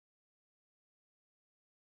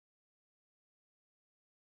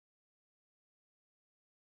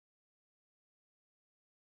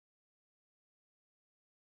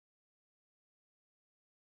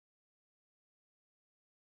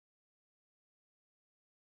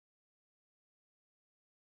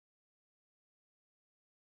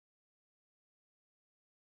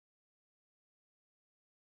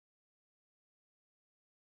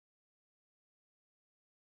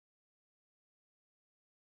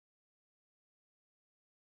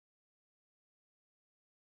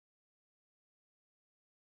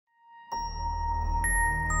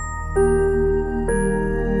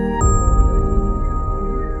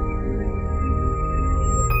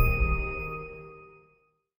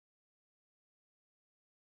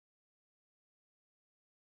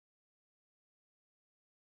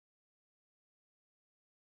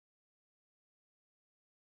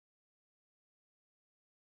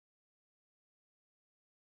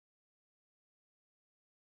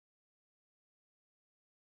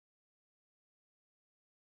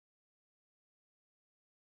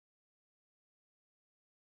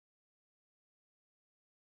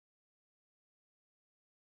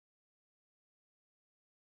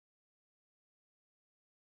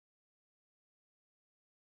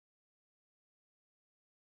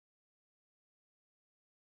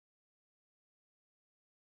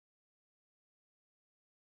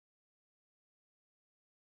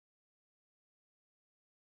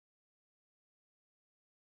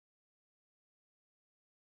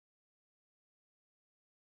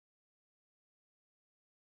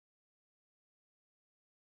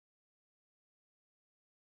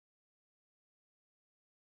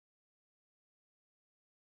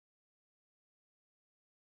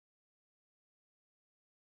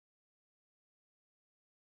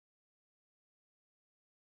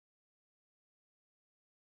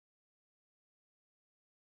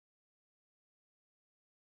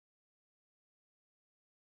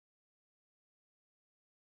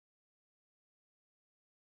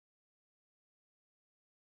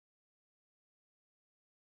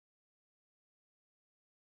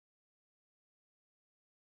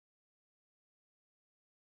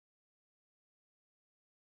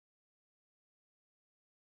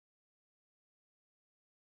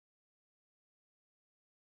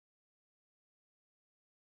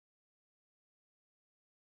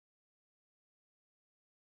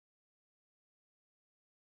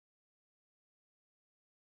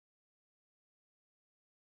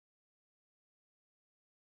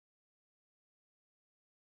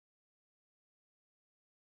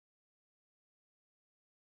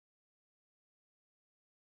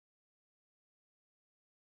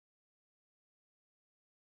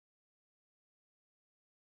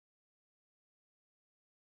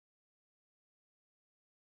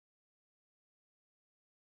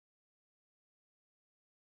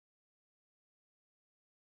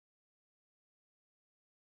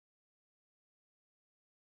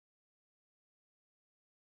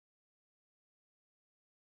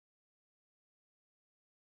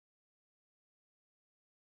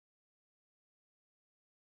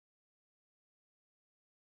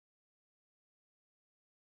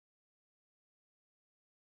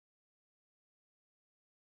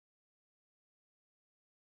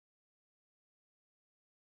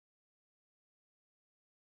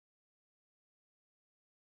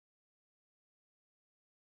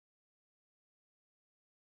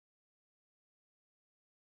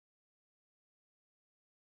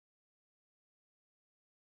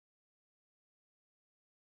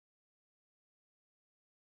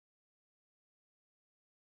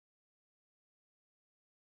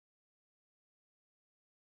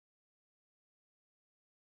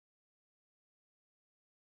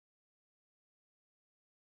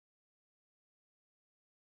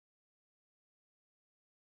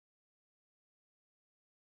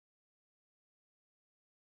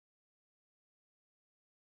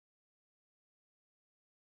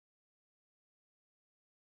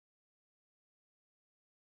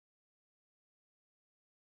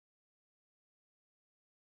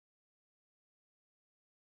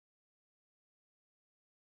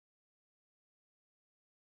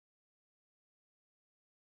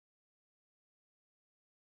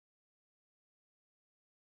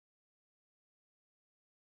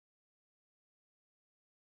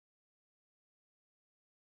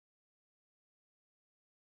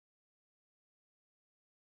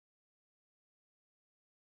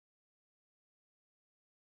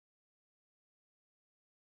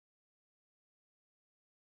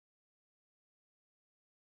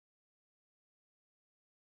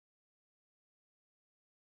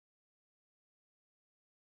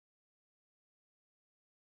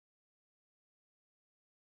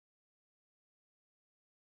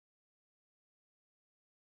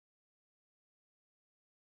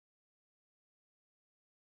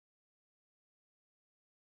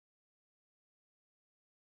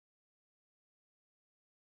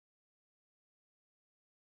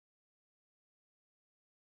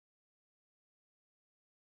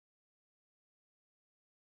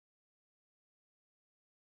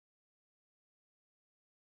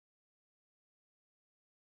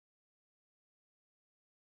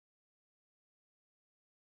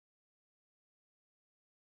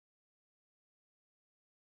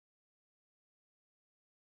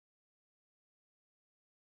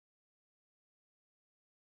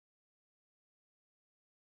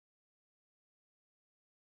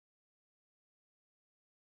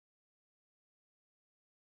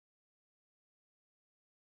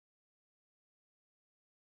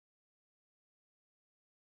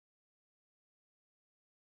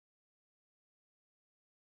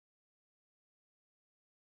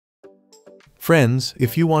Friends,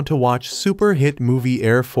 if you want to watch super hit movie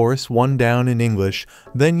Air Force One Down in English,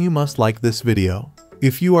 then you must like this video.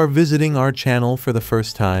 If you are visiting our channel for the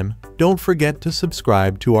first time, don't forget to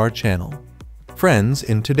subscribe to our channel. Friends,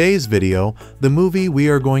 in today's video, the movie we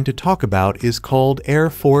are going to talk about is called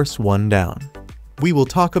Air Force One Down. We will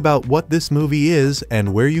talk about what this movie is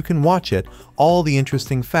and where you can watch it, all the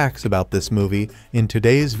interesting facts about this movie. In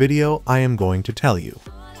today's video, I am going to tell you.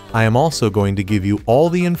 I am also going to give you all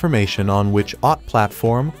the information on which OTT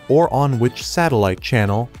platform or on which satellite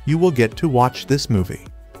channel you will get to watch this movie.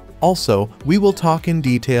 Also, we will talk in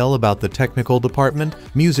detail about the technical department,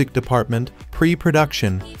 music department,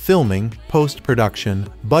 pre-production, filming, post-production,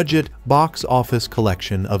 budget, box office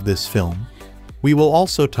collection of this film. We will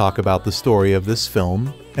also talk about the story of this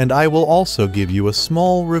film, and I will also give you a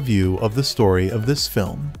small review of the story of this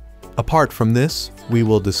film. Apart from this, we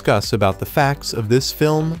will discuss about the facts of this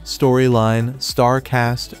film, storyline, star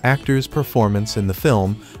cast, actors' performance in the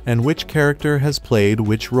film, and which character has played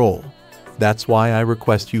which role. That's why I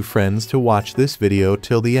request you friends to watch this video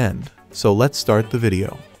till the end. So let's start the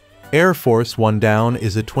video. Air Force One Down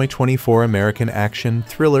is a 2024 American action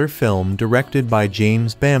thriller film directed by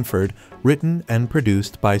James Bamford, written and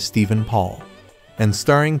produced by Stephen Paul, and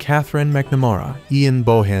starring Katherine McNamara, Ian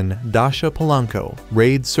Bohen, Dascha Polanco,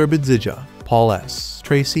 Raid Surbidzija, Paul S.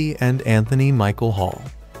 Tracy, and Anthony Michael Hall.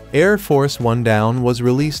 Air Force One Down was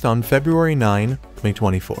released on February 9,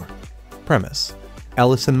 2024. Premise: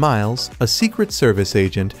 Allison Miles, a Secret Service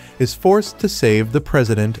agent, is forced to save the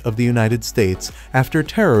President of the United States after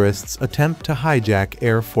terrorists attempt to hijack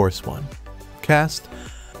Air Force One. Cast: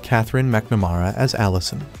 Katherine McNamara as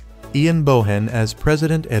Allison, Ian Bohen as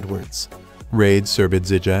President Edwards, Raid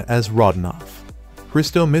Surbidzija as Rodnoff,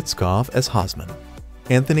 Christo Mitskov as Hosman,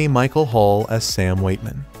 Anthony Michael Hall as Sam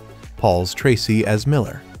Waitman, Pauls Tracy as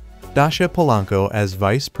Miller, Dascha Polanco as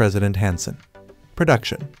Vice President Hansen.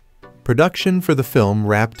 Production for the film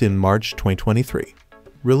wrapped in March 2023.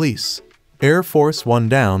 Release: Air Force One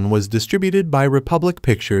Down was distributed by Republic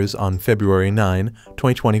Pictures on February 9,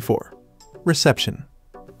 2024. Reception: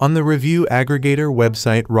 on the review aggregator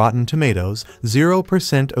website Rotten Tomatoes,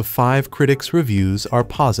 0% of 5 critics' reviews are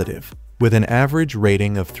positive, with an average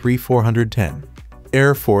rating of 3/410.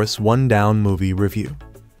 Air Force One Down movie review.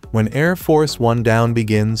 When Air Force One Down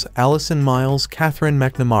begins, Allison Miles, Katherine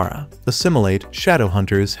McNamara, assimilate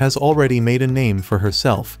Shadowhunters, has already made a name for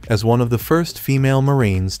herself as one of the first female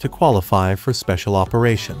Marines to qualify for special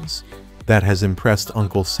operations. That has impressed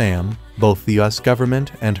Uncle Sam, both the US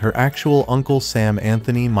government and her actual Uncle Sam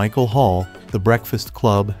Anthony Michael Hall, The Breakfast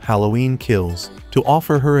Club, Halloween Kills, to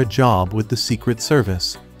offer her a job with the Secret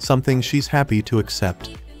Service, something she's happy to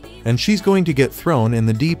accept. And she's going to get thrown in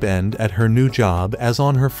the deep end at her new job, as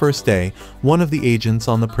on her first day, one of the agents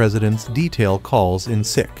on the president's detail calls in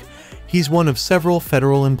sick. He's one of several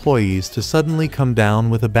federal employees to suddenly come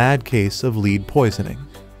down with a bad case of lead poisoning.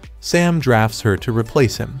 Sam drafts her to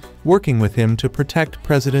replace him, working with him to protect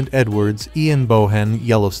President Edwards. Ian Bohen,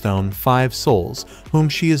 Yellowstone 5 Souls, whom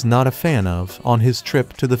she is not a fan of, on his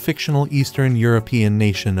trip to the fictional Eastern European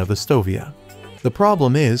nation of Estovia. The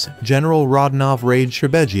problem is, General Rodnoff Raid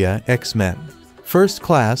Surbidzija, X-Men. First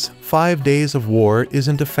Class, 5 Days of War,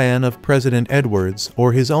 isn't a fan of President Edwards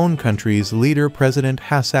or his own country's leader President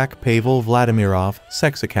Hasak Pavel Vladimirov,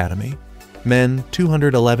 Sex Academy. Men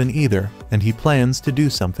 211 either, and he plans to do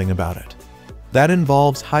something about it. That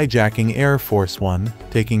involves hijacking Air Force One,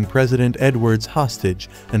 taking President Edwards hostage,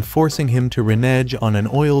 and forcing him to renege on an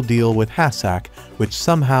oil deal with Hasak, which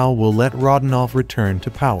somehow will let Rodnoff return to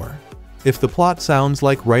power. If the plot sounds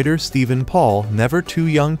like writer Stephen Paul, Never Too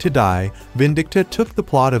Young to Die, Vindicta took the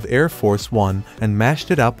plot of Air Force One and mashed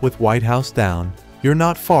it up with White House Down, you're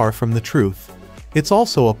not far from the truth. It's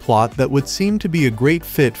also a plot that would seem to be a great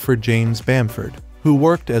fit for James Bamford, who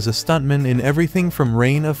worked as a stuntman in everything from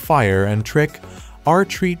Reign of Fire and Trick, Our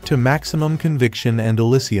Treat to Maximum Conviction and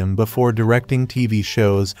Elysium before directing TV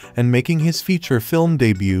shows and making his feature film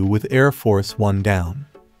debut with Air Force One Down.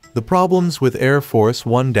 The problems with Air Force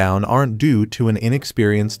One Down aren't due to an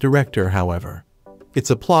inexperienced director, however. It's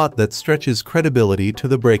a plot that stretches credibility to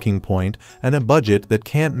the breaking point and a budget that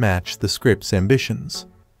can't match the script's ambitions.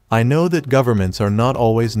 I know that governments are not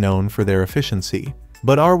always known for their efficiency,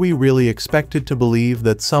 but are we really expected to believe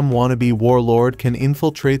that some wannabe warlord can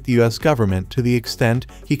infiltrate the US government to the extent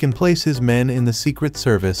he can place his men in the Secret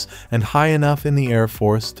Service and high enough in the Air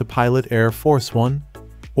Force to pilot Air Force One?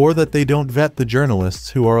 Or that they don't vet the journalists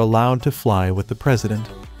who are allowed to fly with the president?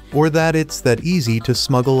 Or that it's that easy to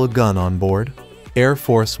smuggle a gun on board? Air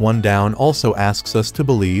Force One Down also asks us to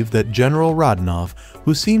believe that General Rodionov,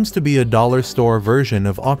 who seems to be a dollar store version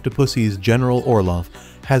of Octopussy's General Orlov,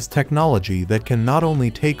 has technology that can not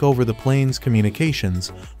only take over the plane's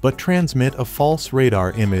communications, but transmit a false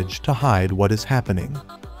radar image to hide what is happening.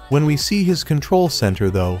 When we see his control center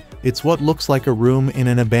though, it's what looks like a room in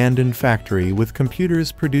an abandoned factory with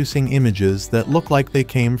computers producing images that look like they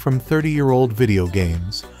came from 30-year-old video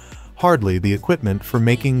games. Hardly the equipment for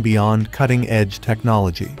making beyond cutting-edge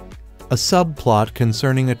technology. A subplot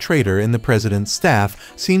concerning a traitor in the president's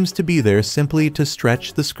staff seems to be there simply to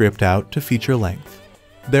stretch the script out to feature length.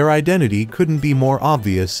 Their identity couldn't be more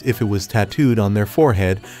obvious if it was tattooed on their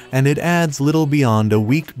forehead, and it adds little beyond a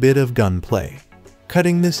weak bit of gunplay.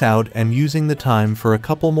 Cutting this out and using the time for a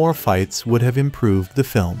couple more fights would have improved the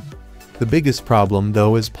film. The biggest problem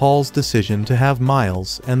though is Paul's decision to have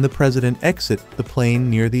Miles and the president exit the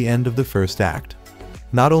plane near the end of the first act.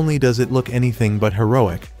 Not only does it look anything but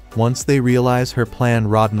heroic, once they realize her plan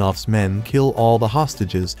Rodionov's men kill all the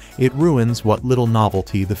hostages, it ruins what little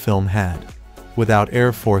novelty the film had. Without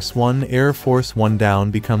Air Force One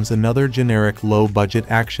Down becomes another generic low-budget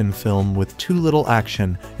action film with too little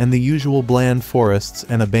action and the usual bland forests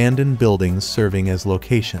and abandoned buildings serving as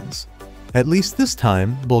locations. At least this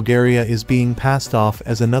time, Bulgaria is being passed off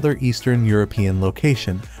as another Eastern European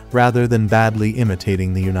location, rather than badly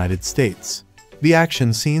imitating the United States. The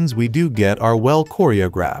action scenes we do get are well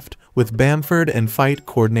choreographed, with Bamford and fight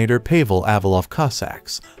coordinator Pavel Avalov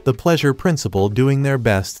Cossacks, the pleasure principal doing their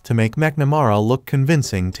best to make McNamara look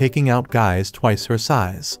convincing, taking out guys twice her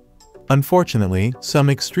size. Unfortunately, some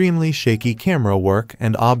extremely shaky camera work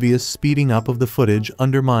and obvious speeding up of the footage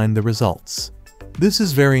undermine the results. This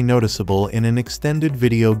is very noticeable in an extended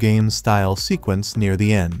video game-style sequence near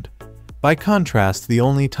the end. By contrast, the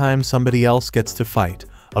only time somebody else gets to fight,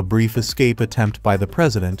 a brief escape attempt by the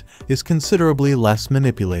president, is considerably less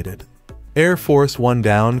manipulated. Air Force One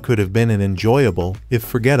Down could have been an enjoyable, if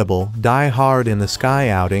forgettable, die-hard-in-the-sky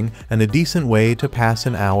outing and a decent way to pass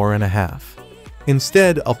an hour and a half.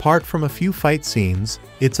 Instead, apart from a few fight scenes,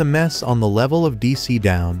 it's a mess on the level of DC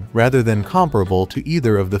Down rather than comparable to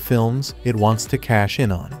either of the films it wants to cash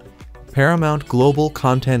in on. Paramount Global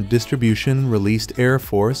Content Distribution released Air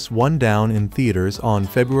Force One Down in theaters on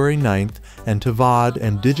February 9th and to VOD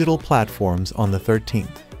and digital platforms on the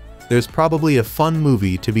 13th. There's probably a fun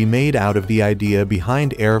movie to be made out of the idea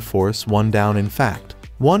behind Air Force One Down. In fact,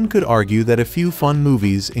 one could argue that a few fun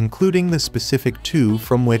movies, including the specific two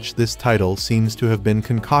from which this title seems to have been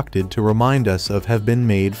concocted to remind us of, have been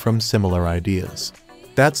made from similar ideas.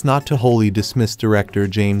 That's not to wholly dismiss director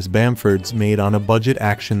James Bamford's made-on-a-budget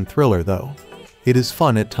action thriller though. It is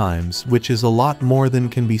fun at times, which is a lot more than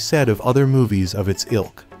can be said of other movies of its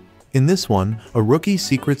ilk. In this one, a rookie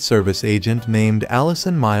Secret Service agent named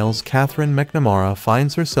Alison Miles Katherine McNamara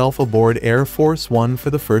finds herself aboard Air Force One for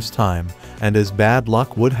the first time, and as bad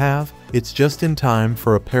luck would have, it's just in time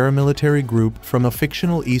for a paramilitary group from a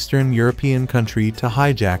fictional Eastern European country to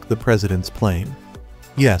hijack the president's plane.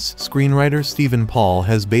 Yes, screenwriter Stephen Paul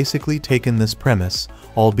has basically taken this premise,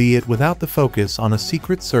 albeit without the focus on a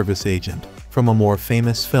Secret Service agent, from a more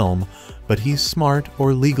famous film, but he's smart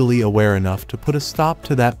or legally aware enough to put a stop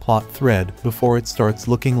to that plot thread before it starts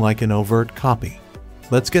looking like an overt copy.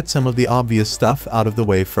 Let's get some of the obvious stuff out of the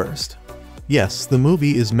way first. Yes, the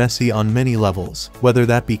movie is messy on many levels, whether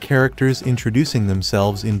that be characters introducing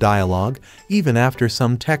themselves in dialogue, even after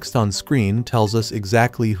some text on screen tells us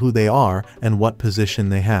exactly who they are and what position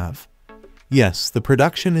they have. Yes, the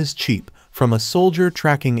production is cheap, from a soldier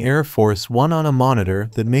tracking Air Force One on a monitor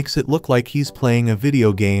that makes it look like he's playing a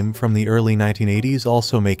video game from the early 1980s,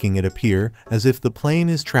 also making it appear as if the plane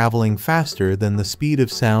is traveling faster than the speed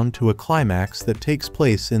of sound, to a climax that takes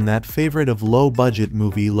place in that favorite of low-budget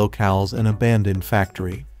movie locales, an abandoned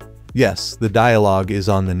factory. Yes, the dialogue is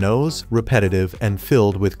on the nose, repetitive, and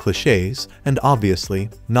filled with cliches, and obviously,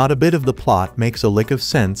 not a bit of the plot makes a lick of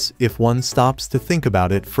sense if one stops to think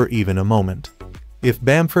about it for even a moment. If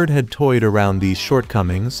Bamford had toyed around these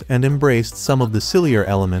shortcomings and embraced some of the sillier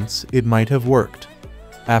elements, it might have worked.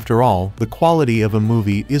 After all, the quality of a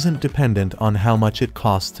movie isn't dependent on how much it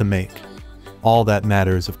costs to make. All that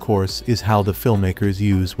matters, of course, is how the filmmakers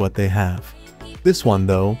use what they have. This one,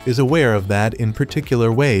 though, is aware of that in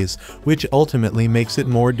particular ways, which ultimately makes it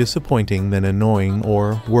more disappointing than annoying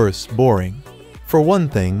or, worse, boring. For one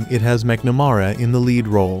thing, it has McNamara in the lead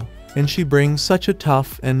role, and she brings such a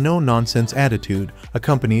tough and no-nonsense attitude,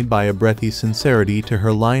 accompanied by a breathy sincerity to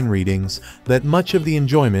her line readings, that much of the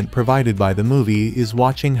enjoyment provided by the movie is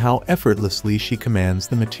watching how effortlessly she commands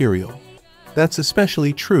the material. That's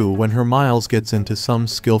especially true when her Miles gets into some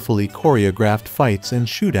skillfully choreographed fights and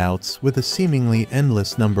shootouts with a seemingly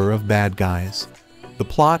endless number of bad guys. The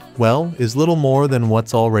plot, well, is little more than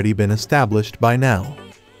what's already been established by now.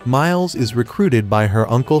 Miles is recruited by her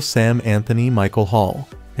Uncle Sam Anthony Michael Hall.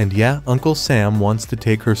 And yeah, Uncle Sam wants to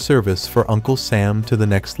take her service for Uncle Sam to the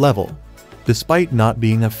next level. Despite not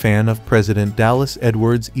being a fan of President Dallas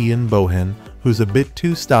Edwards Ian Bohen, who's a bit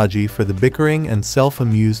too stodgy for the bickering and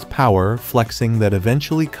self-amused power flexing that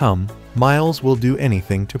eventually come, Miles will do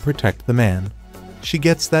anything to protect the man. She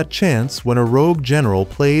gets that chance when a rogue general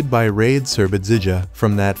played by Raid Surbidzija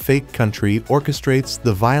from that fake country orchestrates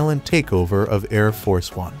the violent takeover of Air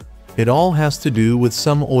Force One. It all has to do with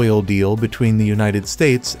some oil deal between the United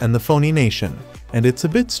States and the phony nation, and it's a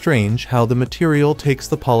bit strange how the material takes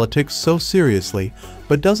the politics so seriously,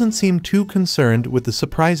 but doesn't seem too concerned with the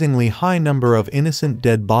surprisingly high number of innocent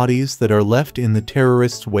dead bodies that are left in the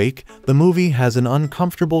terrorists' wake. The movie has an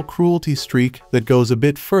uncomfortable cruelty streak that goes a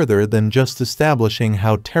bit further than just establishing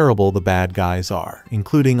how terrible the bad guys are,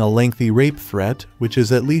 including a lengthy rape threat, which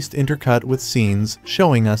is at least intercut with scenes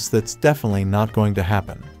showing us that's definitely not going to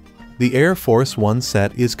happen. The Air Force One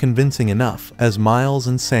set is convincing enough, as Miles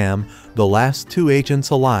and Sam, the last two agents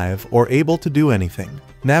alive or able to do anything,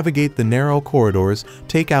 navigate the narrow corridors,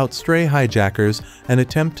 take out stray hijackers, and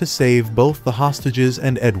attempt to save both the hostages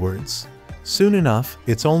and Edwards. Soon enough,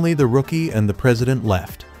 it's only the rookie and the president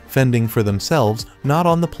left, fending for themselves not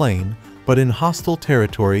on the plane, but in hostile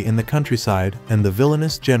territory in the countryside and the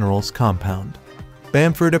villainous general's compound.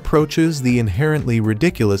 Bamford approaches the inherently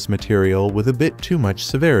ridiculous material with a bit too much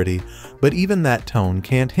severity, but even that tone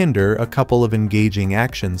can't hinder a couple of engaging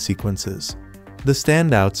action sequences. The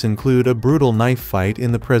standouts include a brutal knife fight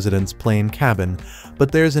in the president's plane cabin,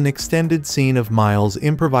 but there's an extended scene of Miles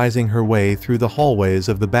improvising her way through the hallways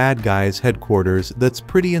of the bad guys' headquarters that's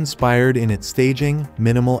pretty inspired in its staging,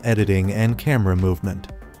 minimal editing, and camera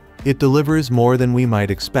movement. It delivers more than we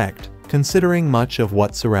might expect, considering much of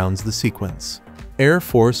what surrounds the sequence. Air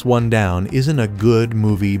Force One Down isn't a good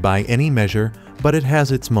movie by any measure, but it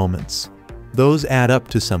has its moments. Those add up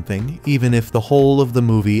to something, even if the whole of the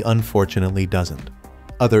movie unfortunately doesn't.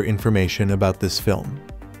 Other information about this film.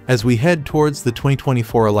 As we head towards the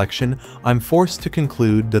 2024 election, I'm forced to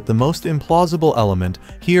conclude that the most implausible element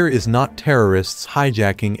here is not terrorists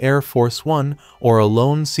hijacking Air Force One or a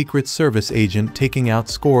lone Secret Service agent taking out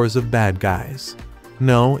scores of bad guys.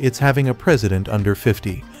 No, it's having a president under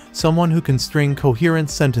 50. Someone who can string coherent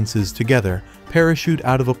sentences together, parachute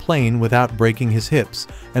out of a plane without breaking his hips,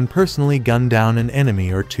 and personally gun down an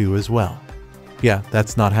enemy or two as well. Yeah,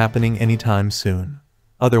 that's not happening anytime soon.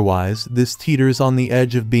 Otherwise, this teeters on the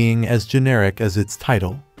edge of being as generic as its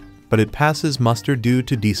title. But it passes muster due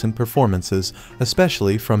to decent performances,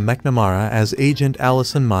 especially from McNamara as Agent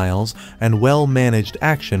Allison Miles, and well-managed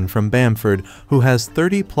action from Bamford, who has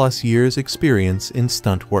 30-plus years experience in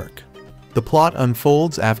stunt work. The plot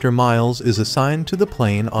unfolds after Miles is assigned to the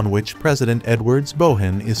plane on which President Edwards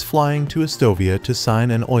Bohen is flying to Estovia to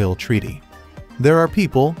sign an oil treaty. There are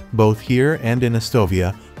people, both here and in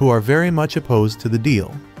Estovia, who are very much opposed to the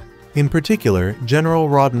deal. In particular, General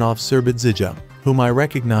Rodionov Surbidzija, whom I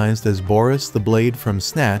recognized as Boris the Blade from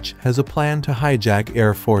Snatch, has a plan to hijack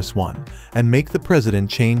Air Force One and make the president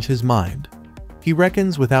change his mind. He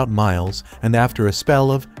reckons without Miles, and after a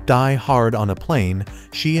spell of die hard on a plane,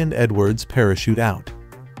 she and Edwards parachute out.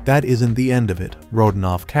 That isn't the end of it,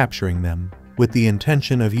 Rodionov capturing them, with the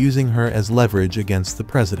intention of using her as leverage against the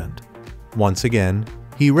president. Once again,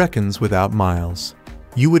 he reckons without Miles.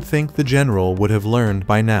 You would think the general would have learned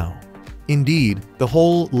by now. Indeed, the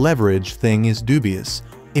whole leverage thing is dubious.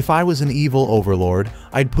 If I was an evil overlord,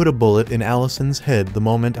 I'd put a bullet in Allison's head the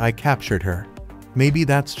moment I captured her. Maybe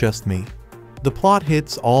that's just me. The plot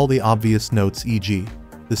hits all the obvious notes, e.g.,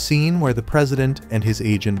 the scene where the president and his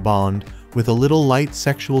agent bond, with a little light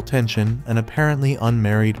sexual tension, an apparently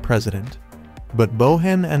unmarried president. But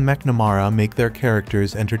Bohen and McNamara make their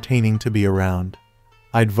characters entertaining to be around.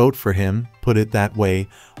 I'd vote for him, put it that way,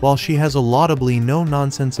 while she has a laudably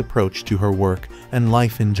no-nonsense approach to her work and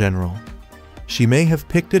life in general. She may have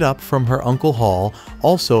picked it up from her Uncle Hall,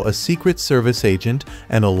 also a Secret Service agent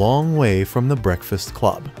and a long way from the Breakfast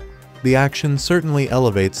Club. The action certainly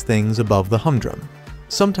elevates things above the humdrum.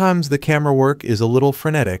 Sometimes the camera work is a little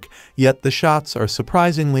frenetic, yet the shots are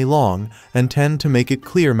surprisingly long and tend to make it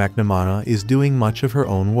clear McNamara is doing much of her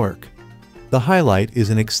own work. The highlight is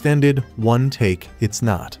an extended one take, it's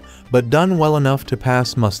not, but done well enough to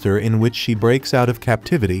pass muster, in which she breaks out of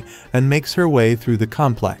captivity and makes her way through the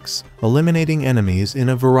complex, eliminating enemies in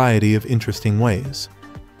a variety of interesting ways.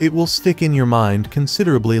 It will stick in your mind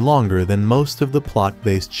considerably longer than most of the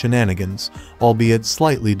plot-based shenanigans, albeit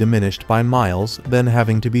slightly diminished by Miles then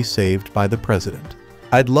having to be saved by the president.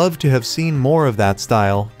 I'd love to have seen more of that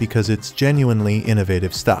style because it's genuinely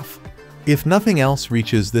innovative stuff. If nothing else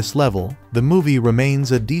reaches this level, the movie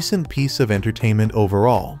remains a decent piece of entertainment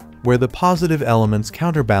overall, where the positive elements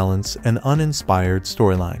counterbalance an uninspired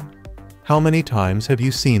storyline. How many times have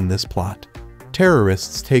you seen this plot?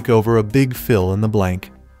 Terrorists take over a big fill in the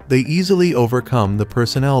blank. They easily overcome the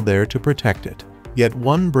personnel there to protect it, yet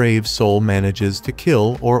one brave soul manages to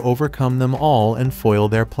kill or overcome them all and foil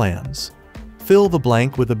their plans. Fill the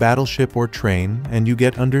blank with a battleship or train and you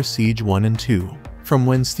get Under Siege 1 and 2, from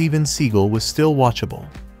when Steven Seagal was still watchable.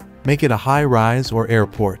 Make it a high-rise or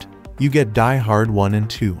airport, you get Die Hard 1 and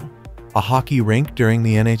 2. A hockey rink during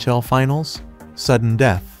the NHL Finals? Sudden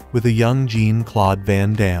Death with a young Jean-Claude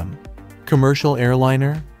Van Damme. Commercial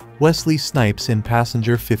airliner? Wesley Snipes in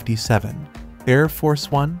Passenger 57. Air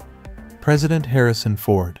Force One? President Harrison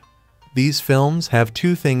Ford. These films have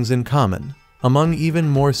two things in common. Among even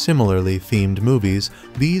more similarly themed movies,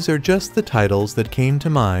 these are just the titles that came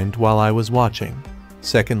to mind while I was watching.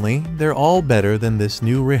 Secondly, they're all better than this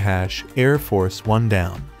new rehash, Air Force One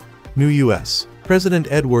Down. New U.S. President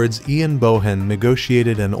Edward's Ian Bohen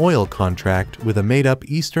negotiated an oil contract with a made-up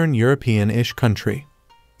Eastern European-ish country.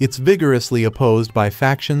 It's vigorously opposed by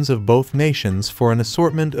factions of both nations for an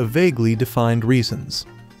assortment of vaguely defined reasons.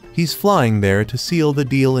 He's flying there to seal the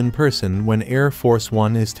deal in person when Air Force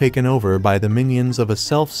One is taken over by the minions of a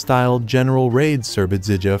self-styled General Raid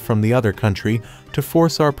Srbidzija from the other country to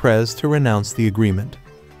force our prez to renounce the agreement.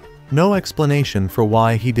 No explanation for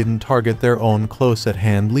why he didn't target their own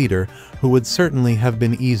close-at-hand leader, who would certainly have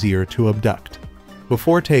been easier to abduct.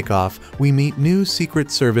 Before takeoff, we meet new Secret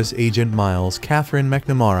Service agent Miles Katherine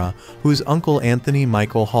McNamara, whose uncle Anthony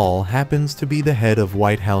Michael Hall happens to be the head of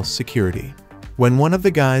White House security. When one of the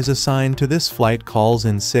guys assigned to this flight calls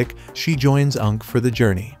in sick, she joins Unc for the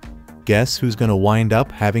journey. Guess who's gonna wind up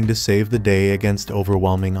having to save the day against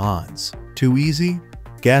overwhelming odds? Too easy?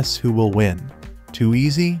 Guess who will win? Too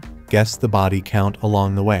easy? Guess the body count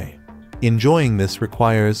along the way. Enjoying this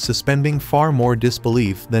requires suspending far more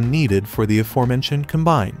disbelief than needed for the aforementioned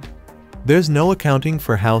combined. There's no accounting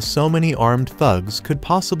for how so many armed thugs could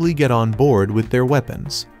possibly get on board with their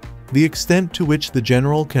weapons. The extent to which the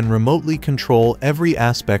general can remotely control every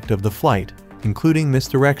aspect of the flight, including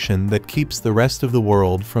misdirection that keeps the rest of the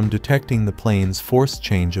world from detecting the plane's forced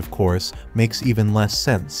change of course, makes even less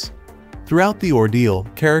sense. Throughout the ordeal,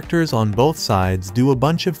 characters on both sides do a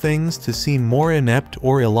bunch of things to seem more inept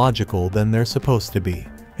or illogical than they're supposed to be.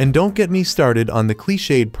 And don't get me started on the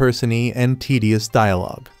cliched person-y and tedious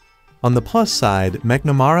dialogue. On the plus side,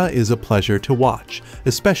 McNamara is a pleasure to watch,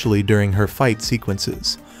 especially during her fight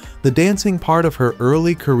sequences. The dancing part of her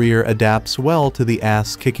early career adapts well to the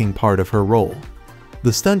ass-kicking part of her role.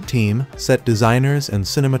 The stunt team, set designers, and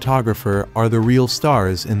cinematographer are the real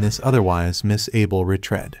stars in this otherwise Miss-able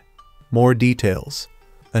retread. More details.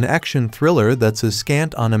 An action thriller that's as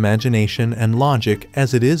scant on imagination and logic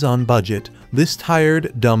as it is on budget, this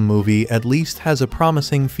tired, dumb movie at least has a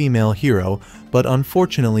promising female hero, but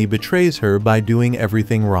unfortunately betrays her by doing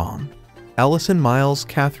everything wrong. Allison Miles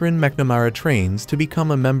Katherine McNamara trains to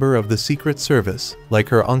become a member of the Secret Service, like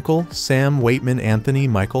her uncle, Sam Waitman Anthony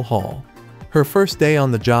Michael Hall. Her first day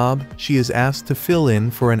on the job, she is asked to fill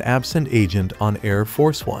in for an absent agent on Air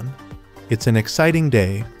Force One. It's an exciting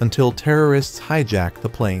day until terrorists hijack the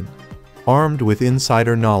plane. Armed with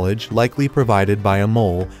insider knowledge likely provided by a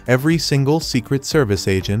mole, every single Secret Service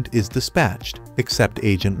agent is dispatched, except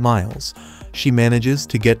Agent Miles. She manages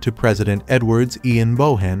to get to President Edward's Ian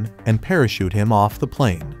Bohen and parachute him off the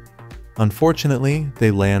plane. Unfortunately,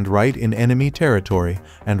 they land right in enemy territory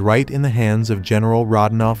and right in the hands of General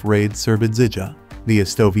Radenov Raid Srbidzija, the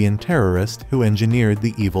Estovian terrorist who engineered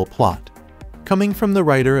the evil plot. Coming from the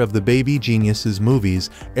writer of the Baby Geniuses movies,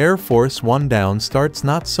 Air Force One Down starts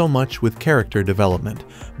not so much with character development,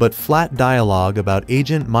 but flat dialogue about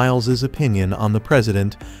Agent Miles's opinion on the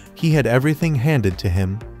president. He had everything handed to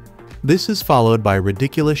him. This is followed by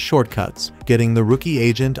ridiculous shortcuts, getting the rookie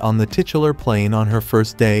agent on the titular plane on her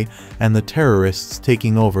first day, and the terrorists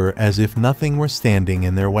taking over as if nothing were standing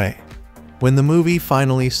in their way. When the movie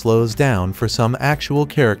finally slows down for some actual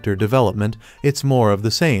character development, it's more of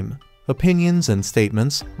the same. Opinions and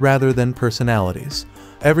statements rather than personalities.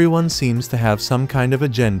 Everyone seems to have some kind of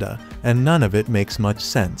agenda, and none of it makes much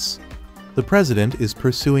sense. The president is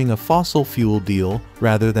pursuing a fossil fuel deal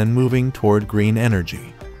rather than moving toward green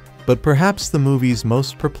energy. But perhaps the movie's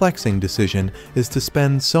most perplexing decision is to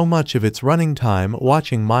spend so much of its running time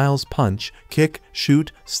watching Miles punch, kick,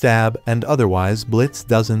 shoot, stab, and otherwise blitz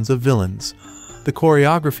dozens of villains. The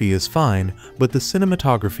choreography is fine, but the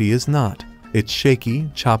cinematography is not. It's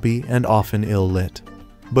shaky, choppy, and often ill-lit.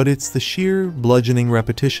 But it's the sheer, bludgeoning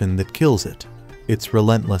repetition that kills it. It's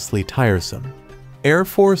relentlessly tiresome. Air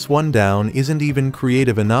Force One Down isn't even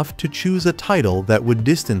creative enough to choose a title that would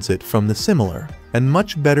distance it from the similar and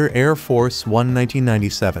much better Air Force One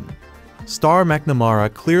 1997. Star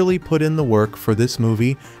McNamara clearly put in the work for this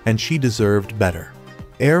movie, and she deserved better.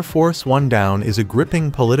 Air Force One Down is a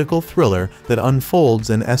gripping political thriller that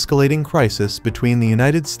unfolds an escalating crisis between the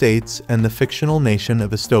United States and the fictional nation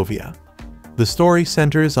of Estovia. The story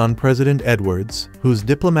centers on President Edwards, whose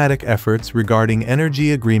diplomatic efforts regarding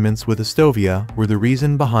energy agreements with Estovia were the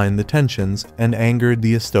reason behind the tensions and angered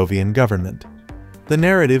the Estovian government. The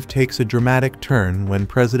narrative takes a dramatic turn when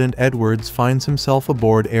President Edwards finds himself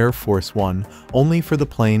aboard Air Force One only for the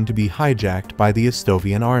plane to be hijacked by the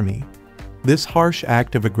Estovian army. This harsh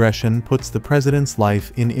act of aggression puts the president's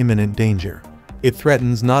life in imminent danger. It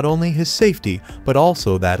threatens not only his safety, but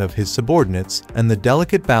also that of his subordinates and the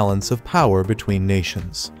delicate balance of power between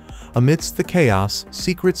nations. Amidst the chaos,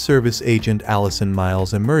 Secret Service agent Allison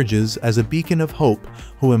Miles emerges as a beacon of hope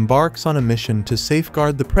who embarks on a mission to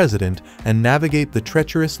safeguard the president and navigate the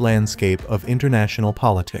treacherous landscape of international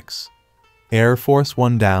politics. Air Force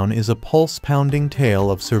One Down is a pulse-pounding tale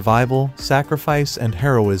of survival, sacrifice, and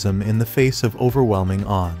heroism in the face of overwhelming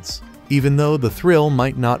odds. Even though the thrill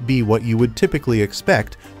might not be what you would typically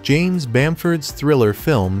expect, James Bamford's thriller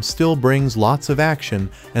film still brings lots of action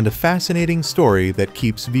and a fascinating story that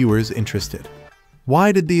keeps viewers interested.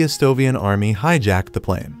 Why did the Estovian army hijack the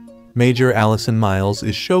plane? Major Allison Miles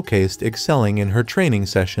is showcased excelling in her training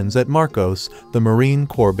sessions at Marcos, the Marine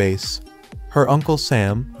Corps base. Her uncle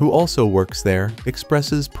Sam, who also works there,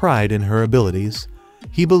 expresses pride in her abilities.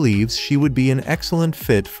 He believes she would be an excellent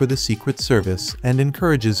fit for the Secret Service and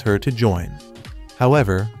encourages her to join.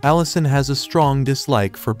 However, Allison has a strong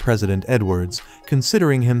dislike for President Edwards,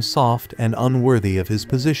 considering him soft and unworthy of his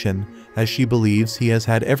position, as she believes he has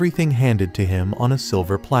had everything handed to him on a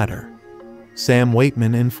silver platter. Sam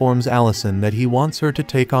Waitman informs Allison that he wants her to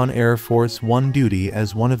take on Air Force One duty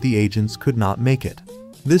as one of the agents could not make it.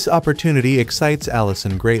 This opportunity excites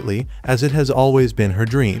Allison greatly, as it has always been her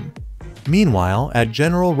dream. Meanwhile, at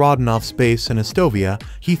General Rodanov's base in Estovia,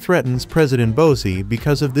 he threatens President Bozy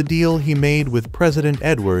because of the deal he made with President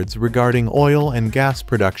Edwards regarding oil and gas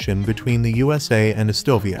production between the USA and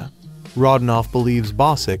Estovia. Rodanov believes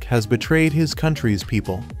Bosic has betrayed his country's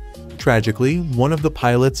people. Tragically, one of the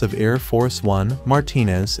pilots of Air Force One,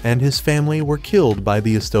 Martinez, and his family were killed by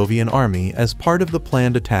the Estovian army as part of the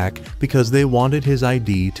planned attack because they wanted his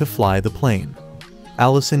ID to fly the plane.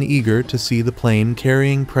 Allison eager to see the plane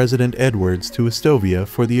carrying President Edwards to Estovia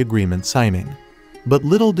for the agreement signing. But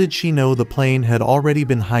little did she know the plane had already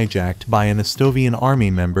been hijacked by an Estovian army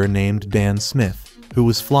member named Dan Smith, who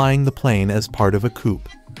was flying the plane as part of a coup.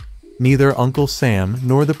 Neither Uncle Sam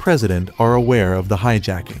nor the president are aware of the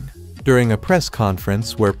hijacking. During a press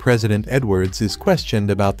conference where President Edwards is questioned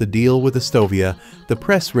about the deal with Estovia, the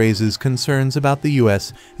press raises concerns about the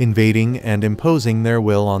US invading and imposing their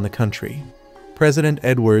will on the country. President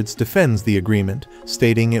Edwards defends the agreement,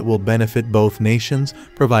 stating it will benefit both nations,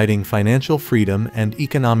 providing financial freedom and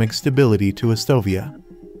economic stability to Estovia.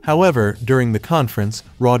 However, during the conference,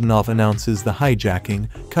 Rodanov announces the hijacking,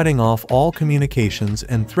 cutting off all communications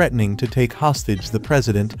and threatening to take hostage the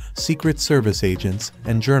president, Secret Service agents,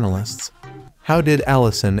 and journalists. How did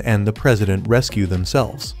Allison and the president rescue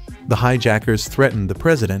themselves? The hijackers threatened the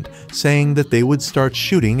president, saying that they would start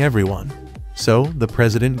shooting everyone. So, the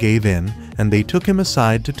president gave in, and they took him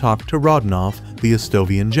aside to talk to Rodanov, the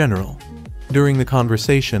Estovian general. During the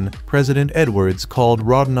conversation, President Edwards called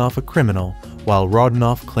Rodanov a criminal, while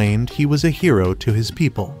Rodanov claimed he was a hero to his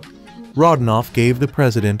people. Rodanov gave the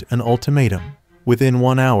president an ultimatum. Within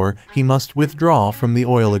 1 hour, he must withdraw from the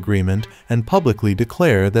oil agreement and publicly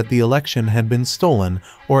declare that the election had been stolen,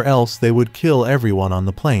 or else they would kill everyone on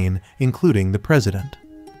the plane, including the president.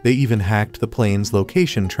 They even hacked the plane's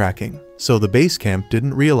location tracking, so the base camp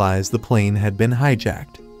didn't realize the plane had been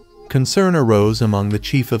hijacked. Concern arose among the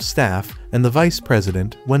chief of staff and the vice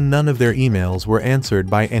president when none of their emails were answered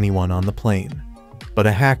by anyone on the plane. But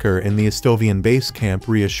a hacker in the Estovian base camp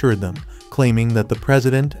reassured them, claiming that the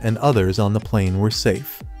president and others on the plane were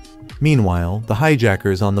safe. Meanwhile, the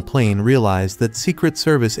hijackers on the plane realized that Secret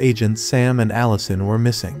Service agents Sam and Allison were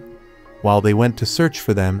missing. While they went to search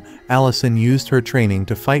for them, Allison used her training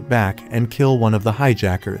to fight back and kill one of the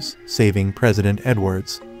hijackers, saving President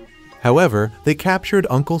Edwards. However, they captured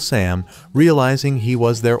Uncle Sam, realizing he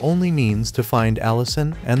was their only means to find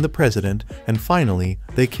Allison and the president, and finally,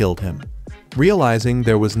 they killed him. Realizing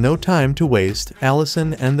there was no time to waste,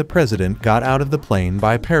 Allison and the president got out of the plane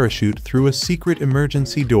by parachute through a secret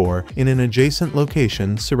emergency door in an adjacent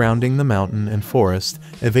location surrounding the mountain and forest,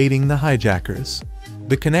 evading the hijackers.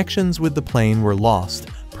 The connections with the plane were lost,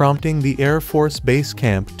 prompting the Air Force Base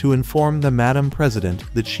camp to inform the Madam President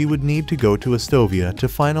that she would need to go to Estovia to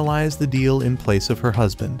finalize the deal in place of her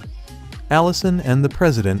husband. Allison and the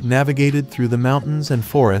president navigated through the mountains and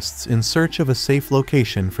forests in search of a safe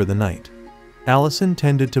location for the night. Allison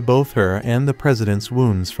tended to both her and the president's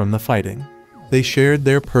wounds from the fighting. They shared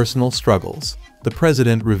their personal struggles. The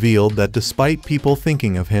president revealed that despite people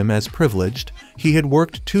thinking of him as privileged, he had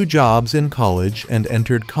worked 2 jobs in college and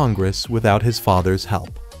entered Congress without his father's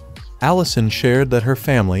help. Allison shared that her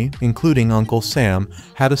family, including Uncle Sam,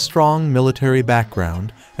 had a strong military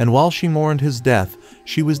background, and while she mourned his death,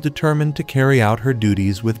 she was determined to carry out her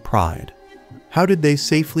duties with pride. How did they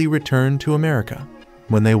safely return to America?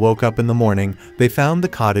 When they woke up in the morning, they found the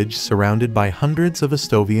cottage surrounded by hundreds of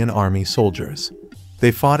Estovian army soldiers.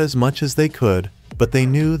 They fought as much as they could, but they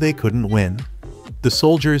knew they couldn't win. The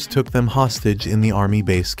soldiers took them hostage in the army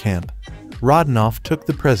base camp. Rodanoff took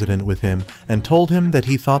the president with him and told him that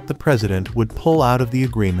he thought the president would pull out of the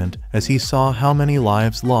agreement as he saw how many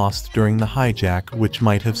lives lost during the hijack, which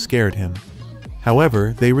might have scared him.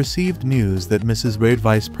 However, they received news that Mrs. Reid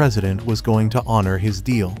Vice President was going to honor his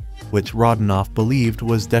deal, which Rodanoff believed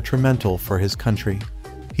was detrimental for his country.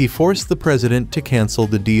 He forced the president to cancel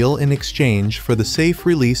the deal in exchange for the safe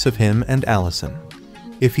release of him and Allison.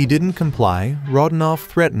 If he didn't comply, Rodanoff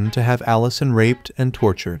threatened to have Allison raped and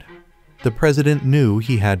tortured. The president knew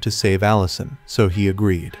he had to save Allison, so he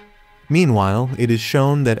agreed. Meanwhile, it is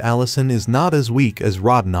shown that Allison is not as weak as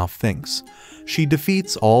Rodanoff thinks. She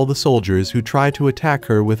defeats all the soldiers who try to attack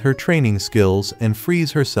her with her training skills and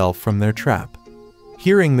frees herself from their trap.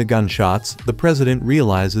 Hearing the gunshots, the president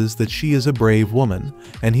realizes that she is a brave woman,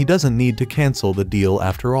 and he doesn't need to cancel the deal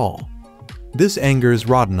after all. This angers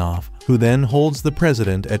Rodanoff, who then holds the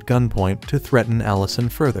president at gunpoint to threaten Allison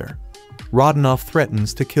further. Rodanoff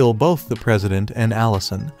threatens to kill both the president and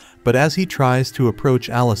Allison, but as he tries to approach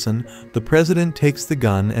Allison, the president takes the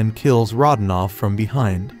gun and kills Rodanoff from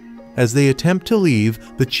behind. As they attempt to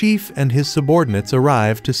leave, the chief and his subordinates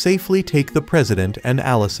arrive to safely take the president and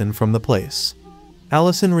Allison from the place.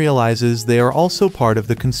 Allison realizes they are also part of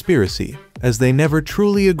the conspiracy, as they never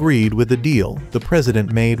truly agreed with the deal the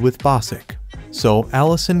president made with Bosick. So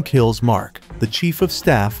Allison kills Mark, the chief of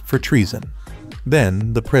staff, for treason.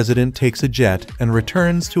 Then, the president takes a jet and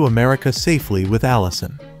returns to America safely with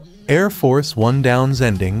Allison. Air Force One Down's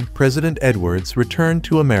ending, President Edwards returned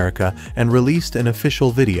to America and released an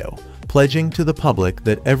official video, pledging to the public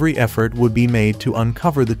that every effort would be made to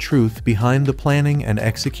uncover the truth behind the planning and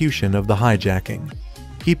execution of the hijacking.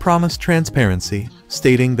 He promised transparency,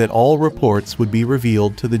 stating that all reports would be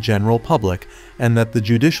revealed to the general public and that the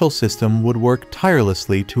judicial system would work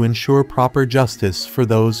tirelessly to ensure proper justice for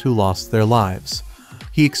those who lost their lives.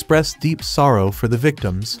 He expressed deep sorrow for the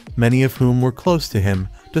victims, many of whom were close to him,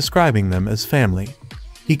 describing them as family.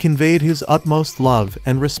 He conveyed his utmost love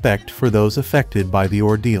and respect for those affected by the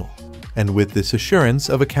ordeal. And with this assurance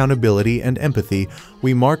of accountability and empathy,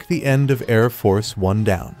 we mark the end of Air Force One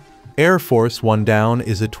Down. Air Force One Down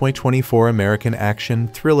is a 2024 American action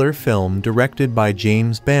thriller film directed by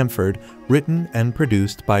James Bamford, written and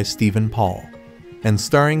produced by Stephen Paul, and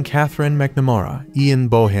starring Katherine McNamara, Ian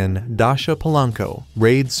Bohen, Dascha Polanco,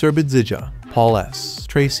 Raid Serbidzija, Paul S.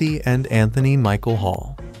 Tracy, and Anthony Michael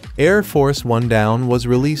Hall. Air Force One Down was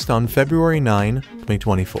released on February 9,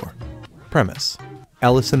 2024. Premise: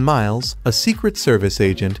 Allison Miles, a Secret Service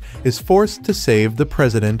agent, is forced to save the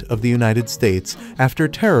President of the United States after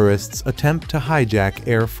terrorists attempt to hijack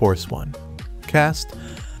Air Force One. Cast: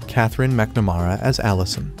 Katherine McNamara as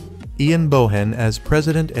Allison, Ian Bohen as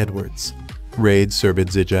President Edwards, Raid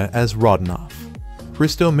Serbidzija as Rodanoff,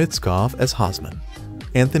 Hristo Mitskov as Hosman,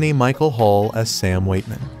 Anthony Michael Hall as Sam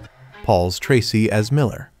Waitman, Pauls Tracy as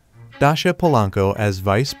Miller, Dascha Polanco as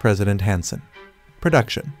Vice President Hansen.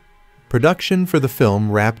 Production for the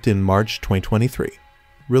film wrapped in March 2023.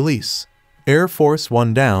 Release: Air Force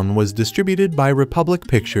One Down was distributed by Republic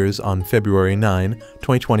Pictures on February 9,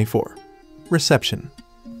 2024. Reception: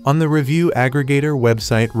 on the review aggregator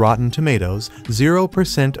website Rotten Tomatoes,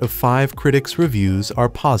 0% of 5 critics' reviews are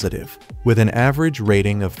positive, with an average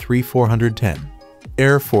rating of 3/410.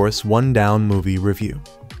 Air Force One Down movie review.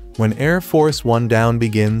 When Air Force One Down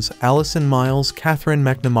begins, Allison Miles, Katherine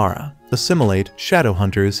McNamara, Assimilate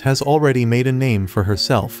Shadowhunters has already made a name for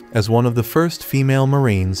herself as one of the first female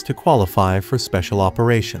Marines to qualify for special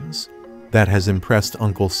operations. That has impressed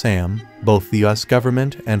Uncle Sam, both the US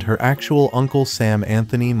government and her actual Uncle Sam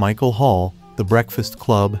Anthony Michael Hall, the Breakfast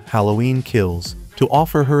Club Halloween Kills, to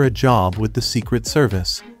offer her a job with the Secret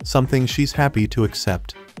Service, something she's happy to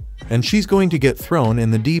accept. And she's going to get thrown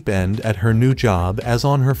in the deep end at her new job as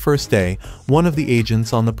on her first day, one of the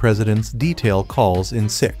agents on the president's detail calls in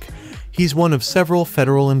sick. He's one of several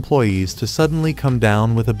federal employees to suddenly come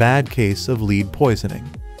down with a bad case of lead poisoning.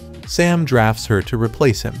 Sam drafts her to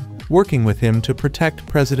replace him, working with him to protect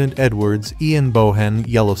President Edward's Ian Bohen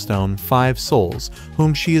Yellowstone 5 Souls,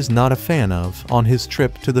 whom she is not a fan of, on his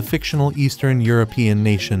trip to the fictional Eastern European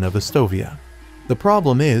nation of Estovia. The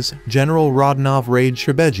problem is, General Rodionov Raid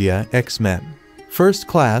Sherbezhia, X-Men. First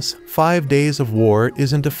Class, 5 Days of War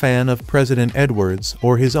isn't a fan of President Edwards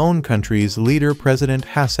or his own country's leader President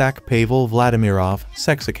Hasak Pavel Vladimirov,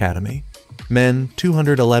 Sex Academy. Men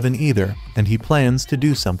 211 either, and he plans to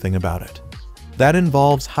do something about it. That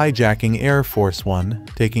involves hijacking Air Force One,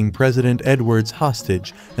 taking President Edwards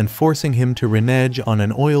hostage, and forcing him to renege on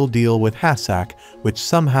an oil deal with Hasak, which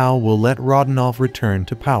somehow will let Rodionov return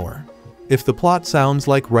to power. If the plot sounds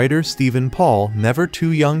like writer Stephen Paul, Never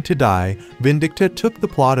Too Young to Die, Vindicta took the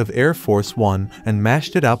plot of Air Force One and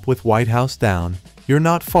mashed it up with White House Down, you're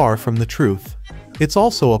not far from the truth. It's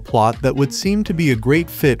also a plot that would seem to be a great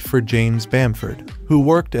fit for James Bamford, who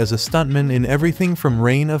worked as a stuntman in everything from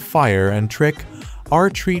Reign of Fire and Trick, Our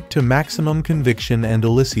Treat to Maximum Conviction and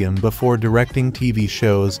Elysium before directing TV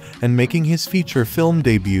shows and making his feature film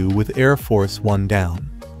debut with Air Force One Down.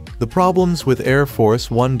 The problems with Air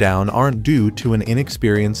Force One Down aren't due to an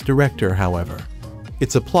inexperienced director, however.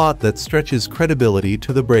 It's a plot that stretches credibility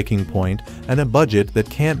to the breaking point and a budget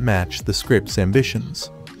that can't match the script's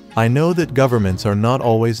ambitions. I know that governments are not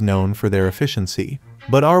always known for their efficiency,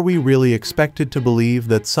 but are we really expected to believe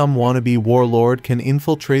that some wannabe warlord can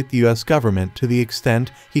infiltrate the US government to the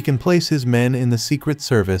extent he can place his men in the Secret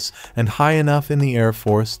Service and high enough in the Air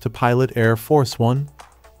Force to pilot Air Force One?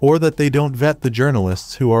 Or that they don't vet the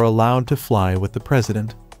journalists who are allowed to fly with the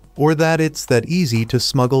president? Or that it's that easy to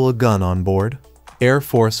smuggle a gun on board? Air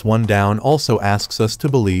Force One Down also asks us to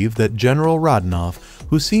believe that General Rodionov,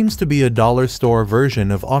 who seems to be a dollar store version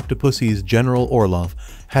of Octopussy's General Orlov,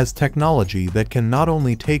 has technology that can not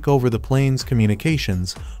only take over the plane's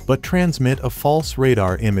communications, but transmit a false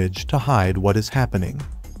radar image to hide what is happening.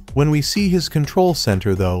 When we see his control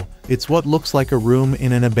center though, it's what looks like a room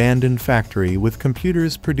in an abandoned factory with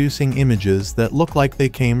computers producing images that look like they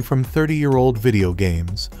came from 30-year-old video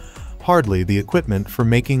games. Hardly the equipment for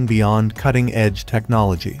making beyond cutting-edge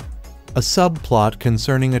technology. A subplot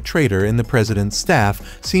concerning a traitor in the president's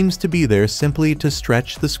staff seems to be there simply to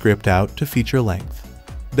stretch the script out to feature length.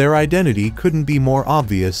 Their identity couldn't be more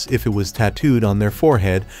obvious if it was tattooed on their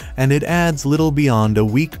forehead, and it adds little beyond a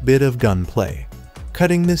weak bit of gunplay.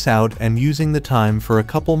 Cutting this out and using the time for a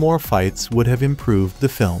couple more fights would have improved the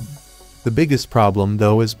film. The biggest problem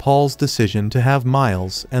though is Paul's decision to have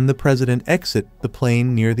Miles and the president exit the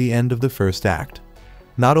plane near the end of the first act.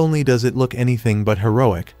 Not only does it look anything but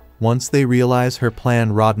heroic, once they realize her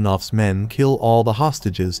plan Rodionov's men kill all the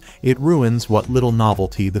hostages, it ruins what little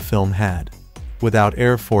novelty the film had. Without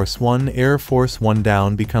Air Force One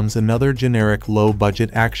Down becomes another generic low-budget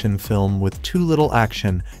action film with too little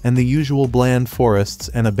action and the usual bland forests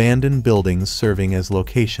and abandoned buildings serving as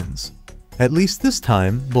locations. At least this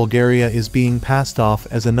time, Bulgaria is being passed off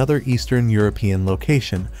as another Eastern European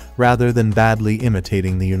location, rather than badly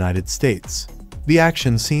imitating the United States. The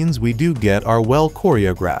action scenes we do get are well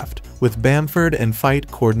choreographed, with Bamford and fight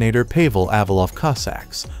coordinator Pavel Avalov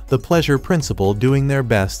Cossacks, the pleasure principal doing their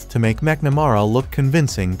best to make McNamara look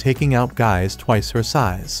convincing, taking out guys twice her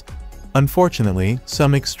size. Unfortunately,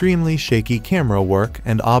 some extremely shaky camera work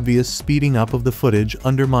and obvious speeding up of the footage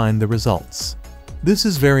undermine the results. This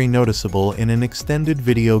is very noticeable in an extended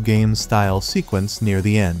video game style sequence near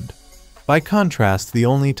the end. By contrast, the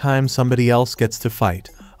only time somebody else gets to fight,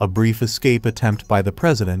 a brief escape attempt by the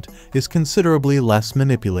president, is considerably less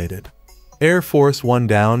manipulated. Air Force One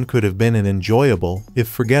Down could have been an enjoyable, if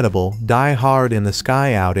forgettable,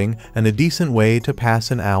 die-hard-in-the-sky outing and a decent way to pass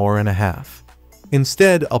an hour and a half.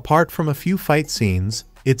 Instead, apart from a few fight scenes,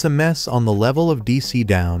 it's a mess on the level of DC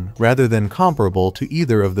Down rather than comparable to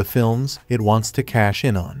either of the films it wants to cash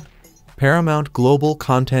in on. Paramount Global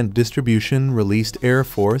Content Distribution released Air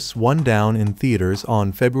Force One Down in theaters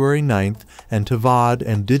on February 9th and to VOD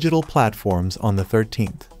and digital platforms on the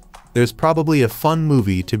 13th. There's probably a fun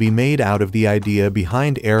movie to be made out of the idea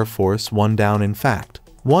behind Air Force One Down in fact.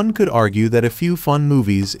 One could argue that a few fun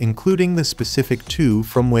movies, including the specific two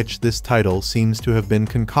from which this title seems to have been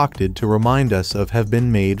concocted to remind us of, have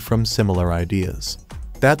been made from similar ideas.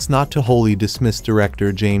 That's not to wholly dismiss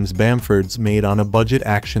director James Bamford's made-on-a-budget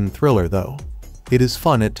action thriller, though. It is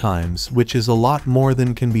fun at times, which is a lot more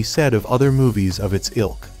than can be said of other movies of its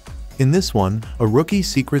ilk. In this one, a rookie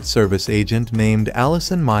Secret Service agent named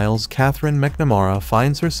Allison Miles Katherine McNamara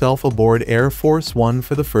finds herself aboard Air Force One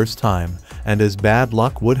for the first time, and as bad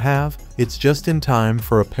luck would have, it's just in time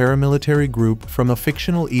for a paramilitary group from a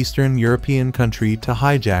fictional Eastern European country to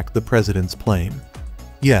hijack the president's plane.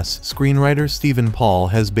 Yes, screenwriter Stephen Paul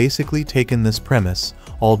has basically taken this premise,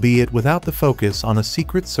 albeit without the focus on a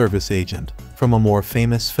Secret Service agent, from a more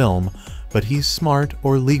famous film, but he's smart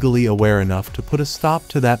or legally aware enough to put a stop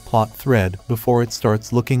to that plot thread before it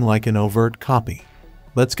starts looking like an overt copy.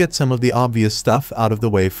 Let's get some of the obvious stuff out of the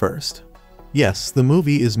way first. Yes, the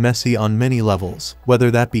movie is messy on many levels,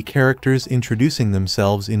 whether that be characters introducing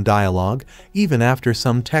themselves in dialogue, even after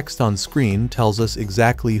some text on screen tells us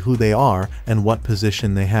exactly who they are and what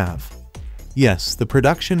position they have. Yes, the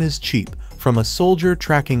production is cheap, from a soldier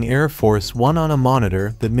tracking Air Force One on a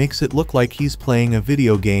monitor that makes it look like he's playing a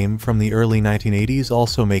video game from the early 1980s,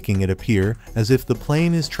 also making it appear as if the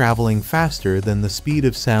plane is traveling faster than the speed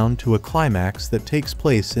of sound to a climax that takes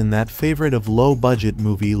place in that favorite of low-budget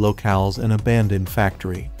movie locales, an abandoned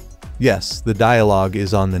factory. Yes, the dialogue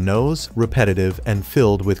is on the nose, repetitive, and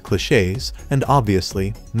filled with cliches, and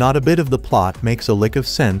obviously, not a bit of the plot makes a lick of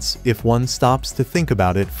sense if one stops to think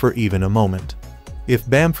about it for even a moment. If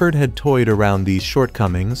Bamford had toyed around these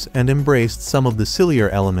shortcomings and embraced some of the sillier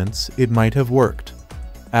elements, it might have worked.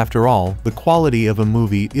 After all, the quality of a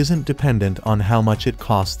movie isn't dependent on how much it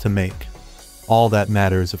costs to make. All that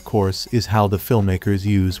matters, of course, is how the filmmakers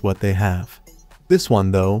use what they have. This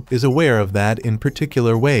one, though, is aware of that in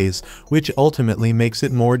particular ways, which ultimately makes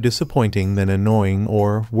it more disappointing than annoying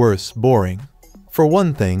or, worse, boring. For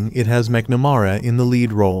one thing, it has McNamara in the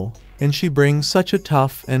lead role, and she brings such a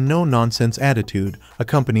tough and no-nonsense attitude,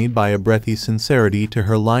 accompanied by a breathy sincerity to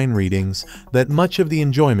her line readings, that much of the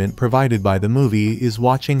enjoyment provided by the movie is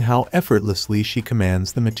watching how effortlessly she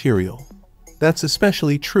commands the material. That's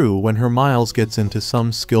especially true when her Miles gets into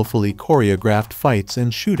some skillfully choreographed fights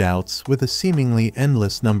and shootouts with a seemingly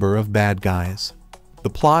endless number of bad guys. The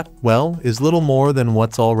plot, well, is little more than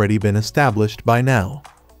what's already been established by now.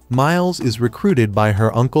 Miles is recruited by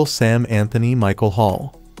her Uncle Sam Anthony Michael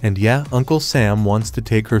Hall. And yeah, Uncle Sam wants to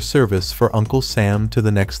take her service for Uncle Sam to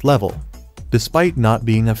the next level. Despite not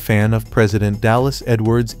being a fan of President Dallas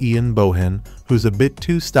Edwards' Ian Bohen, who's a bit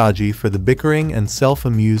too stodgy for the bickering and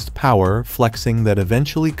self-amused power flexing that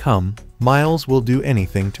eventually come, Miles will do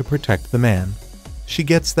anything to protect the man. She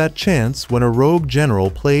gets that chance when a rogue general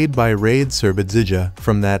played by Raid Serbidzija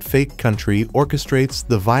from that fake country orchestrates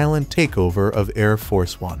the violent takeover of Air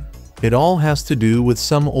Force One. It all has to do with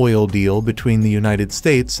some oil deal between the United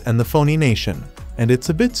States and the phony nation, and it's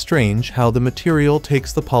a bit strange how the material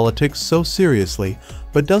takes the politics so seriously,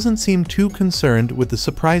 but doesn't seem too concerned with the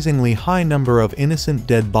surprisingly high number of innocent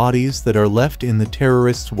dead bodies that are left in the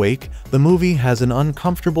terrorists' wake. The movie has an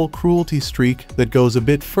uncomfortable cruelty streak that goes a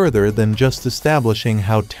bit further than just establishing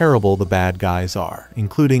how terrible the bad guys are,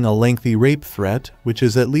 including a lengthy rape threat, which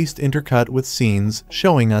is at least intercut with scenes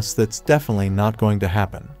showing us that's definitely not going to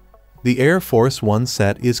happen. The Air Force One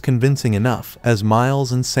set is convincing enough, as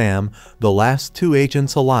Miles and Sam, the last two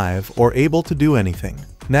agents alive or able to do anything,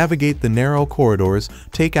 navigate the narrow corridors,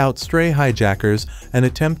 take out stray hijackers, and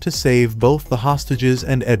attempt to save both the hostages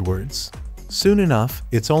and Edwards. Soon enough,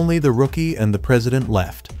 it's only the rookie and the president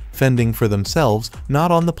left, fending for themselves, not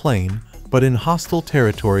on the plane, but in hostile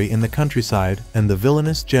territory in the countryside and the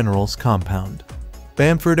villainous general's compound.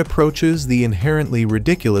 Bamford approaches the inherently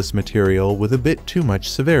ridiculous material with a bit too much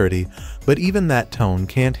severity, but even that tone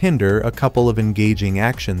can't hinder a couple of engaging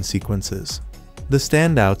action sequences. The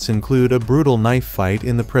standouts include a brutal knife fight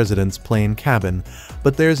in the president's plane cabin,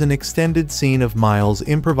 but there's an extended scene of Miles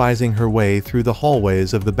improvising her way through the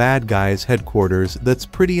hallways of the bad guys' headquarters that's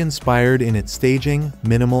pretty inspired in its staging,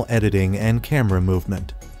 minimal editing, and camera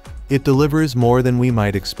movement. It delivers more than we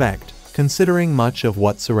might expect, considering much of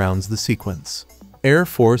what surrounds the sequence. Air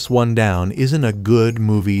Force One Down isn't a good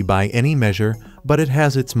movie by any measure, but it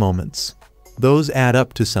has its moments. Those add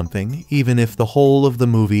up to something, even if the whole of the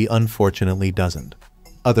movie unfortunately doesn't.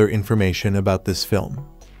 Other information about this film.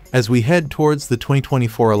 As we head towards the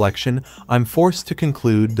 2024 election, I'm forced to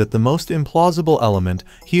conclude that the most implausible element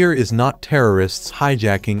here is not terrorists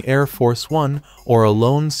hijacking Air Force One or a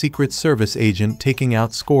lone Secret Service agent taking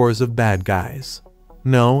out scores of bad guys.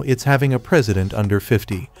 No, it's having a president under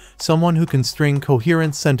 50, someone who can string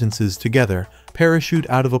coherent sentences together, parachute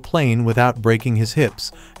out of a plane without breaking his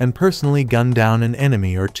hips, and personally gun down an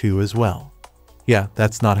enemy or two as well. Yeah,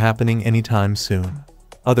 that's not happening anytime soon.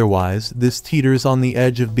 Otherwise, this teeters on the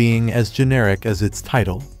edge of being as generic as its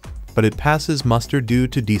title. But it passes muster due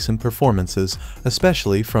to decent performances,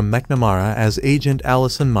 especially from McNamara as Agent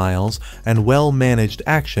Allison Miles, and well-managed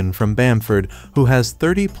action from Bamford, who has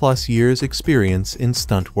 30-plus years' experience in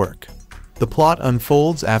stunt work. The plot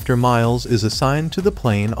unfolds after Miles is assigned to the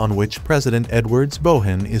plane on which President Edward's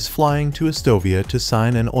Bohen is flying to Estovia to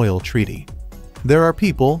sign an oil treaty. There are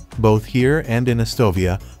people, both here and in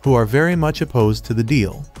Estovia, who are very much opposed to the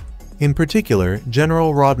deal. In particular,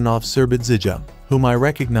 General Rodionov Srbidzija, whom I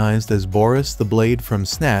recognized as Boris the Blade from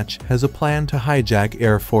Snatch, has a plan to hijack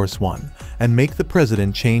Air Force One and make the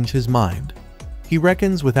president change his mind. He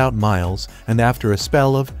reckons without Miles, and after a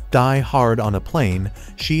spell of die hard on a plane,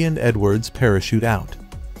 she and Edwards parachute out.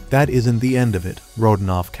 That isn't the end of it,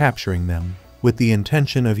 Rodionov capturing them, with the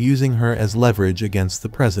intention of using her as leverage against the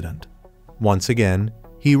president. Once again,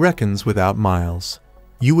 he reckons without Miles.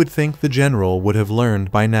 You would think the general would have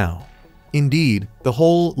learned by now. Indeed, the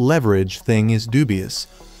whole leverage thing is dubious.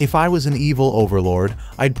 If I was an evil overlord,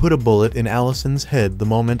 I'd put a bullet in Allison's head the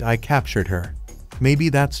moment I captured her. Maybe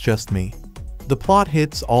that's just me. The plot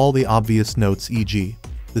hits all the obvious notes, e.g.,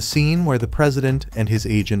 the scene where the president and his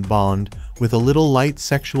agent bond, with a little light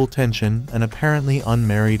sexual tension, an apparently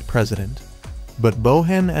unmarried president. But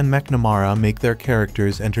Bohen and McNamara make their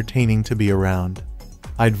characters entertaining to be around.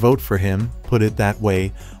 I'd vote for him, put it that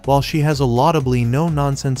way, while she has a laudably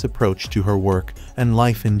no-nonsense approach to her work and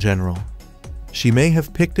life in general. She may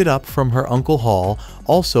have picked it up from her Uncle Hall,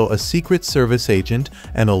 also a Secret Service agent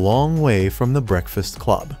and a long way from the Breakfast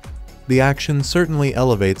Club. The action certainly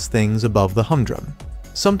elevates things above the humdrum.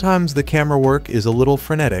 Sometimes the camera work is a little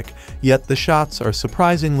frenetic, yet the shots are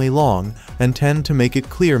surprisingly long and tend to make it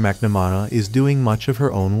clear McNamara is doing much of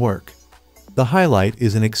her own work. The highlight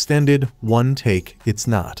is an extended one take, it's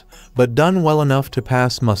not, but done well enough to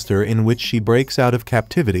pass muster, in which she breaks out of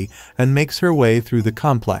captivity and makes her way through the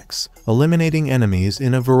complex, eliminating enemies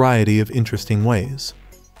in a variety of interesting ways.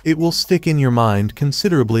 It will stick in your mind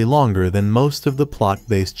considerably longer than most of the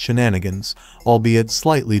plot-based shenanigans, albeit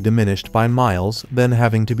slightly diminished by Miles then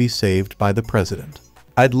having to be saved by the president.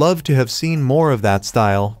 I'd love to have seen more of that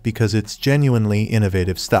style because it's genuinely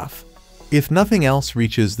innovative stuff. If nothing else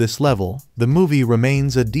reaches this level, the movie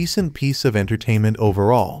remains a decent piece of entertainment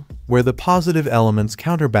overall, where the positive elements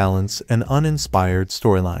counterbalance an uninspired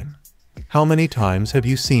storyline. How many times have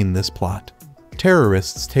you seen this plot?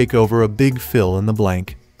 Terrorists take over a big fill in the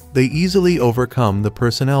blank. They easily overcome the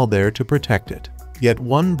personnel there to protect it, yet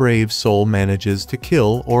one brave soul manages to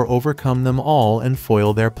kill or overcome them all and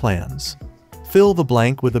foil their plans. Fill the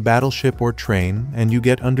blank with a battleship or train and you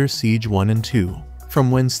get Under Siege 1 and 2. From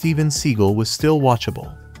when Steven Seagal was still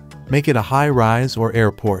watchable. Make it a high-rise or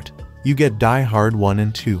airport, you get Die Hard 1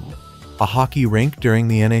 and 2. A hockey rink during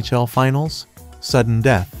the NHL Finals? Sudden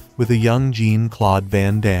death with a young Jean-Claude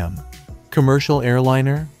Van Damme. Commercial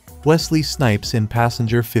airliner? Wesley Snipes in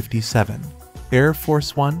Passenger 57. Air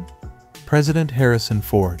Force One? President Harrison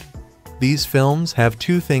Ford. These films have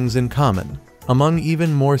two things in common. Among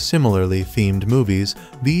even more similarly themed movies,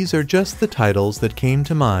 these are just the titles that came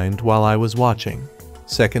to mind while I was watching.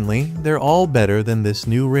 Secondly, they're all better than this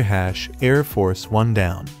new rehash, Air Force One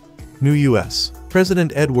Down. New U.S.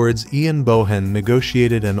 President Edward's Ian Bohen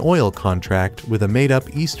negotiated an oil contract with a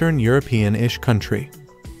made-up Eastern European-ish country.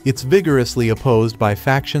 It's vigorously opposed by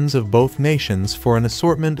factions of both nations for an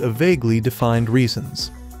assortment of vaguely defined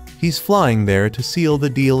reasons. He's flying there to seal the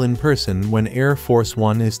deal in person when Air Force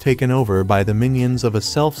One is taken over by the minions of a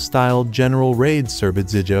self-styled General Raid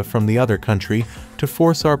Srbidzija from the other country to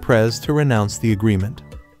force our prez to renounce the agreement.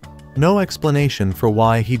 No explanation for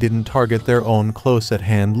why he didn't target their own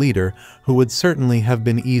close-at-hand leader, who would certainly have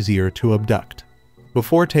been easier to abduct.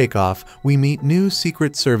 Before takeoff, we meet new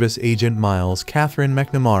Secret Service agent Miles, Katherine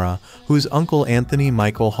McNamara, whose uncle Anthony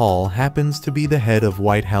Michael Hall happens to be the head of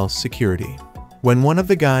White House security. When one of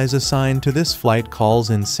the guys assigned to this flight calls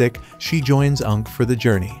in sick, she joins Unc for the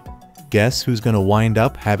journey. Guess who's gonna wind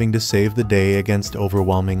up having to save the day against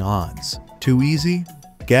overwhelming odds? Too easy?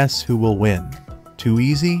 Guess who will win? Too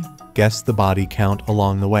easy? Guess the body count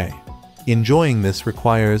along the way. Enjoying this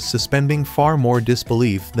requires suspending far more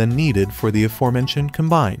disbelief than needed for the aforementioned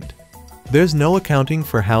combined. There's no accounting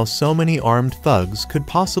for how so many armed thugs could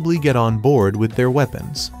possibly get on board with their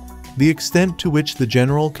weapons. The extent to which the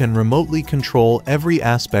general can remotely control every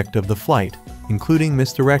aspect of the flight, including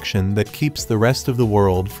misdirection that keeps the rest of the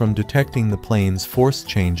world from detecting the plane's force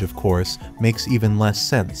change, of course, makes even less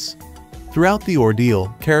sense. Throughout the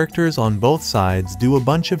ordeal, characters on both sides do a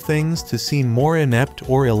bunch of things to seem more inept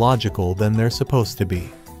or illogical than they're supposed to be.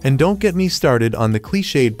 And don't get me started on the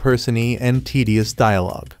cliched person-y and tedious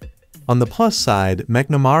dialogue. On the plus side,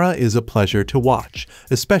 McNamara is a pleasure to watch,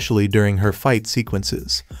 especially during her fight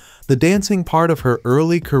sequences. The dancing part of her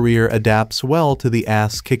early career adapts well to the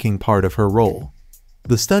ass-kicking part of her role.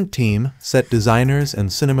 The stunt team, set designers, and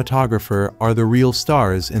cinematographer are the real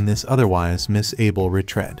stars in this otherwise miss-able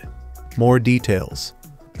retread. More details.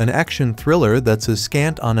 An action thriller that's as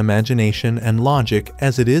scant on imagination and logic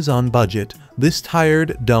as it is on budget, this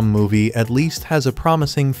tired, dumb movie at least has a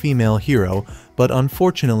promising female hero, but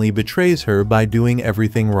unfortunately betrays her by doing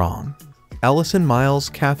everything wrong. Allison Miles'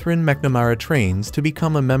 Katherine McNamara trains to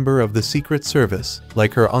become a member of the Secret Service,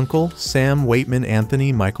 like her uncle, Sam Waitman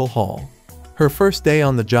Anthony Michael Hall. Her first day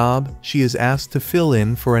on the job, she is asked to fill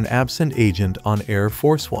in for an absent agent on Air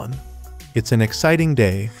Force One. It's an exciting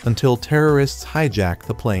day until terrorists hijack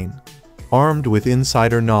the plane. Armed with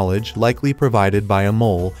insider knowledge likely provided by a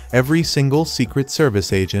mole, every single Secret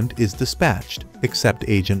Service agent is dispatched, except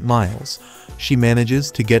Agent Miles. She manages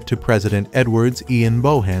to get to President Edwards' Ian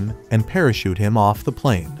Bohen and parachute him off the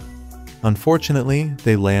plane. Unfortunately,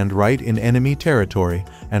 they land right in enemy territory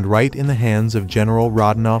and right in the hands of General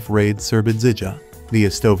Radonov Raid Srbidzija, the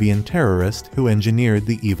Estovian terrorist who engineered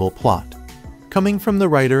the evil plot. Coming from the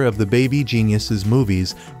writer of the Baby Geniuses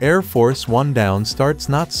movies, Air Force One Down starts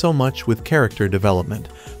not so much with character development,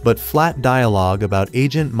 but flat dialogue about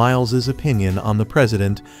Agent Miles's opinion on the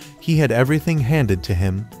president. He had everything handed to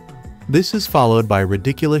him. This is followed by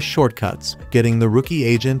ridiculous shortcuts, getting the rookie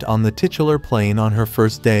agent on the titular plane on her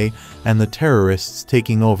first day, and the terrorists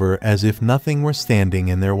taking over as if nothing were standing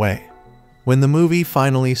in their way. When the movie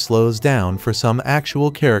finally slows down for some actual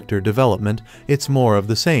character development, it's more of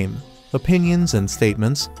the same. Opinions and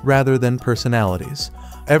statements rather than personalities.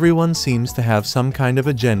 Everyone seems to have some kind of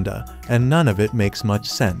agenda, and none of it makes much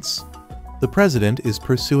sense. The president is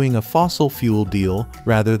pursuing a fossil fuel deal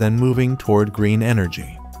rather than moving toward green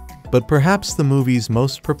energy. But perhaps the movie's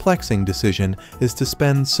most perplexing decision is to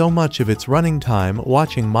spend so much of its running time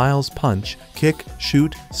watching Miles punch, kick,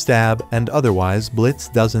 shoot, stab, and otherwise blitz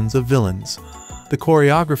dozens of villains. The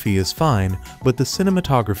choreography is fine, but the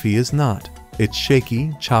cinematography is not. It's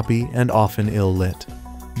shaky, choppy, and often ill-lit.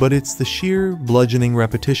 But it's the sheer, bludgeoning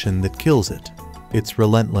repetition that kills it. It's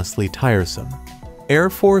relentlessly tiresome. Air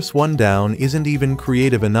Force One Down isn't even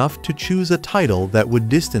creative enough to choose a title that would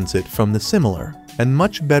distance it from the similar and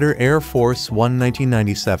much better Air Force One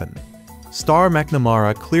 1997. Star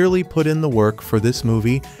McNamara clearly put in the work for this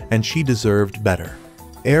movie, and she deserved better.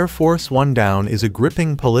 Air Force One Down is a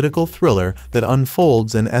gripping political thriller that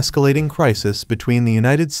unfolds an escalating crisis between the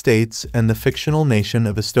United States and the fictional nation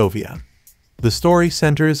of Estovia. The story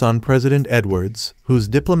centers on President Edwards, whose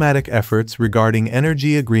diplomatic efforts regarding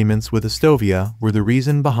energy agreements with Estovia were the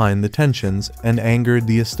reason behind the tensions and angered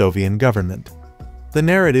the Estovian government. The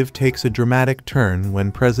narrative takes a dramatic turn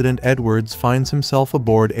when President Edwards finds himself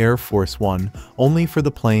aboard Air Force One, only for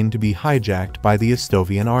the plane to be hijacked by the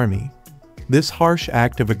Estovian army. This harsh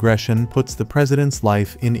act of aggression puts the president's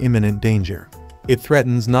life in imminent danger. It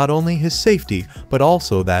threatens not only his safety, but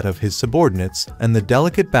also that of his subordinates and the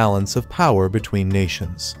delicate balance of power between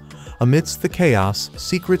nations. Amidst the chaos,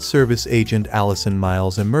 Secret Service agent Allison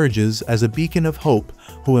Miles emerges as a beacon of hope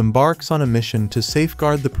who embarks on a mission to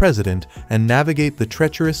safeguard the president and navigate the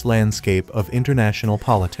treacherous landscape of international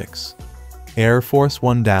politics. Air Force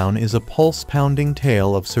One Down is a pulse-pounding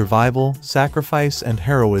tale of survival, sacrifice, and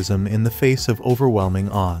heroism in the face of overwhelming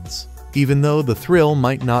odds. Even though the thrill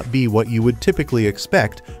might not be what you would typically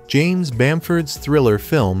expect, James Bamford's thriller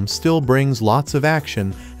film still brings lots of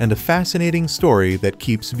action and a fascinating story that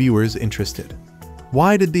keeps viewers interested.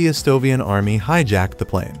 Why did the Estovian army hijack the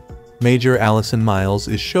plane? Major Allison Miles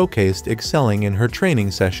is showcased excelling in her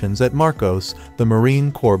training sessions at Marcos, the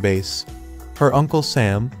Marine Corps base. Her uncle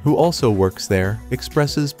Sam, who also works there,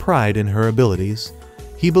 expresses pride in her abilities.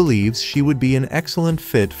 He believes she would be an excellent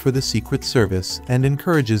fit for the Secret Service and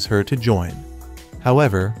encourages her to join.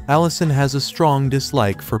 However, Allison has a strong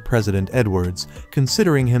dislike for President Edwards,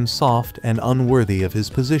 considering him soft and unworthy of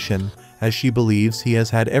his position, as she believes he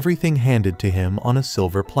has had everything handed to him on a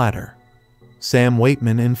silver platter. Sam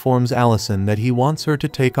Waitman informs Allison that he wants her to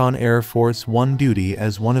take on Air Force One duty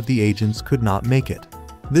as one of the agents could not make it.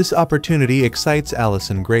 This opportunity excites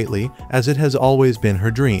Allison greatly, as it has always been her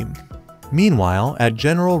dream. Meanwhile, at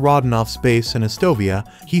General Rodanov's base in Estovia,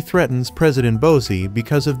 he threatens President Bozy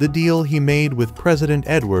because of the deal he made with President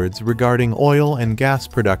Edwards regarding oil and gas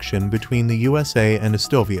production between the USA and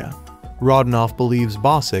Estovia. Rodonov believes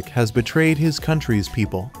Bosic has betrayed his country's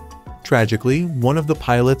people. Tragically, one of the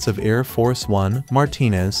pilots of Air Force One,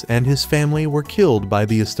 Martinez, and his family were killed by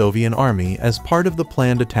the Estovian army as part of the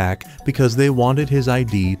planned attack because they wanted his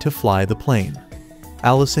ID to fly the plane.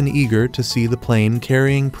 Allison eager to see the plane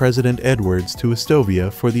carrying President Edwards to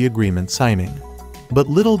Estovia for the agreement signing. But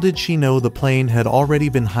little did she know the plane had already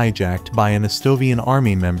been hijacked by an Estovian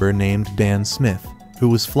army member named Dan Smith, who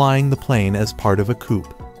was flying the plane as part of a coup.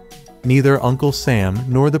 Neither Uncle Sam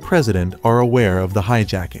nor the president are aware of the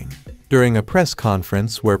hijacking. During a press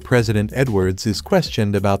conference where President Edwards is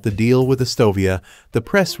questioned about the deal with Estovia, the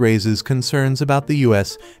press raises concerns about the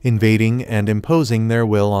U.S. invading and imposing their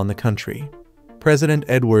will on the country. President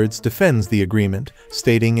Edwards defends the agreement,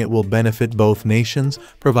 stating it will benefit both nations,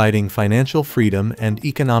 providing financial freedom and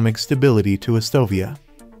economic stability to Estovia.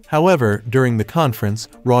 However, during the conference,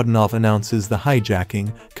 Rodionov announces the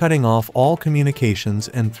hijacking, cutting off all communications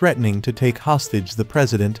and threatening to take hostage the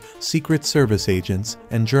president, Secret Service agents,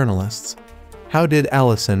 and journalists. How did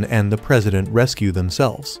Allison and the president rescue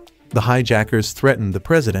themselves? The hijackers threatened the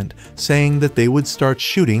president, saying that they would start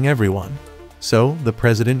shooting everyone. So, the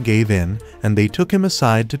president gave in, and they took him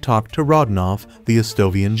aside to talk to Rodionov, the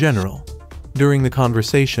Estovian general. During the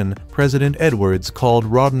conversation, President Edwards called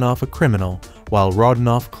Rodionov a criminal, while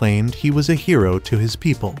Rodionov claimed he was a hero to his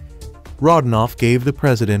people. Rodionov gave the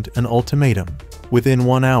president an ultimatum. Within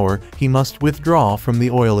 1 hour, he must withdraw from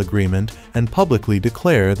the oil agreement and publicly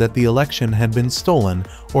declare that the election had been stolen,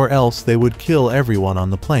 or else they would kill everyone on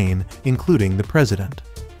the plane, including the president.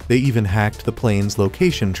 They even hacked the plane's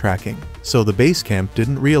location tracking, so the base camp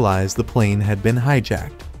didn't realize the plane had been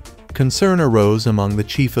hijacked. Concern arose among the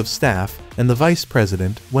chief of staff and the vice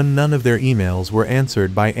president when none of their emails were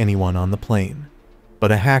answered by anyone on the plane.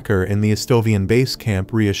 But a hacker in the Estovian base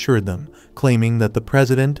camp reassured them, claiming that the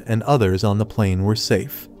president and others on the plane were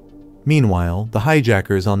safe. Meanwhile, the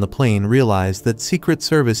hijackers on the plane realized that Secret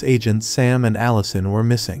Service agents Sam and Allison were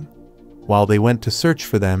missing. While they went to search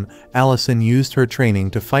for them, Allison used her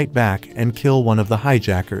training to fight back and kill one of the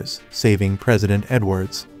hijackers, saving President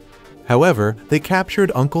Edwards. However, they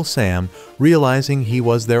captured Uncle Sam, realizing he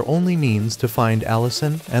was their only means to find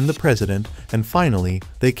Allison and the president, and finally,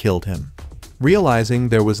 they killed him. Realizing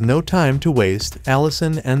there was no time to waste,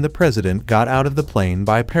 Allison and the president got out of the plane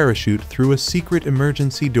by parachute through a secret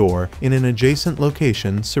emergency door in an adjacent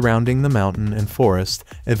location surrounding the mountain and forest,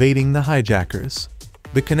 evading the hijackers.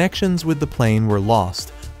 The connections with the plane were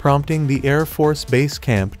lost, prompting the Air Force Base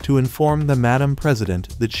Camp to inform the Madam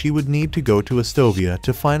President that she would need to go to Estovia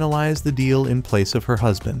to finalize the deal in place of her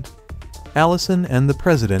husband. Allison and the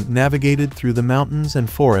President navigated through the mountains and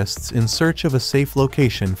forests in search of a safe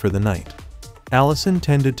location for the night. Allison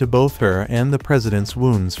tended to both her and the President's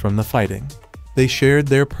wounds from the fighting. They shared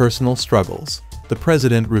their personal struggles. The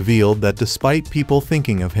President revealed that despite people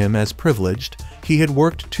thinking of him as privileged, he had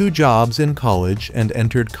worked 2 jobs in college and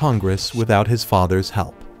entered Congress without his father's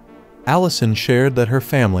help. Allison shared that her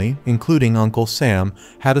family, including Uncle Sam,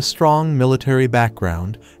 had a strong military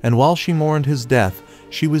background, and while she mourned his death,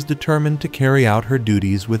 she was determined to carry out her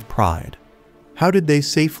duties with pride. How did they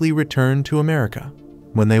safely return to America?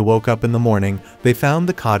 When they woke up in the morning, they found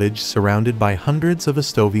the cottage surrounded by hundreds of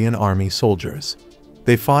Estovian army soldiers.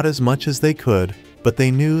 They fought as much as they could, but they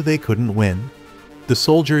knew they couldn't win. The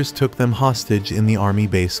soldiers took them hostage in the army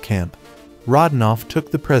base camp. Rodionov took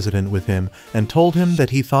the president with him and told him that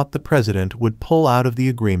he thought the president would pull out of the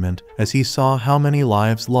agreement as he saw how many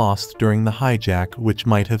lives lost during the hijack, which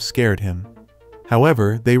might have scared him.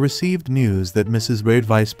 However, they received news that Mrs. Reid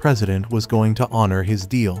Vice President was going to honor his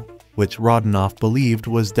deal, which Rodionov believed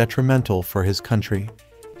was detrimental for his country.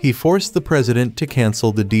 He forced the president to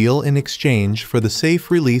cancel the deal in exchange for the safe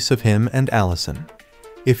release of him and Allison.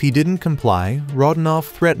 If he didn't comply, Rodionov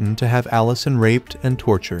threatened to have Allison raped and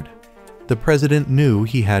tortured. The president knew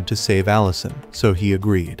he had to save Allison, so he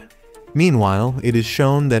agreed. Meanwhile, it is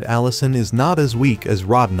shown that Allison is not as weak as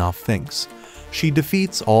Rodionov thinks. She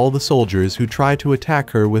defeats all the soldiers who try to attack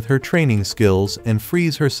her with her training skills and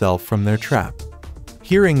frees herself from their trap.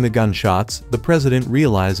 Hearing the gunshots, the president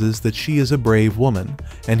realizes that she is a brave woman,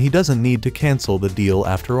 and he doesn't need to cancel the deal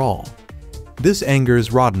after all. This angers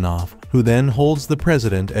Rodionov, who then holds the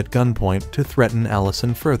president at gunpoint to threaten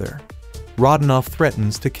Allison further. Rodionov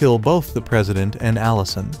threatens to kill both the president and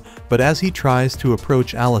Allison, but as he tries to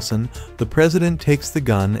approach Allison, the president takes the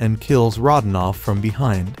gun and kills Rodionov from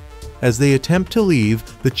behind. As they attempt to leave,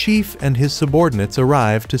 the chief and his subordinates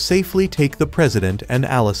arrive to safely take the president and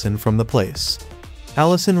Allison from the place.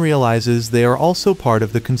 Allison realizes they are also part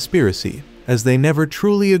of the conspiracy, as they never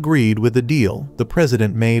truly agreed with the deal the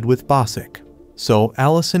president made with Bossick. So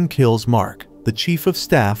Allison kills Mark, the chief of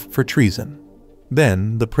staff, for treason.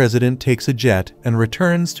 Then, the president takes a jet and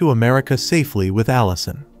returns to America safely with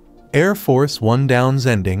Allison. Air Force One down's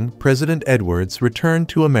ending, President Edwards returned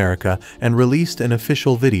to America and released an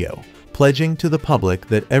official video, pledging to the public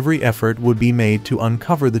that every effort would be made to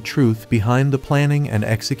uncover the truth behind the planning and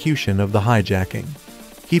execution of the hijacking.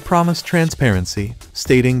 He promised transparency,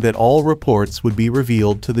 stating that all reports would be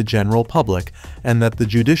revealed to the general public and that the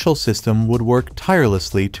judicial system would work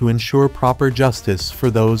tirelessly to ensure proper justice for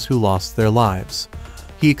those who lost their lives.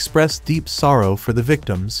 He expressed deep sorrow for the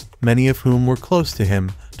victims, many of whom were close to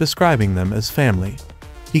him, describing them as family.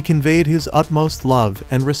 He conveyed his utmost love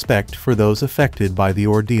and respect for those affected by the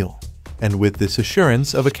ordeal. And with this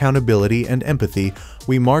assurance of accountability and empathy,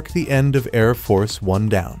 we mark the end of Air Force One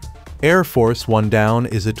Down. Air Force One Down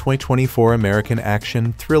is a 2024 American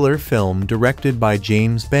action thriller film directed by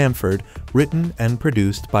James Bamford, written and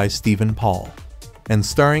produced by Stephen Paul, and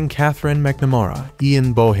starring Katherine McNamara,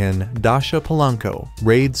 Ian Bohen, Dascha Polanco,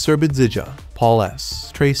 Raid Serbidzija, Paul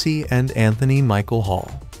S. Tracy, and Anthony Michael Hall.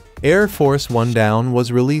 Air Force One Down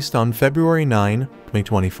was released on February 9,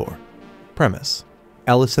 2024. Premise: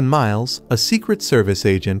 Allison Miles, a Secret Service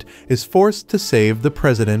agent, is forced to save the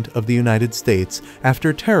President of the United States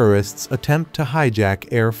after terrorists attempt to hijack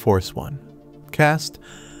Air Force One. Cast: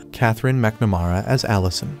 Katherine McNamara as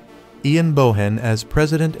Allison, Ian Bohen as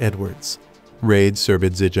President Edwards, Raid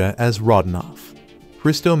Serbidzija as Rodnoff,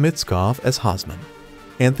 Hristo Mitskov as Hosman,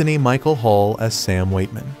 Anthony Michael Hall as Sam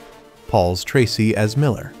Waitman, Pauls Tracy as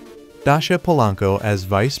Miller, Dascha Polanco as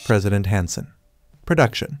Vice President Hansen.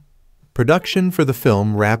 Production for the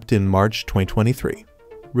film wrapped in March 2023.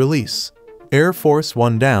 Release: Air Force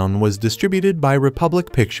One Down was distributed by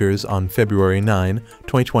Republic Pictures on February 9,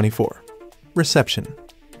 2024. Reception: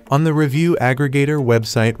 On the review aggregator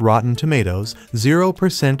website Rotten Tomatoes,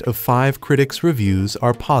 0% of 5 critics' reviews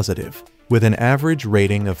are positive, with an average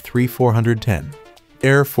rating of 3/410.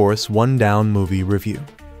 Air Force One Down Movie Review.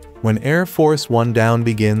 When Air Force One Down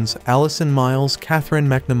begins, Allison Miles' Katherine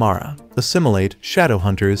McNamara, Assimilate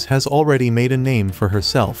Shadowhunters, has already made a name for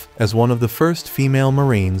herself as one of the first female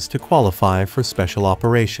Marines to qualify for special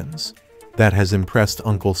operations. That has impressed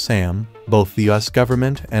Uncle Sam, both the US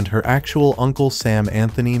government and her actual Uncle Sam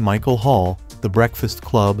Anthony Michael Hall, the Breakfast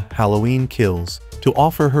Club Halloween Kills, to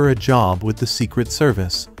offer her a job with the Secret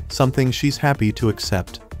Service, something she's happy to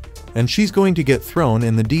accept. And she's going to get thrown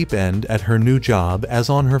in the deep end at her new job, as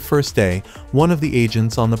on her first day, one of the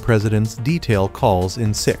agents on the president's detail calls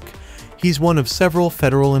in sick. He's one of several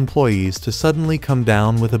federal employees to suddenly come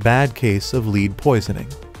down with a bad case of lead poisoning.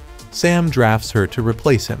 Sam drafts her to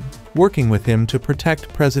replace him, working with him to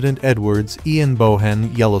protect President Edwards' Ian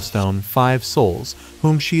Bohen Yellowstone 5 Souls,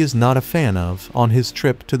 whom she is not a fan of, on his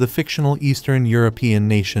trip to the fictional Eastern European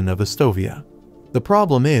nation of Estovia. The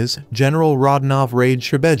problem is, General Rodnov Raid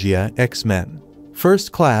Sherbejia, X-Men.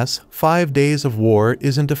 First Class, 5 Days of War,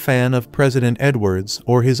 isn't a fan of President Edwards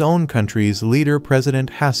or his own country's leader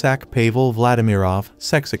President Hasak Pavel Vladimirov,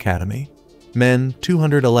 Sex Academy. Men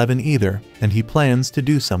 211 either, and he plans to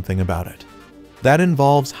do something about it. That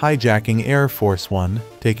involves hijacking Air Force One,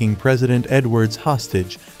 taking President Edwards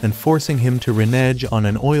hostage, and forcing him to renege on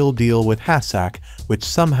an oil deal with Hasak, which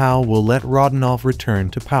somehow will let Rodnov return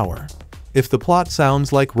to power. If the plot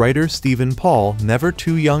sounds like writer Stephen Paul, Never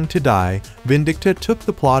Too Young to Die, Vindicta took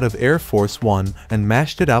the plot of Air Force One and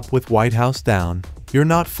mashed it up with White House Down, you're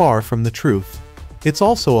not far from the truth. It's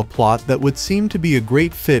also a plot that would seem to be a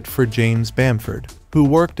great fit for James Bamford, who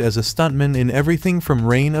worked as a stuntman in everything from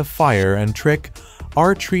Reign of Fire and Trick,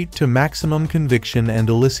 Our Treat to Maximum Conviction and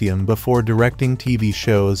Elysium before directing TV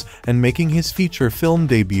shows and making his feature film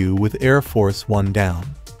debut with Air Force One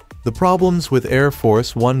Down. The problems with Air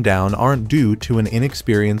Force One Down aren't due to an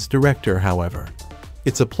inexperienced director, however.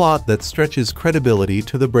 It's a plot that stretches credibility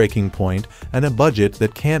to the breaking point and a budget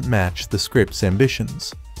that can't match the script's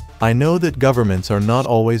ambitions. I know that governments are not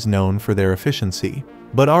always known for their efficiency,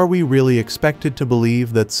 but are we really expected to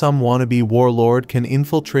believe that some wannabe warlord can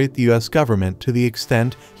infiltrate the US government to the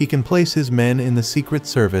extent he can place his men in the Secret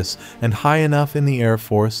Service and high enough in the Air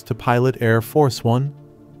Force to pilot Air Force One?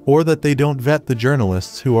 Or that they don't vet the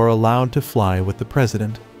journalists who are allowed to fly with the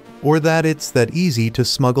president? Or that it's that easy to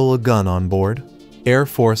smuggle a gun on board? Air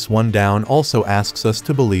Force One Down also asks us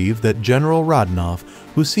to believe that General Rodnov,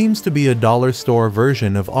 who seems to be a dollar store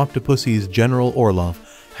version of Octopussy's General Orlov,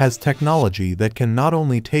 has technology that can not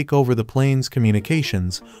only take over the plane's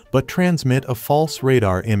communications, but transmit a false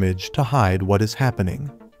radar image to hide what is happening.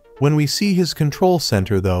 When we see his control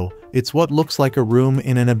center, though, it's what looks like a room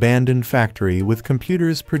in an abandoned factory with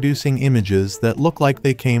computers producing images that look like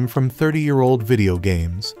they came from 30-year-old video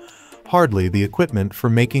games. Hardly the equipment for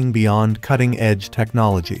making beyond cutting-edge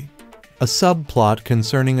technology. A subplot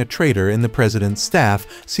concerning a traitor in the president's staff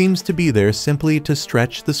seems to be there simply to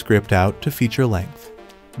stretch the script out to feature length.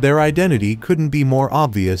 Their identity couldn't be more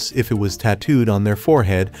obvious if it was tattooed on their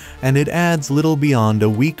forehead, and it adds little beyond a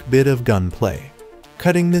weak bit of gunplay.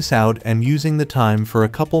 Cutting this out and using the time for a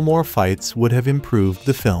couple more fights would have improved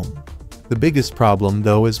the film. The biggest problem,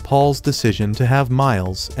 though, is Paul's decision to have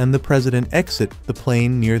Miles and the president exit the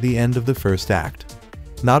plane near the end of the first act.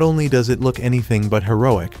 Not only does it look anything but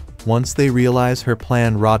heroic, once they realize her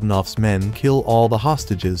plan Rodenoff's men kill all the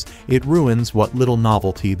hostages, it ruins what little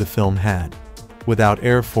novelty the film had. Without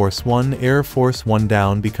Air Force One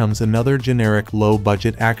Down becomes another generic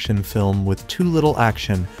low-budget action film with too little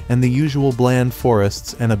action and the usual bland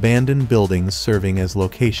forests and abandoned buildings serving as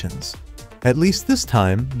locations. At least this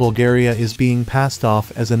time, Bulgaria is being passed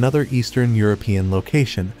off as another Eastern European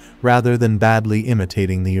location, rather than badly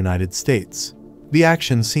imitating the United States. The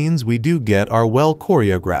action scenes we do get are well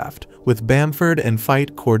choreographed, with Bamford and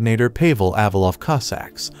fight coordinator Pavel Avalov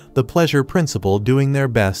Cossacks, the pleasure principal, doing their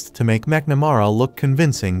best to make McNamara look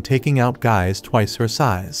convincing, taking out guys twice her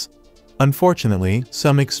size. Unfortunately,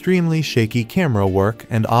 some extremely shaky camera work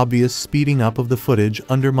and obvious speeding up of the footage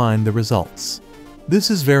undermine the results.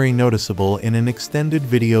 This is very noticeable in an extended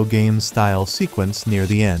video game-style sequence near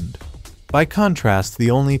the end. By contrast,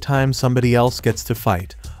 the only time somebody else gets to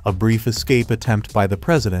fight, a brief escape attempt by the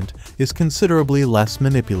president, is considerably less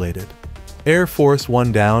manipulated. Air Force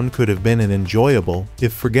One Down could have been an enjoyable,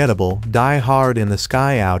 if forgettable,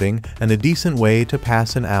 die-hard-in-the-sky outing and a decent way to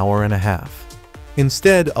pass an hour and a half.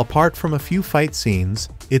 Instead, apart from a few fight scenes,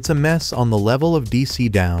 it's a mess on the level of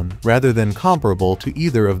DC Down rather than comparable to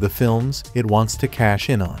either of the films it wants to cash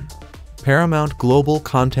in on. Paramount Global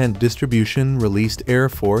Content Distribution released Air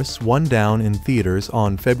Force One Down in theaters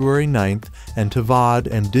on February 9th and to VOD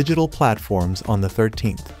and digital platforms on the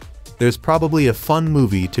 13th. There's probably a fun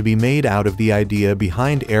movie to be made out of the idea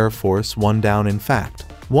behind Air Force One Down. In fact,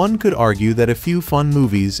 one could argue that a few fun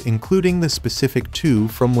movies, including the specific two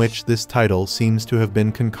from which this title seems to have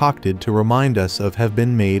been concocted to remind us of, have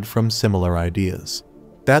been made from similar ideas.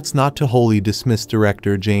 That's not to wholly dismiss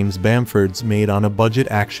director James Bamford's made-on-a-budget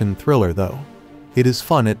action thriller, though. It is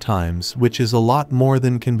fun at times, which is a lot more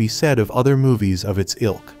than can be said of other movies of its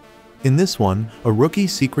ilk. In this one, a rookie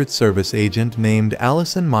Secret Service agent named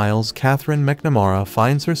Allison Miles Katherine McNamara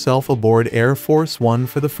finds herself aboard Air Force One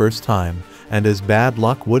for the first time, and as bad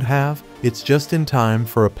luck would have, it's just in time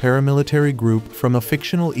for a paramilitary group from a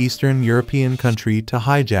fictional Eastern European country to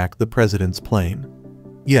hijack the president's plane.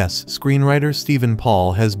 Yes, screenwriter Stephen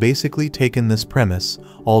Paul has basically taken this premise,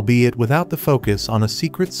 albeit without the focus on a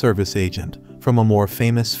Secret Service agent, from a more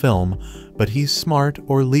famous film, but he's smart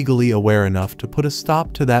or legally aware enough to put a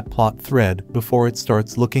stop to that plot thread before it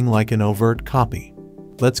starts looking like an overt copy.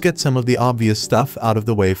 Let's get some of the obvious stuff out of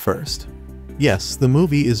the way first. Yes, the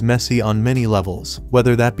movie is messy on many levels,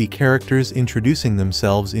 whether that be characters introducing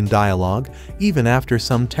themselves in dialogue, even after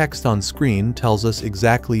some text on screen tells us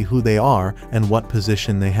exactly who they are and what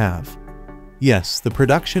position they have. Yes, the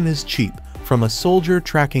production is cheap, from a soldier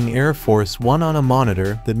tracking Air Force One on a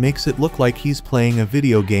monitor that makes it look like he's playing a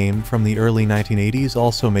video game from the early 1980s,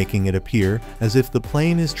 also making it appear as if the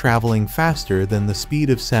plane is traveling faster than the speed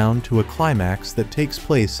of sound, to a climax that takes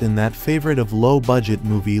place in that favorite of low-budget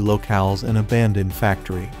movie locales, an abandoned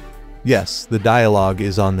factory. Yes, the dialogue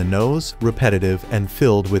is on the nose, repetitive, and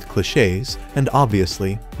filled with cliches, and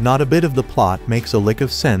obviously, not a bit of the plot makes a lick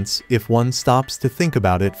of sense if one stops to think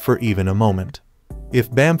about it for even a moment. If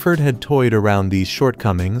Bamford had toyed around these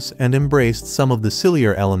shortcomings and embraced some of the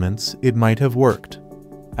sillier elements, it might have worked.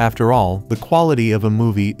 After all, the quality of a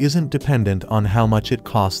movie isn't dependent on how much it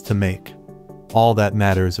costs to make. All that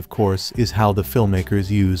matters, of course, is how the filmmakers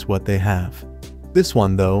use what they have. This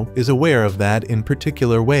one, though, is aware of that in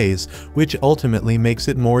particular ways, which ultimately makes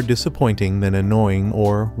it more disappointing than annoying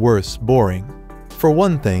or, worse, boring. For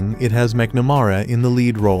one thing, it has McNamara in the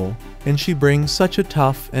lead role, and she brings such a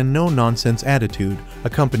tough and no-nonsense attitude,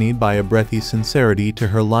 accompanied by a breathy sincerity to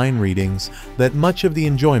her line readings, that much of the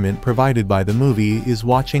enjoyment provided by the movie is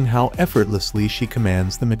watching how effortlessly she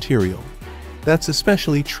commands the material. That's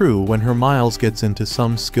especially true when her Miles gets into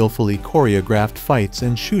some skillfully choreographed fights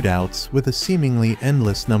and shootouts with a seemingly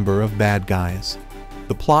endless number of bad guys.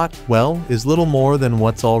 The plot, well, is little more than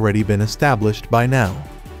what's already been established by now.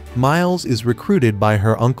 Miles is recruited by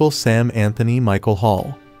her Uncle Sam Anthony Michael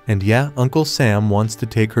Hall. And yeah, Uncle Sam wants to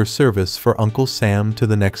take her service for Uncle Sam to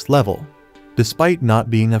the next level. Despite not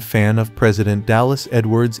being a fan of President Dallas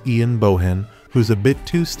Edwards Ian Bohen, who's a bit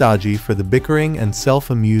too stodgy for the bickering and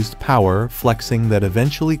self-amused power flexing that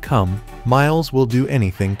eventually come, Miles will do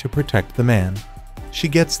anything to protect the man. She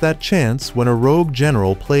gets that chance when a rogue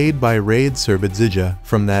general played by Raid Srbedzija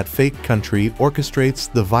from that fake country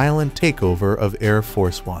orchestrates the violent takeover of Air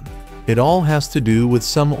Force One. It all has to do with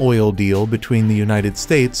some oil deal between the United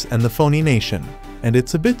States and the phony nation, and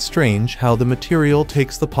it's a bit strange how the material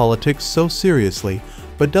takes the politics so seriously,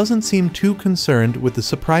 but doesn't seem too concerned with the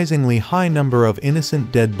surprisingly high number of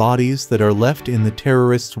innocent dead bodies that are left in the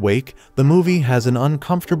terrorists' wake. The movie has an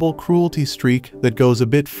uncomfortable cruelty streak that goes a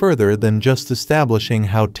bit further than just establishing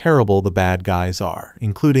how terrible the bad guys are,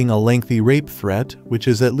 including a lengthy rape threat, which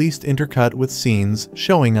is at least intercut with scenes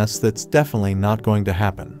showing us that's definitely not going to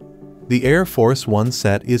happen. The Air Force One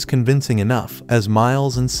set is convincing enough, as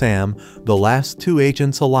Miles and Sam, the last two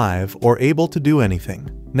agents alive or able to do anything,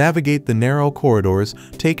 navigate the narrow corridors,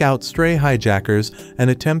 take out stray hijackers, and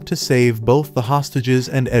attempt to save both the hostages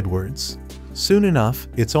and Edwards. Soon enough,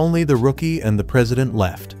 it's only the rookie and the president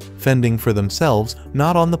left, fending for themselves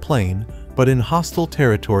not on the plane, but in hostile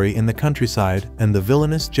territory in the countryside and the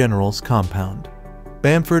villainous general's compound.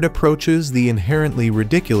 Bamford approaches the inherently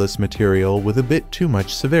ridiculous material with a bit too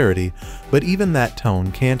much severity, but even that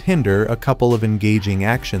tone can't hinder a couple of engaging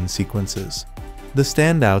action sequences. The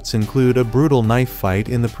standouts include a brutal knife fight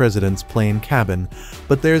in the president's plane cabin,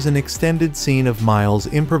 but there's an extended scene of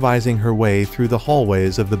Miles improvising her way through the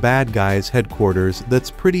hallways of the bad guys' headquarters that's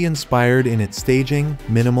pretty inspired in its staging,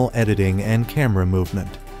 minimal editing, and camera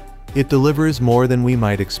movement. It delivers more than we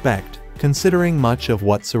might expect, considering much of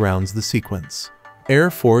what surrounds the sequence.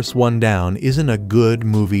 Air Force One Down isn't a good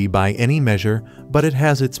movie by any measure, but it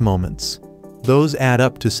has its moments. Those add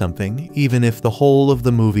up to something, even if the whole of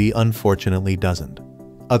the movie unfortunately doesn't.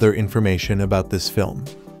 Other information about this film.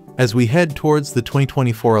 As we head towards the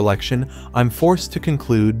 2024 election, I'm forced to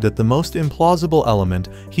conclude that the most implausible element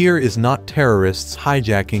here is not terrorists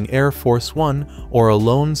hijacking Air Force One or a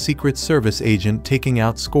lone Secret Service agent taking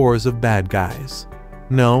out scores of bad guys.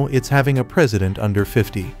 No, it's having a president under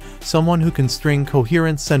 50, someone who can string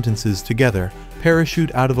coherent sentences together,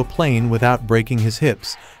 parachute out of a plane without breaking his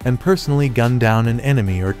hips, and personally gun down an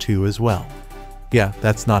enemy or two as well. Yeah,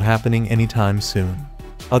 that's not happening anytime soon.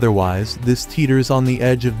 Otherwise, this teeters on the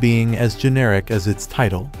edge of being as generic as its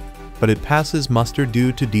title. But it passes muster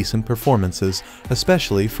due to decent performances,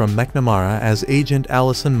 especially from McNamara as Agent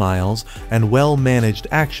Allison Miles, and well-managed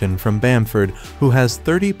action from Bamford, who has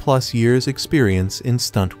 30-plus years experience in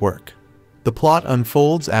stunt work. The plot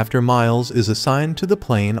unfolds after Miles is assigned to the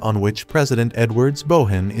plane on which President Edwards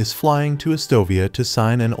Bohen is flying to Estovia to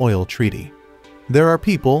sign an oil treaty. There are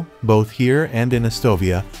people, both here and in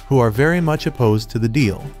Estovia, who are very much opposed to the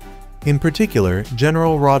deal. In particular,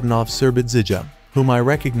 General Rodionov Srbedzija, whom I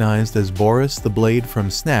recognized as Boris the Blade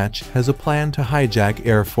from Snatch, has a plan to hijack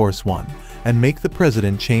Air Force One and make the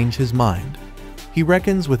president change his mind. He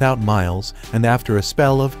reckons without Miles, and after a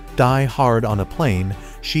spell of die hard on a plane,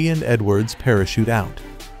 she and Edwards parachute out.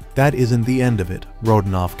 That isn't the end of it,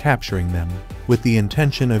 Rodionov capturing them, with the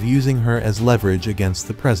intention of using her as leverage against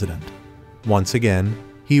the president. Once again,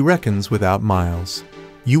 he reckons without Miles.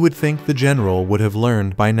 You would think the general would have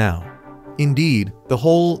learned by now. Indeed, the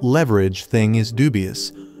whole leverage thing is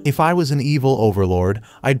dubious. If I was an evil overlord,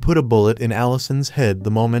 I'd put a bullet in Allison's head the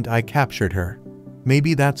moment I captured her.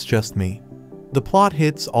 Maybe that's just me. The plot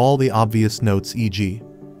hits all the obvious notes, e.g.,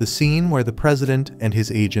 the scene where the president and his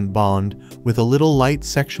agent bond, with a little light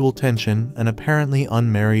sexual tension, an apparently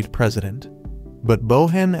unmarried president. But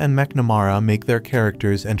Bohen and McNamara make their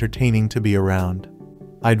characters entertaining to be around.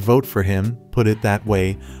 I'd vote for him, put it that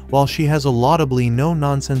way, while she has a laudably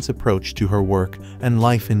no-nonsense approach to her work and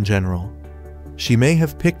life in general. She may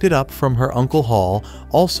have picked it up from her Uncle Hall,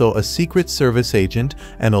 also a Secret Service agent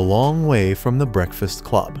and a long way from the Breakfast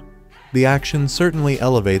Club. The action certainly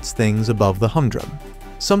elevates things above the humdrum.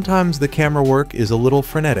 Sometimes the camera work is a little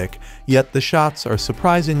frenetic, yet the shots are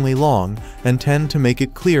surprisingly long and tend to make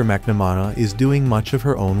it clear McNamara is doing much of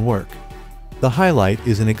her own work. The highlight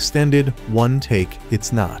is an extended one take,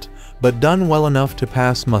 it's not, but done well enough to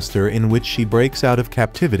pass muster, in which she breaks out of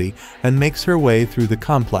captivity and makes her way through the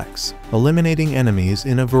complex, eliminating enemies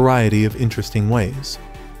in a variety of interesting ways.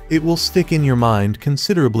 It will stick in your mind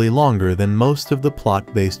considerably longer than most of the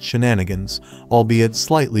plot-based shenanigans, albeit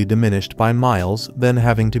slightly diminished by Miles then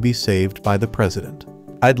having to be saved by the president.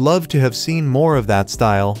 I'd love to have seen more of that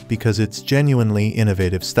style because it's genuinely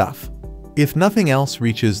innovative stuff. If nothing else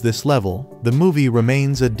reaches this level, the movie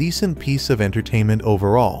remains a decent piece of entertainment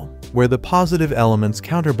overall, where the positive elements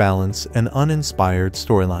counterbalance an uninspired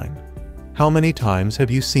storyline. How many times have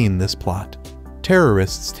you seen this plot?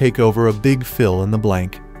 Terrorists take over a big fill in the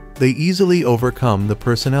blank. They easily overcome the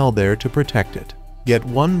personnel there to protect it. Yet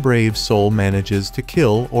one brave soul manages to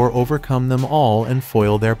kill or overcome them all and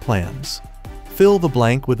foil their plans. Fill the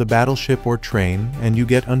blank with a battleship or train, and you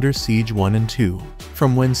get Under Siege 1 and 2,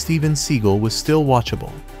 from when Steven Seagal was still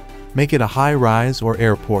watchable. Make it a high-rise or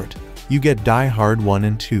airport, you get Die Hard 1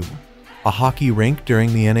 and 2. A hockey rink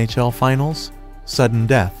during the NHL Finals? Sudden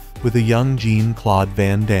Death, with a young Jean-Claude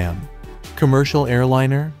Van Damme. Commercial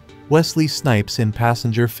airliner? Wesley Snipes in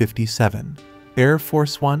Passenger 57. Air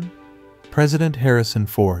Force One? President Harrison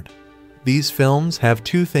Ford. These films have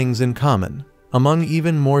two things in common. Among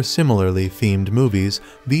even more similarly themed movies,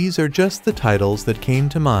 these are just the titles that came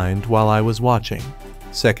to mind while I was watching.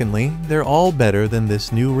 Secondly, they're all better than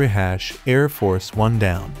this new rehash, Air Force One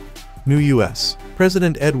Down. New U.S.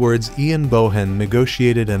 President Edward's Ian Bohen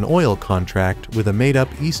negotiated an oil contract with a made-up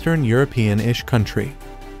Eastern European-ish country.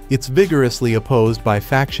 It's vigorously opposed by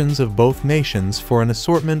factions of both nations for an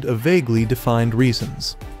assortment of vaguely defined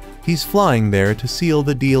reasons. He's flying there to seal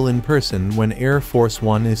the deal in person when Air Force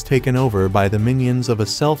One is taken over by the minions of a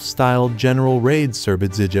self-styled General Raid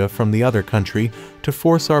Srbidzija from the other country to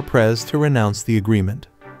force our prez to renounce the agreement.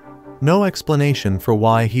 No explanation for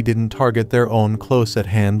why he didn't target their own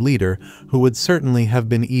close-at-hand leader, who would certainly have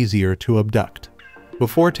been easier to abduct.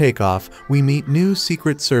 Before takeoff, we meet new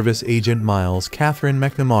Secret Service agent Miles Katherine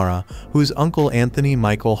McNamara, whose uncle Anthony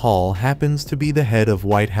Michael Hall happens to be the head of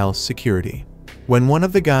White House security. When one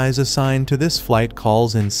of the guys assigned to this flight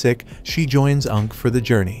calls in sick, she joins Unc for the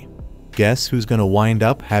journey. Guess who's gonna wind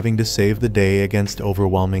up having to save the day against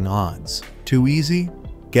overwhelming odds? Too easy?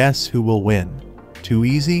 Guess who will win? Too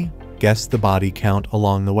easy? Guess the body count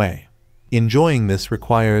along the way. Enjoying this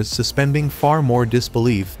requires suspending far more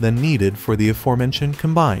disbelief than needed for the aforementioned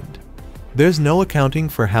combined. There's no accounting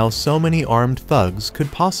for how so many armed thugs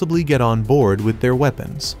could possibly get on board with their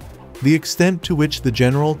weapons. The extent to which the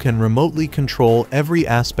general can remotely control every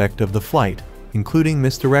aspect of the flight, including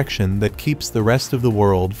misdirection that keeps the rest of the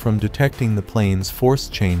world from detecting the plane's force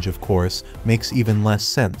change of course, makes even less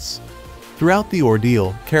sense. Throughout the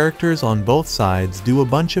ordeal, characters on both sides do a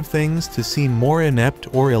bunch of things to seem more inept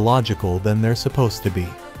or illogical than they're supposed to be.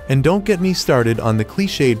 And don't get me started on the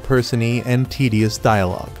cliched person-y and tedious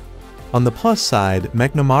dialogue. On the plus side,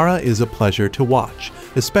 McNamara is a pleasure to watch,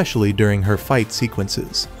 especially during her fight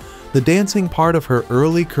sequences. The dancing part of her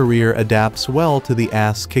early career adapts well to the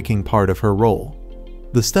ass-kicking part of her role.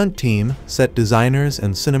 The stunt team, set designers,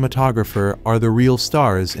 and cinematographer are the real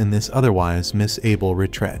stars in this otherwise Miss-able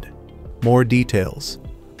retread. More details.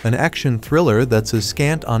 An action thriller that's as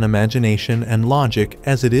scant on imagination and logic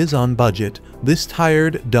as it is on budget, this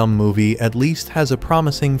tired, dumb movie at least has a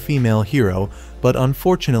promising female hero, but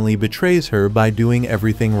unfortunately betrays her by doing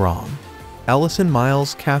everything wrong. Allison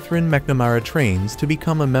Miles Katherine McNamara trains to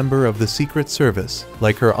become a member of the Secret Service,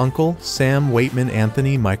 like her uncle, Sam Waitman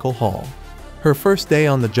Anthony Michael Hall. Her first day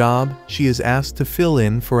on the job, she is asked to fill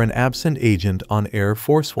in for an absent agent on Air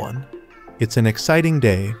Force One. It's an exciting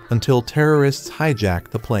day until terrorists hijack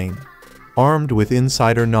the plane. Armed with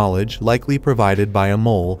insider knowledge likely provided by a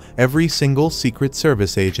mole, every single Secret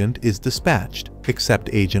Service agent is dispatched, except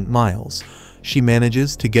Agent Miles. She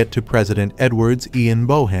manages to get to President Edward's Ian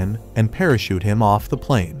Bohen and parachute him off the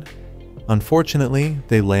plane. Unfortunately,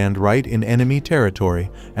 they land right in enemy territory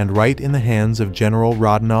and right in the hands of General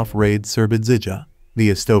Radenov Raid Srbidzija, the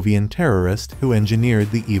Estovian terrorist who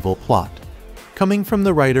engineered the evil plot. Coming from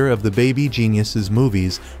the writer of the Baby Geniuses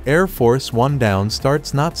movies, Air Force One Down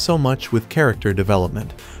starts not so much with character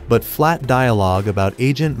development, but flat dialogue about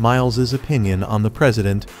Agent Miles's opinion on the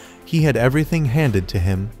president. He had everything handed to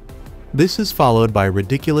him. This is followed by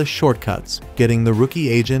ridiculous shortcuts, getting the rookie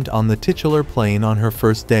agent on the titular plane on her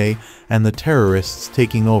first day, and the terrorists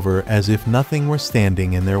taking over as if nothing were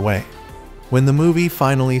standing in their way. When the movie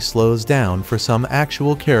finally slows down for some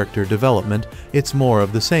actual character development, it's more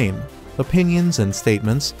of the same. Opinions and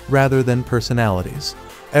statements rather than personalities.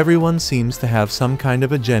 Everyone seems to have some kind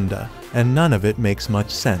of agenda, and none of it makes much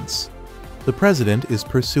sense. The president is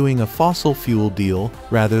pursuing a fossil fuel deal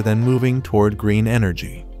rather than moving toward green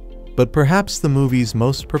energy. But perhaps the movie's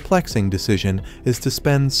most perplexing decision is to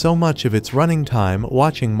spend so much of its running time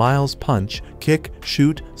watching Miles punch, kick,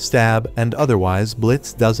 shoot, stab, and otherwise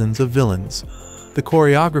blitz dozens of villains. The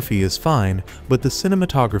choreography is fine, but the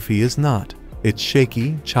cinematography is not. It's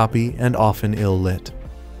shaky, choppy, and often ill-lit.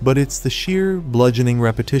 But it's the sheer, bludgeoning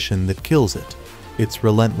repetition that kills it. It's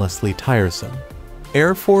relentlessly tiresome.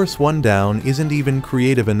 Air Force One Down isn't even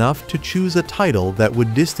creative enough to choose a title that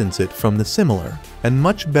would distance it from the similar, and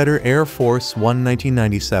much better Air Force One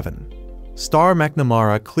 1997. Star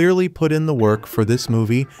McNamara clearly put in the work for this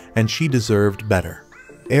movie, and she deserved better.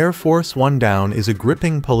 Air Force One Down is a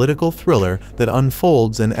gripping political thriller that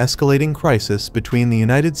unfolds an escalating crisis between the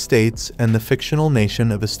United States and the fictional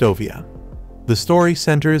nation of Estovia. The story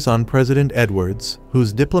centers on President Edwards,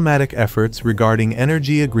 whose diplomatic efforts regarding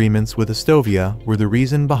energy agreements with Estovia were the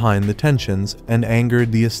reason behind the tensions and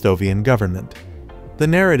angered the Estovian government. The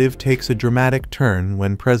narrative takes a dramatic turn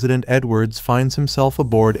when President Edwards finds himself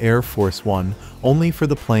aboard Air Force One only for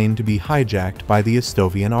the plane to be hijacked by the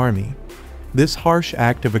Estovian army. This harsh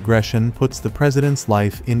act of aggression puts the president's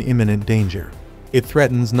life in imminent danger. It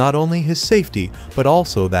threatens not only his safety, but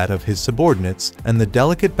also that of his subordinates and the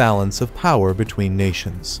delicate balance of power between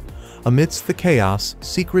nations. Amidst the chaos,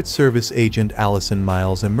 Secret Service agent Allison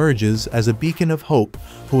Miles emerges as a beacon of hope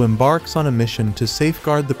who embarks on a mission to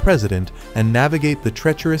safeguard the president and navigate the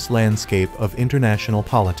treacherous landscape of international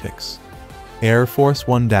politics. Air Force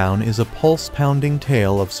One Down is a pulse-pounding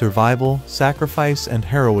tale of survival, sacrifice, and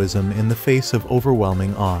heroism in the face of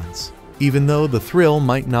overwhelming odds. Even though the thrill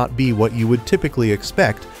might not be what you would typically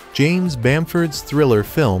expect, James Bamford's thriller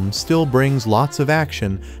film still brings lots of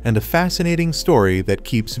action and a fascinating story that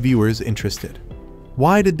keeps viewers interested.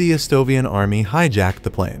 Why did the Estovian army hijack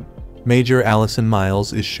the plane? Major Allison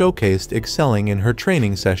Miles is showcased excelling in her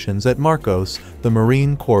training sessions at Marcos, the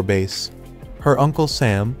Marine Corps base. Her uncle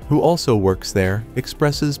Sam, who also works there,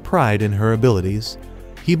 expresses pride in her abilities.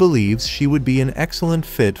 He believes she would be an excellent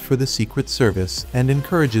fit for the Secret Service and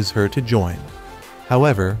encourages her to join.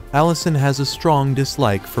 However, Allison has a strong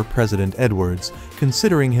dislike for President Edwards,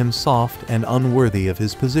 considering him soft and unworthy of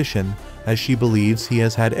his position, as she believes he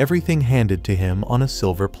has had everything handed to him on a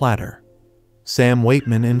silver platter. Sam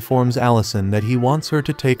Waitman informs Allison that he wants her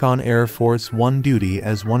to take on Air Force One duty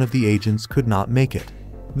as one of the agents could not make it.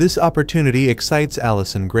 This opportunity excites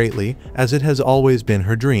Allison greatly, as it has always been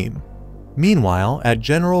her dream. Meanwhile, at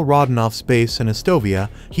General Rodanov's base in Estovia,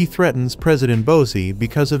 he threatens President Bozy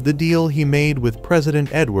because of the deal he made with President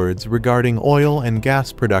Edwards regarding oil and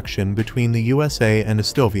gas production between the USA and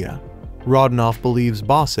Estovia. Rodanov believes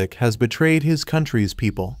Bosic has betrayed his country's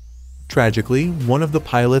people. Tragically, one of the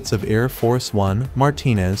pilots of Air Force One,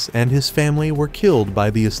 Martinez, and his family were killed by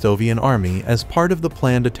the Estovian army as part of the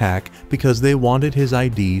planned attack because they wanted his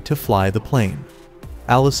ID to fly the plane.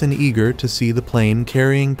 Allison eager to see the plane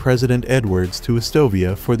carrying President Edwards to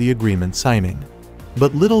Estovia for the agreement signing.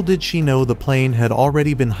 But little did she know the plane had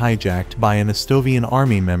already been hijacked by an Estovian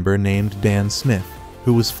army member named Dan Smith,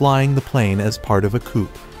 who was flying the plane as part of a coup.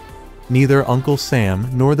 Neither Uncle Sam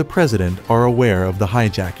nor the president are aware of the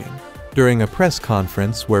hijacking. During a press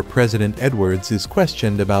conference where President Edwards is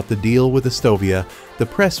questioned about the deal with Estovia, the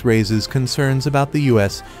press raises concerns about the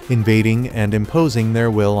U.S. invading and imposing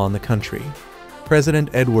their will on the country. President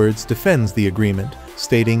Edwards defends the agreement,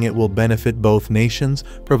 stating it will benefit both nations,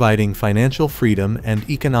 providing financial freedom and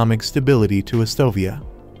economic stability to Estovia.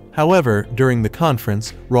 However, during the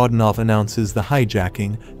conference, Rodanov announces the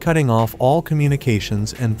hijacking, cutting off all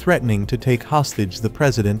communications and threatening to take hostage the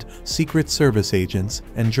president, Secret Service agents,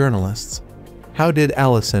 and journalists. How did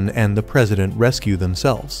Allison and the president rescue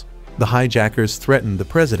themselves? The hijackers threatened the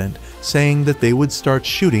president, saying that they would start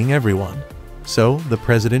shooting everyone. So, the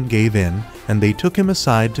president gave in, and they took him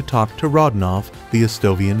aside to talk to Rodanov, the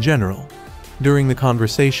Estovian general. During the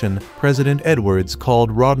conversation, President Edwards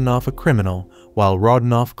called Rodanov a criminal, while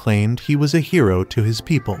Rodanov claimed he was a hero to his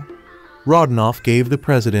people. Rodanov gave the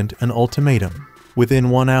president an ultimatum.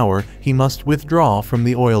 Within 1 hour, he must withdraw from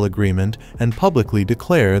the oil agreement and publicly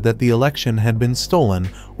declare that the election had been stolen,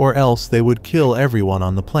 or else they would kill everyone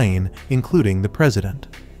on the plane, including the president.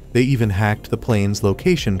 They even hacked the plane's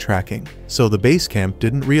location tracking, so the base camp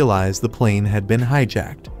didn't realize the plane had been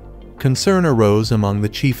hijacked. Concern arose among the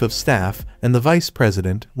chief of staff and the vice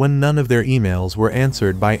president when none of their emails were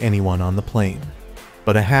answered by anyone on the plane.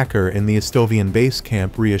 But a hacker in the Estovian base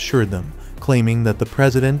camp reassured them, claiming that the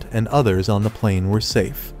president and others on the plane were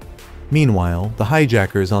safe. Meanwhile, the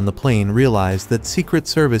hijackers on the plane realized that Secret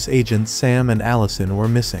Service agents Sam and Allison were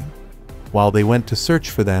missing. While they went to search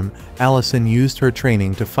for them, Allison used her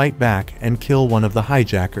training to fight back and kill one of the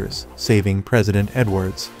hijackers, saving President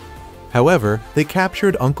Edwards. However, they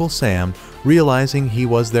captured Uncle Sam, realizing he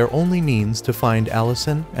was their only means to find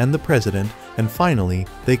Allison and the president, and finally,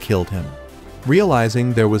 they killed him.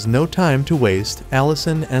 Realizing there was no time to waste,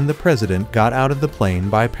 Allison and the president got out of the plane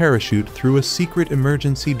by parachute through a secret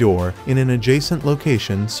emergency door in an adjacent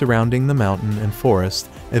location surrounding the mountain and forest,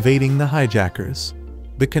 evading the hijackers.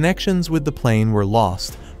 The connections with the plane were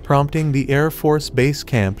lost, prompting the Air Force Base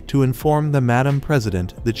camp to inform the Madam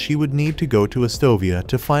President that she would need to go to Estovia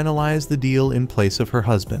to finalize the deal in place of her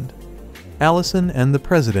husband. Allison and the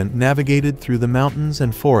President navigated through the mountains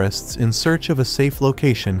and forests in search of a safe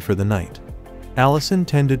location for the night. Allison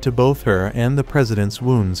tended to both her and the President's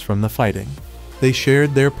wounds from the fighting. They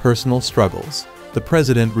shared their personal struggles. The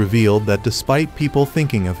president revealed that despite people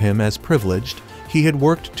thinking of him as privileged, he had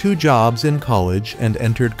worked 2 jobs in college and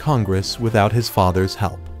entered Congress without his father's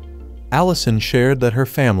help. Allison shared that her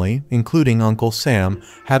family, including Uncle Sam,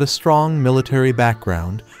 had a strong military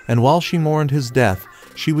background, and while she mourned his death,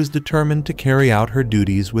 she was determined to carry out her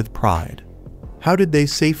duties with pride. How did they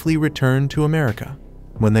safely return to America?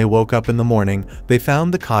 When they woke up in the morning, they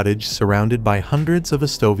found the cottage surrounded by hundreds of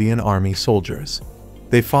Estovian army soldiers.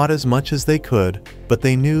 They fought as much as they could, but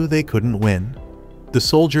they knew they couldn't win. The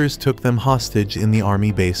soldiers took them hostage in the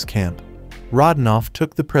army base camp. Rodanoff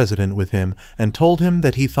took the president with him and told him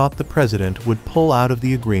that he thought the president would pull out of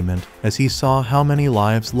the agreement as he saw how many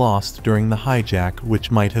lives lost during the hijack,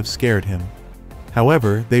 which might have scared him.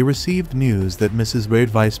 However, they received news that Mrs. Reid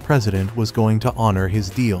vice president was going to honor his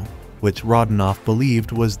deal, which Rodanoff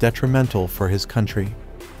believed was detrimental for his country.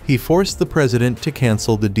 He forced the president to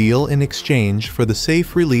cancel the deal in exchange for the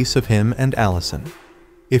safe release of him and Allison.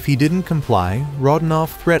 If he didn't comply,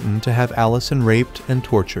 Rodanoff threatened to have Allison raped and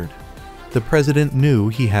tortured. The president knew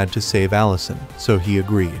he had to save Allison, so he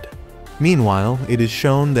agreed. Meanwhile, it is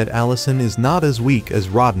shown that Allison is not as weak as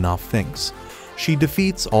Rodanoff thinks. She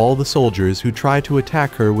defeats all the soldiers who try to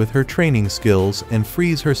attack her with her training skills and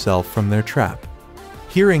frees herself from their trap.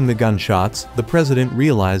 Hearing the gunshots, the president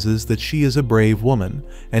realizes that she is a brave woman,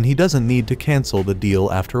 and he doesn't need to cancel the deal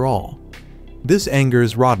after all. This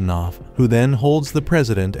angers Rodanoff, who then holds the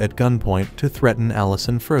president at gunpoint to threaten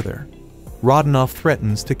Allison further. Rodanoff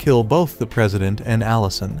threatens to kill both the president and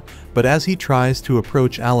Allison, but as he tries to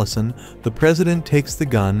approach Allison, the president takes the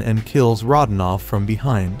gun and kills Rodanoff from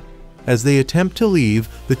behind. As they attempt to leave,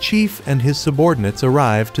 the chief and his subordinates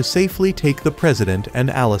arrive to safely take the president and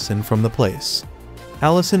Allison from the place.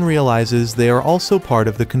 Allison realizes they are also part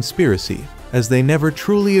of the conspiracy, as they never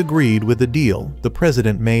truly agreed with the deal the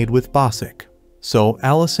president made with Bosick. So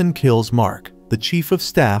Allison kills Mark, the chief of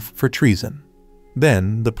staff, for treason.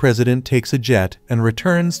 Then, the president takes a jet and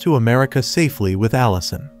returns to America safely with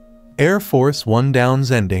Allison. Air Force One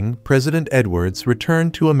Down's ending, President Edwards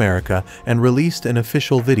returned to America and released an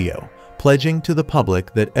official video, pledging to the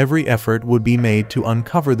public that every effort would be made to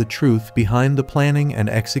uncover the truth behind the planning and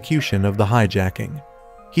execution of the hijacking.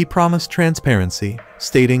 He promised transparency,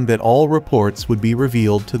 stating that all reports would be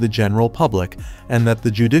revealed to the general public and that the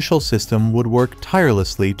judicial system would work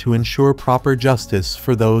tirelessly to ensure proper justice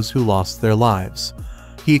for those who lost their lives.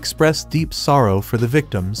 He expressed deep sorrow for the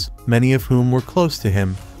victims, many of whom were close to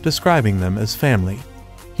him, describing them as family.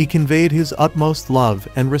 He conveyed his utmost love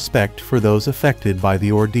and respect for those affected by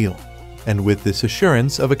the ordeal. And with this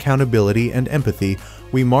assurance of accountability and empathy,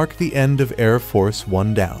 we mark the end of Air Force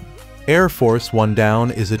One Down. Air Force One Down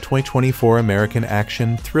is a 2024 American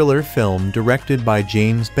action thriller film directed by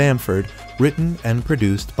James Bamford, written and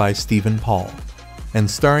produced by Stephen Paul, and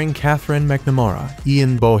starring Katherine McNamara,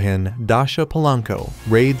 Ian Bohen, Dascha Polanco,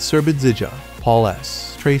 Reid Surbidzija, Paul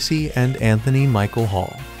S. Tracy, and Anthony Michael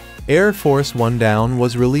Hall. Air Force One Down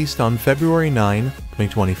was released on February 9,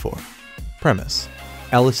 2024. Premise: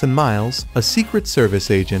 Allison Miles, a Secret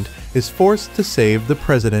Service agent, is forced to save the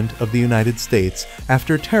President of the United States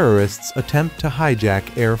after terrorists attempt to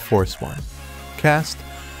hijack Air Force One. Cast: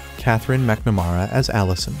 Katherine McNamara as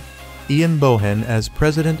Allison, Ian Bohen as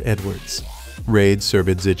President Edwards, Reid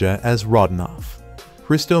Surbidzija as Rodanoff,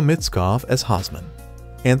 Hristo Mitskov as Hosman,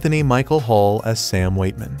 Anthony Michael Hall as Sam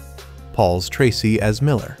Waitman, Pauls Tracy as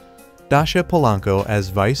Miller, Dascha Polanco as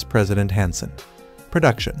Vice President Hansen.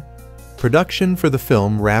 Production for the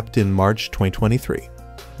film wrapped in March 2023.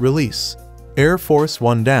 Release: Air Force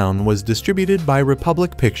One Down was distributed by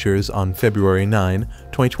Republic Pictures on February 9,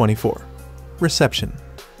 2024. Reception: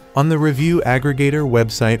 on the review aggregator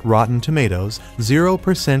website Rotten Tomatoes,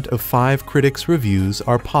 0% of 5 critics' reviews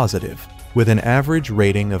are positive, with an average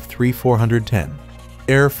rating of 3/410.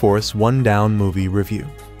 Air Force One Down movie review.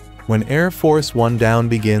 When Air Force One Down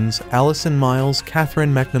begins, Allison Miles'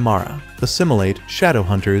 Katherine McNamara, assimilate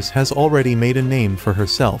Shadowhunters, has already made a name for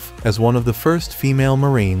herself as one of the first female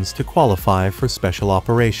Marines to qualify for special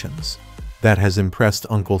operations. That has impressed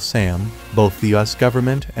Uncle Sam, both the US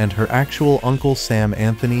government and her actual Uncle Sam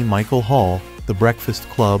Anthony Michael Hall, the Breakfast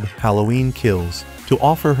Club Halloween Kills, to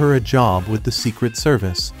offer her a job with the Secret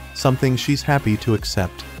Service, something she's happy to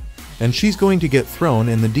accept. And she's going to get thrown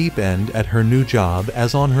in the deep end at her new job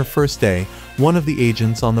as on her first day, one of the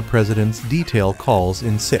agents on the president's detail calls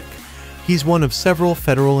in sick. He's one of several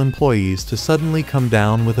federal employees to suddenly come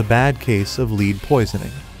down with a bad case of lead poisoning.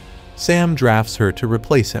 Sam drafts her to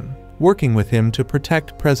replace him, working with him to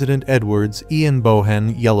protect President Edwards' Ian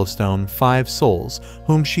Bohen Yellowstone 5 souls,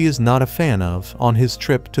 whom she is not a fan of, on his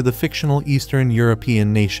trip to the fictional Eastern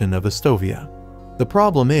European nation of Estovia. The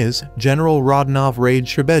problem is, General Rodionov Raid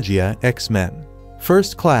Sherbezhia, X-Men.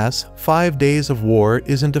 First Class, 5 Days of War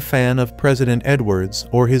isn't a fan of President Edwards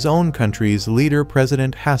or his own country's leader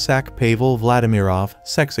President Hasak Pavel Vladimirov,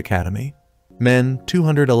 Sex Academy. Men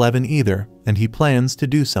 211 either, and he plans to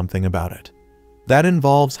do something about it. That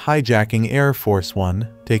involves hijacking Air Force One,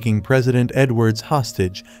 taking President Edwards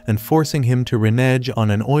hostage, and forcing him to renege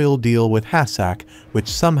on an oil deal with Hasak, which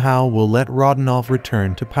somehow will let Rodionov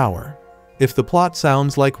return to power. If the plot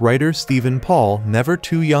sounds like writer Stephen Paul, never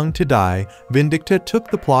too young to die, Vindicta took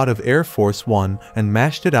the plot of Air Force One and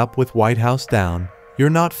mashed it up with White House Down, you're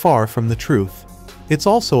not far from the truth. It's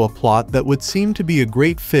also a plot that would seem to be a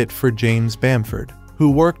great fit for James Bamford, who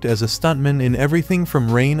worked as a stuntman in everything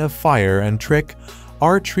from Reign of Fire and Trick,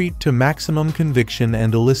 Our Treat to Maximum Conviction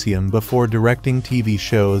and Elysium before directing TV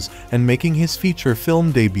shows and making his feature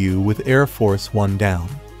film debut with Air Force One Down.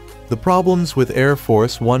 The problems with Air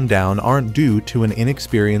Force One Down aren't due to an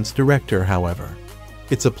inexperienced director, however.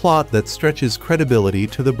 It's a plot that stretches credibility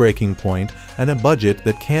to the breaking point and a budget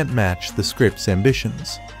that can't match the script's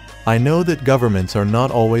ambitions. I know that governments are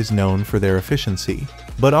not always known for their efficiency,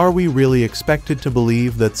 but are we really expected to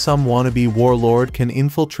believe that some wannabe warlord can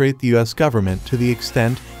infiltrate the US government to the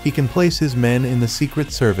extent he can place his men in the Secret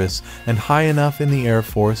Service and high enough in the Air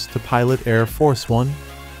Force to pilot Air Force One?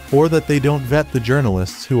 Or that they don't vet the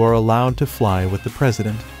journalists who are allowed to fly with the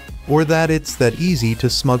president? Or that it's that easy to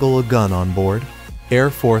smuggle a gun on board? Air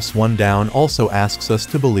Force One Down also asks us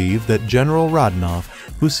to believe that General Rodionov,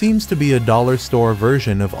 who seems to be a dollar store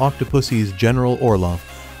version of Octopussy's General Orlov,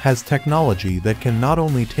 has technology that can not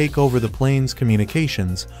only take over the plane's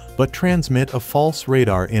communications, but transmit a false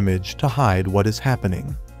radar image to hide what is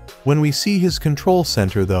happening. When we see his control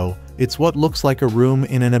center, though, it's what looks like a room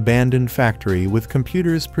in an abandoned factory with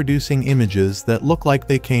computers producing images that look like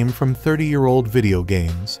they came from 30-year-old video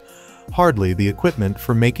games. Hardly the equipment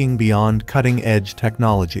for making beyond cutting-edge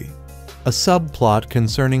technology. A subplot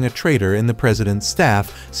concerning a traitor in the president's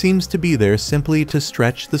staff seems to be there simply to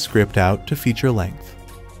stretch the script out to feature length.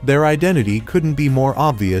 Their identity couldn't be more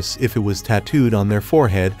obvious if it was tattooed on their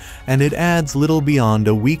forehead, and it adds little beyond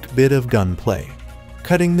a weak bit of gunplay.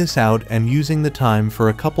 Cutting this out and using the time for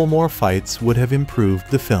a couple more fights would have improved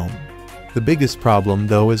the film. The biggest problem,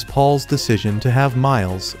 though, is Paul's decision to have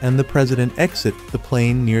Miles and the president exit the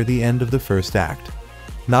plane near the end of the first act.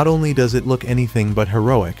 Not only does it look anything but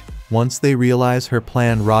heroic, once they realize her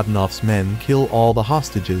plan Rodionov's men kill all the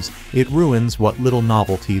hostages, it ruins what little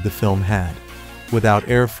novelty the film had. Without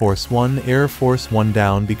Air Force One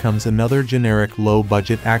Down becomes another generic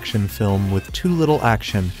low-budget action film with too little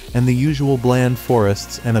action and the usual bland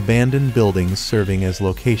forests and abandoned buildings serving as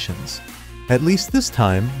locations. At least this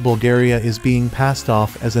time, Bulgaria is being passed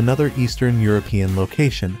off as another Eastern European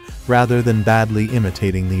location, rather than badly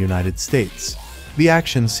imitating the United States. The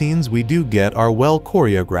action scenes we do get are well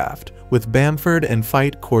choreographed, with Bamford and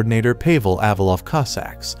fight coordinator Pavel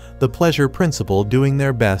Avalov-Cossacks, the pleasure principal, doing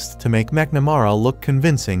their best to make McNamara look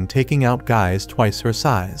convincing, taking out guys twice her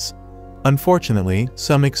size. Unfortunately,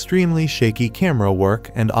 some extremely shaky camera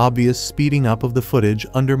work and obvious speeding up of the footage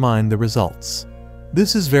undermine the results.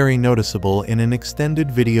 This is very noticeable in an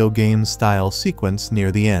extended video game-style sequence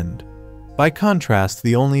near the end. By contrast,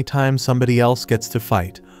 the only time somebody else gets to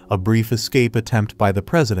fight, a brief escape attempt by the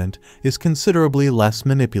president, is considerably less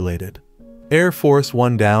manipulated. Air Force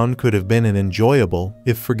One Down could have been an enjoyable,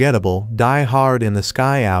 if forgettable,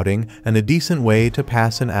 die-hard-in-the-sky outing and a decent way to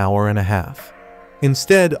pass an hour and a half.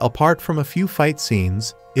 Instead, apart from a few fight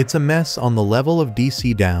scenes, it's a mess on the level of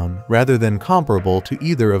DC Down rather than comparable to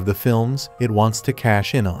either of the films it wants to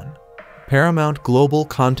cash in on. Paramount Global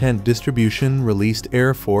Content Distribution released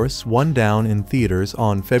Air Force One Down in theaters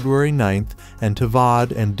on February 9th and to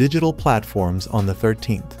VOD and digital platforms on the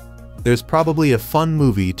 13th. There's probably a fun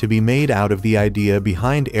movie to be made out of the idea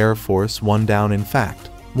behind Air Force One Down. In fact,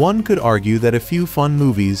 one could argue that a few fun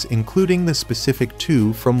movies, including the specific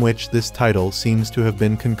two from which this title seems to have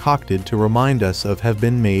been concocted to remind us of, have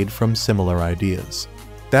been made from similar ideas.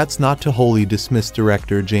 That's not to wholly dismiss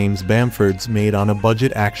director James Bamford's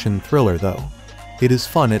made-on-a-budget action thriller, though. It is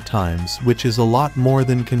fun at times, which is a lot more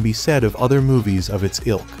than can be said of other movies of its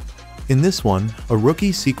ilk. In this one, a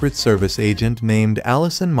rookie Secret Service agent named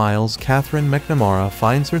Alison Miles Katherine McNamara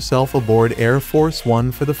finds herself aboard Air Force One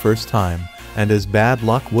for the first time, and as bad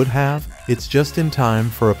luck would have, it's just in time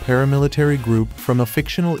for a paramilitary group from a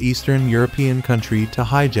fictional Eastern European country to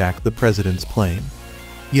hijack the president's plane.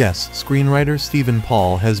 Yes, screenwriter Stephen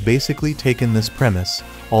Paul has basically taken this premise,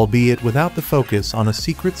 albeit without the focus on a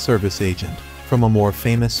Secret Service agent, from a more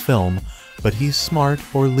famous film, but he's smart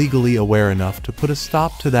or legally aware enough to put a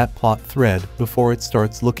stop to that plot thread before it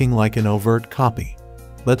starts looking like an overt copy.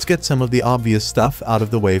 Let's get some of the obvious stuff out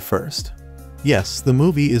of the way first. Yes, the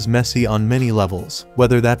movie is messy on many levels,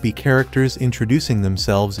 whether that be characters introducing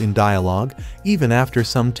themselves in dialogue, even after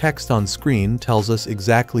some text on screen tells us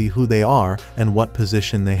exactly who they are and what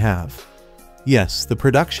position they have. Yes, the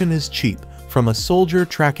production is cheap, from a soldier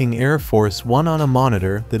tracking Air Force One on a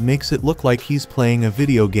monitor that makes it look like he's playing a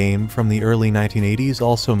video game from the early 1980s,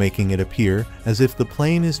 also making it appear as if the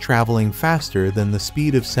plane is traveling faster than the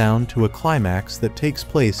speed of sound to a climax that takes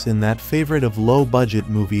place in that favorite of low-budget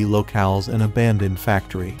movie locales, an abandoned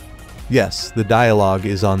factory. Yes, the dialogue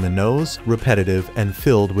is on the nose, repetitive, and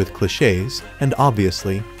filled with cliches, and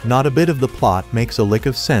obviously, not a bit of the plot makes a lick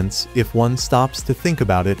of sense if one stops to think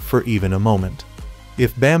about it for even a moment.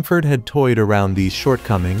 If Bamford had toyed around these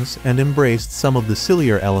shortcomings and embraced some of the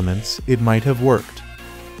sillier elements, it might have worked.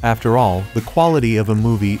 After all, the quality of a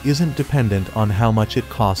movie isn't dependent on how much it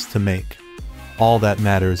costs to make. All that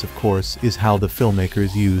matters, of course, is how the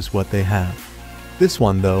filmmakers use what they have. This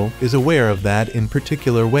one, though, is aware of that in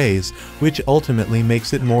particular ways, which ultimately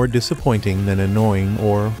makes it more disappointing than annoying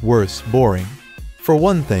or, worse, boring. For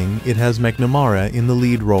one thing, it has McNamara in the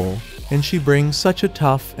lead role, and she brings such a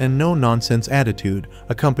tough and no-nonsense attitude,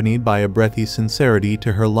 accompanied by a breathy sincerity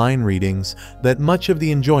to her line readings, that much of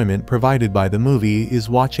the enjoyment provided by the movie is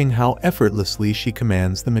watching how effortlessly she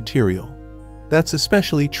commands the material. That's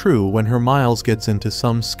especially true when her Miles gets into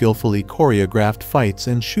some skillfully choreographed fights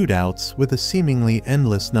and shootouts with a seemingly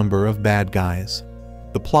endless number of bad guys.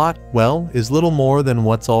 The plot, well, is little more than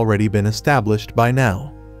what's already been established by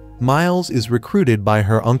now. Miles is recruited by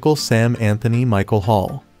her Uncle Sam Anthony Michael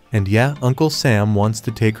Hall. And yeah, Uncle Sam wants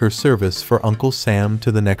to take her service for Uncle Sam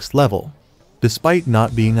to the next level. Despite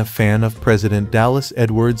not being a fan of President Dallas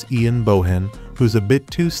Edwards Ian Bohen, who's a bit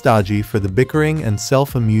too stodgy for the bickering and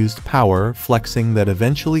self-amused power flexing that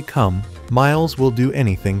eventually come, Miles will do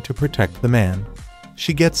anything to protect the man.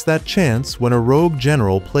 She gets that chance when a rogue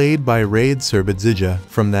general played by Raid Surbidzija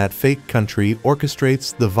from that fake country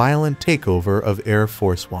orchestrates the violent takeover of Air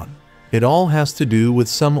Force One. It all has to do with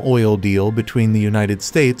some oil deal between the United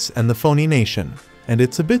States and the phony nation, and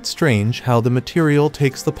it's a bit strange how the material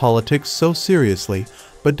takes the politics so seriously,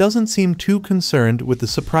 but doesn't seem too concerned with the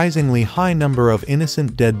surprisingly high number of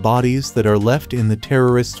innocent dead bodies that are left in the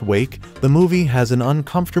terrorists' wake. The movie has an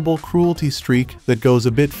uncomfortable cruelty streak that goes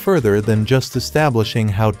a bit further than just establishing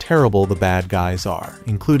how terrible the bad guys are,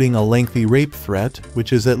 including a lengthy rape threat,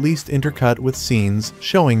 which is at least intercut with scenes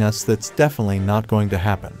showing us that's definitely not going to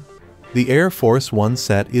happen. The Air Force One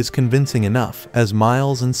set is convincing enough, as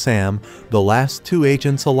Miles and Sam, the last two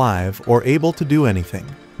agents alive or able to do anything,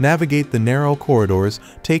 navigate the narrow corridors,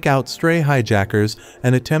 take out stray hijackers,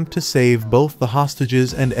 and attempt to save both the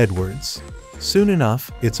hostages and Edwards. Soon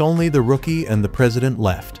enough, it's only the rookie and the president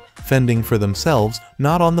left, fending for themselves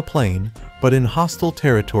not on the plane, but in hostile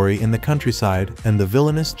territory in the countryside and the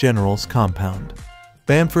villainous general's compound.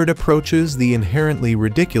 Bamford approaches the inherently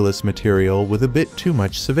ridiculous material with a bit too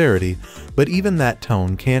much severity, but even that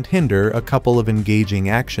tone can't hinder a couple of engaging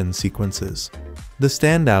action sequences. The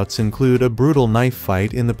standouts include a brutal knife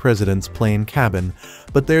fight in the president's plane cabin,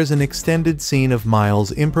 but there's an extended scene of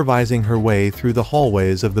Miles improvising her way through the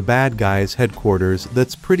hallways of the bad guys' headquarters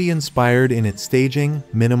that's pretty inspired in its staging,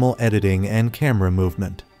 minimal editing, and camera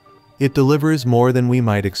movement. It delivers more than we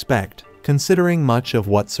might expect, considering much of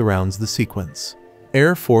what surrounds the sequence.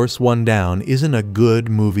 Air Force One Down isn't a good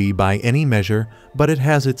movie by any measure, but it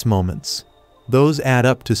has its moments. Those add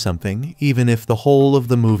up to something, even if the whole of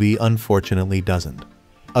the movie unfortunately doesn't.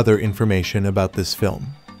 Other information about this film.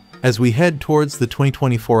 As we head towards the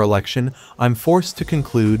 2024 election, I'm forced to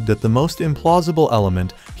conclude that the most implausible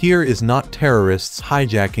element here is not terrorists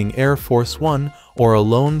hijacking Air Force One or a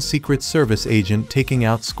lone Secret Service agent taking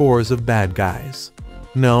out scores of bad guys.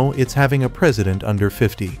 No, it's having a president under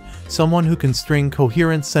 50. Someone who can string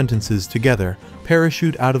coherent sentences together,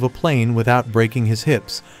 parachute out of a plane without breaking his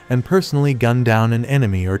hips, and personally gun down an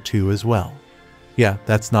enemy or two as well. Yeah,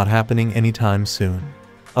 that's not happening anytime soon.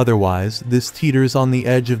 Otherwise, this teeters on the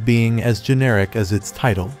edge of being as generic as its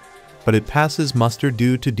title. But it passes muster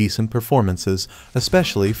due to decent performances,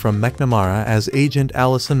 especially from McNamara as Agent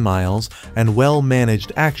Allison Miles, and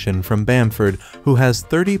well-managed action from Bamford, who has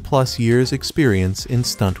 30-plus years' experience in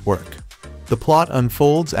stunt work. The plot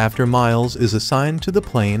unfolds after Miles is assigned to the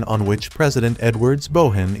plane on which President Edwards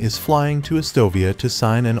Bohen is flying to Estovia to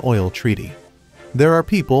sign an oil treaty. There are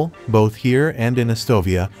people, both here and in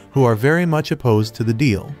Estovia, who are very much opposed to the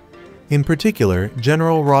deal. In particular,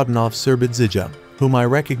 General Radenov Surbidzija, whom I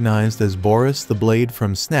recognized as Boris the Blade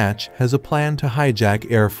from Snatch, has a plan to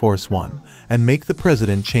hijack Air Force One and make the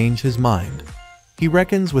president change his mind. He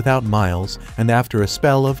reckons without Miles, and after a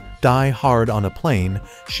spell of die hard on a plane,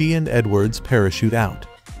 she and Edwards parachute out.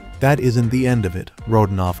 That isn't the end of it,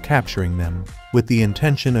 Rodionov capturing them, with the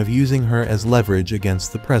intention of using her as leverage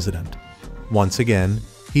against the president. Once again,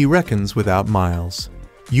 he reckons without Miles.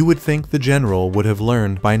 You would think the general would have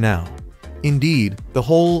learned by now. Indeed, the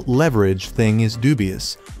whole leverage thing is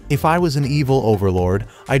dubious. If I was an evil overlord,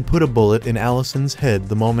 I'd put a bullet in Allison's head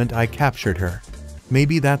the moment I captured her.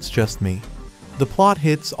 Maybe that's just me. The plot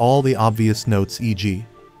hits all the obvious notes, e.g.,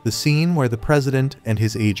 the scene where the president and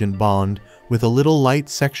his agent bond, with a little light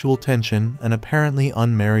sexual tension, an apparently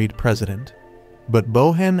unmarried president. But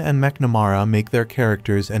Bohen and McNamara make their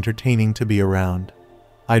characters entertaining to be around.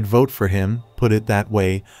 I'd vote for him, put it that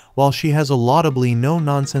way, while she has a laudably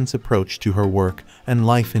no-nonsense approach to her work and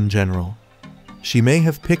life in general. She may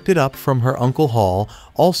have picked it up from her Uncle Hall,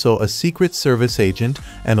 also a Secret Service agent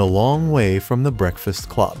and a long way from the Breakfast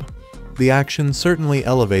Club. The action certainly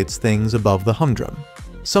elevates things above the humdrum.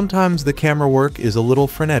 Sometimes the camera work is a little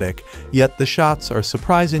frenetic, yet the shots are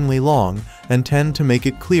surprisingly long and tend to make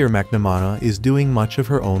it clear McNamara is doing much of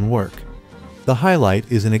her own work. The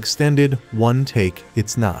highlight is an extended one take,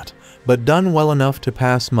 it's not, but done well enough to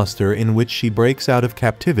pass muster, in which she breaks out of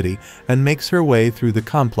captivity and makes her way through the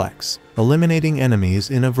complex, eliminating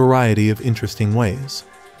enemies in a variety of interesting ways.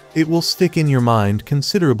 It will stick in your mind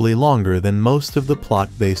considerably longer than most of the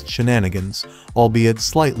plot-based shenanigans, albeit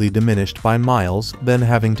slightly diminished by Miles then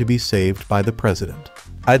having to be saved by the president.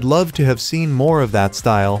 I'd love to have seen more of that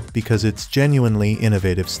style because it's genuinely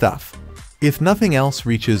innovative stuff. If nothing else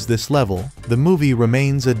reaches this level, the movie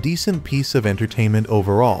remains a decent piece of entertainment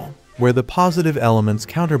overall, where the positive elements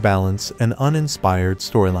counterbalance an uninspired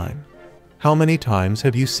storyline. How many times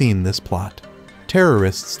have you seen this plot?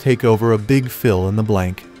 Terrorists take over a big fill in the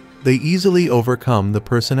blank. They easily overcome the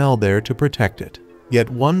personnel there to protect it, yet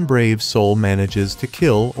one brave soul manages to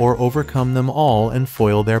kill or overcome them all and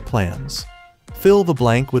foil their plans. Fill the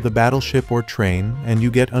blank with a battleship or train and you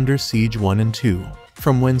get Under Siege 1 and 2,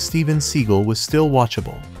 from when Steven Seagal was still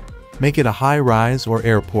watchable. Make it a high-rise or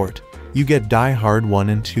airport, you get Die Hard 1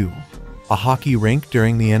 and 2. A hockey rink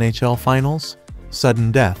during the NHL Finals?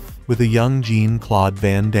 Sudden Death with a young Jean-Claude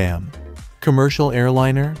Van Damme. Commercial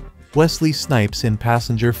airliner? Wesley Snipes in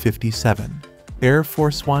Passenger 57. Air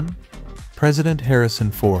Force One? President Harrison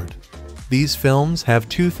Ford. These films have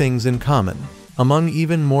two things in common. Among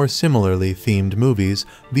even more similarly themed movies,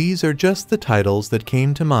 these are just the titles that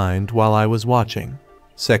came to mind while I was watching.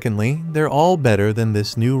 Secondly, they're all better than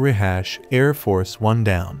this new rehash, Air Force One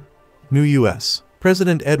Down. New U.S.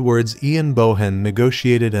 President Edwards Ian Bohen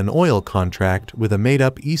negotiated an oil contract with a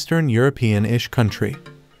made-up Eastern European-ish country.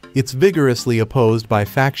 It's vigorously opposed by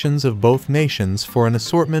factions of both nations for an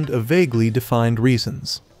assortment of vaguely defined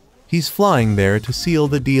reasons. He's flying there to seal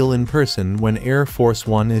the deal in person when Air Force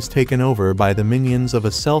One is taken over by the minions of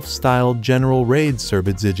a self-styled General Raid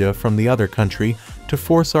Srbidzija from the other country to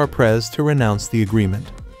force our prez to renounce the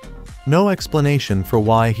agreement. No explanation for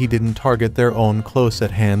why he didn't target their own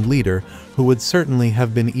close-at-hand leader, who would certainly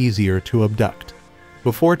have been easier to abduct.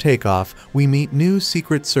 Before takeoff, we meet new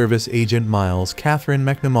Secret Service agent Miles, Katherine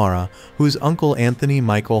McNamara, whose uncle Anthony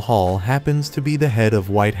Michael Hall happens to be the head of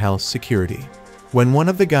White House security. When one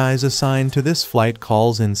of the guys assigned to this flight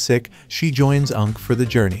calls in sick, she joins Unc for the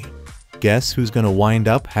journey. Guess who's gonna wind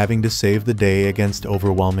up having to save the day against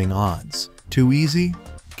overwhelming odds? Too easy?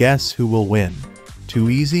 Guess who will win? Too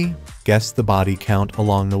easy? Guess the body count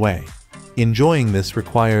along the way. Enjoying this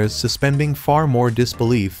requires suspending far more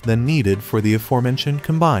disbelief than needed for the aforementioned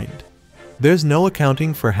combined. There's no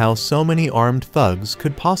accounting for how so many armed thugs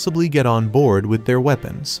could possibly get on board with their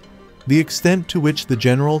weapons. The extent to which the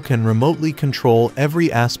general can remotely control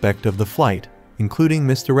every aspect of the flight, including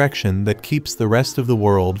misdirection that keeps the rest of the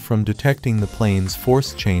world from detecting the plane's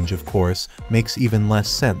force change, of course, makes even less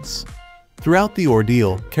sense. Throughout the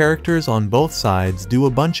ordeal, characters on both sides do a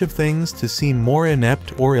bunch of things to seem more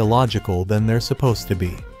inept or illogical than they're supposed to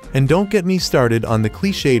be. And don't get me started on the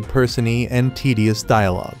cliched person-y and tedious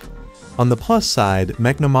dialogue. On the plus side,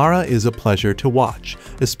 McNamara is a pleasure to watch,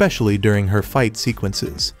 especially during her fight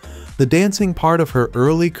sequences. The dancing part of her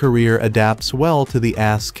early career adapts well to the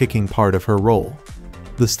ass-kicking part of her role.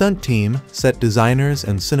 The stunt team, set designers,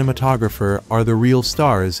 and cinematographer are the real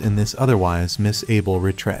stars in this otherwise Miss-able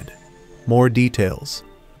retread. More details.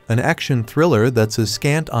 An action thriller that's as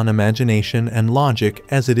scant on imagination and logic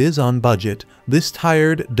as it is on budget, this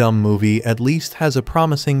tired, dumb movie at least has a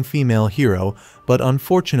promising female hero, but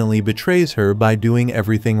unfortunately betrays her by doing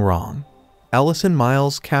everything wrong. Allison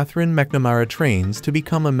Miles' Katherine McNamara trains to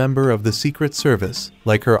become a member of the Secret Service,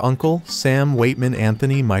 like her uncle, Sam Waitman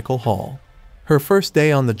Anthony Michael Hall. Her first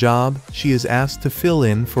day on the job, she is asked to fill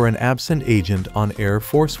in for an absent agent on Air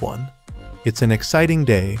Force One. It's an exciting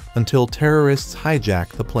day until terrorists hijack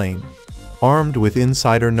the plane. Armed with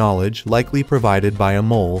insider knowledge likely provided by a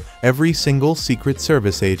mole, every single Secret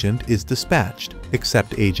Service agent is dispatched,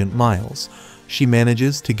 except Agent Miles. She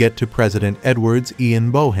manages to get to President Edwards' Ian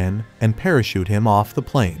Bohen and parachute him off the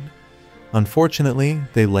plane. Unfortunately,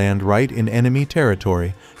 they land right in enemy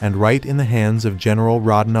territory and right in the hands of General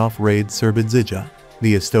Radonov Raid Srbidzija,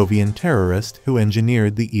 the Estovian terrorist who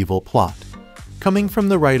engineered the evil plot. Coming from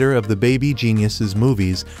the writer of the Baby Geniuses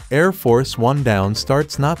movies, Air Force One Down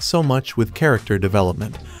starts not so much with character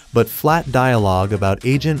development, but flat dialogue about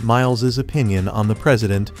Agent Miles's opinion on the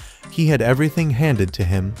president. He had everything handed to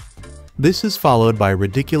him. This is followed by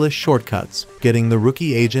ridiculous shortcuts, getting the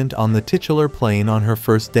rookie agent on the titular plane on her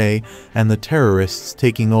first day, and the terrorists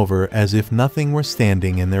taking over as if nothing were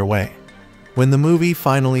standing in their way. When the movie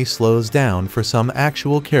finally slows down for some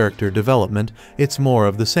actual character development, it's more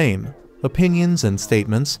of the same. Opinions and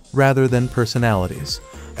statements, rather than personalities.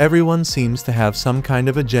 Everyone seems to have some kind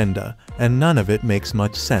of agenda, and none of it makes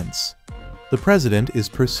much sense. The president is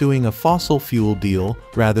pursuing a fossil fuel deal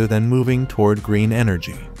rather than moving toward green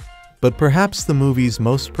energy. But perhaps the movie's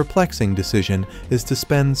most perplexing decision is to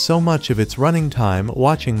spend so much of its running time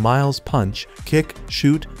watching Miles punch, kick,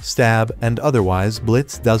 shoot, stab, and otherwise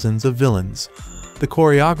blitz dozens of villains. The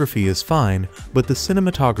choreography is fine, but the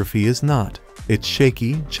cinematography is not. It's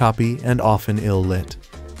shaky, choppy, and often ill-lit.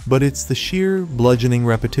 But it's the sheer, bludgeoning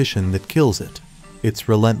repetition that kills it. It's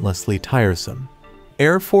relentlessly tiresome.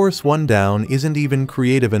 Air Force One Down isn't even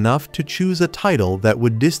creative enough to choose a title that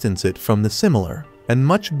would distance it from the similar and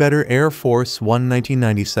much better Air Force One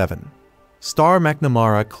 1997. Star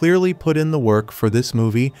McNamara clearly put in the work for this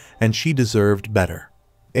movie, and she deserved better.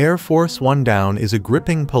 Air Force One Down is a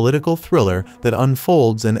gripping political thriller that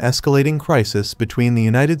unfolds an escalating crisis between the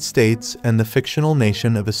United States and the fictional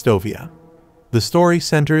nation of Estovia. The story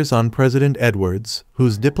centers on President Edwards,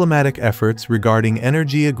 whose diplomatic efforts regarding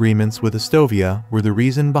energy agreements with Estovia were the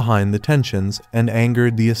reason behind the tensions and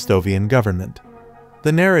angered the Estovian government.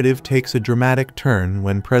 The narrative takes a dramatic turn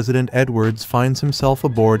when President Edwards finds himself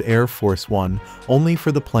aboard Air Force One, only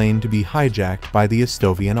for the plane to be hijacked by the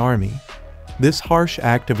Estovian army. This harsh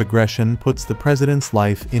act of aggression puts the president's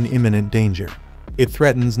life in imminent danger. It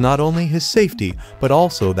threatens not only his safety, but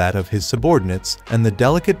also that of his subordinates and the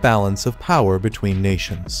delicate balance of power between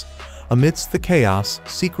nations. Amidst the chaos,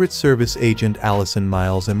 Secret Service agent Allison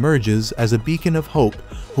Miles emerges as a beacon of hope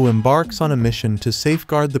who embarks on a mission to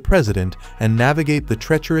safeguard the president and navigate the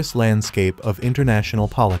treacherous landscape of international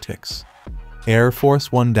politics. Air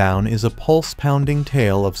Force One Down is a pulse-pounding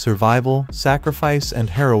tale of survival, sacrifice, and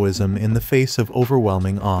heroism in the face of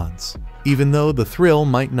overwhelming odds. Even though the thrill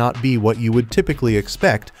might not be what you would typically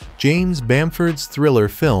expect, James Bamford's thriller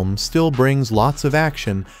film still brings lots of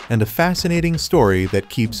action and a fascinating story that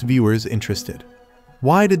keeps viewers interested.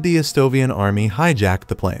 Why did the Estovian army hijack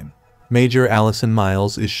the plane? Major Allison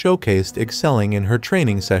Miles is showcased excelling in her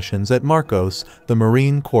training sessions at Marcos, the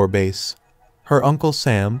Marine Corps base. Her uncle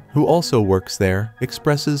Sam, who also works there,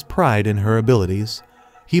 expresses pride in her abilities.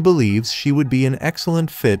 He believes she would be an excellent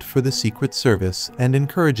fit for the Secret Service and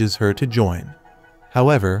encourages her to join.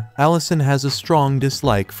 However, Allison has a strong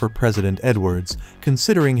dislike for President Edwards,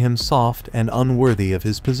 considering him soft and unworthy of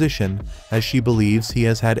his position, as she believes he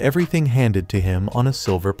has had everything handed to him on a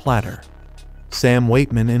silver platter. Sam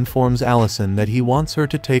Waitman informs Allison that he wants her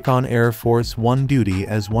to take on Air Force One duty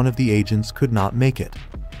as one of the agents could not make it.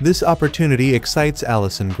 This opportunity excites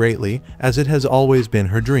Allison greatly, as it has always been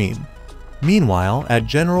her dream. Meanwhile, at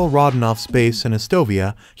General Radonov's base in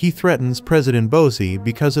Estovia, he threatens President Bozy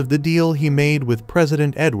because of the deal he made with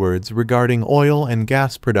President Edwards regarding oil and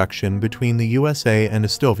gas production between the USA and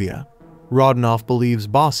Estovia. Radonov believes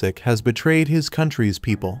Bosic has betrayed his country's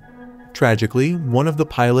people. Tragically, one of the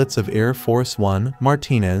pilots of Air Force One,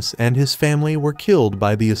 Martinez, and his family were killed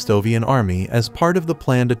by the Estovian army as part of the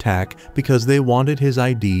planned attack because they wanted his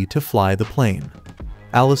ID to fly the plane.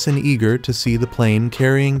 Allison eager to see the plane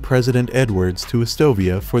carrying President Edwards to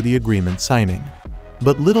Estovia for the agreement signing.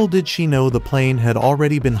 But little did she know the plane had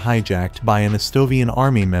already been hijacked by an Estovian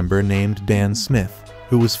army member named Dan Smith,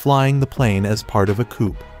 who was flying the plane as part of a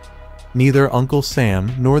coup. Neither Uncle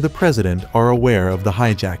Sam nor the president are aware of the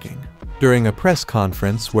hijacking. During a press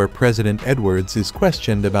conference where President Edwards is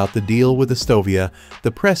questioned about the deal with Estovia,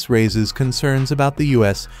 the press raises concerns about the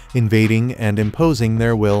US invading and imposing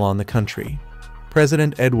their will on the country.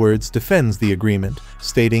 President Edwards defends the agreement,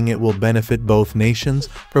 stating it will benefit both nations,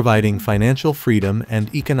 providing financial freedom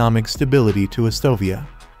and economic stability to Estonia.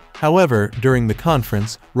 However, during the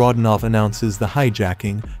conference, Rodionov announces the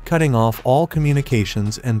hijacking, cutting off all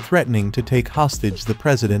communications and threatening to take hostage the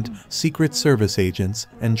president, Secret Service agents,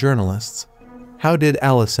 and journalists. How did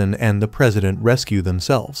Allison and the president rescue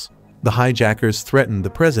themselves? The hijackers threatened the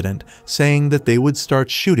president, saying that they would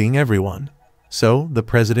start shooting everyone. So, the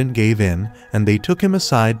president gave in, and they took him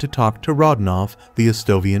aside to talk to Rodionov, the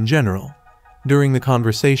Estonian general. During the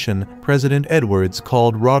conversation, President Edwards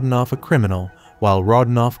called Rodionov a criminal, while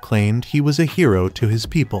Rodionov claimed he was a hero to his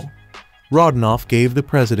people. Rodionov gave the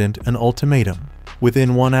president an ultimatum.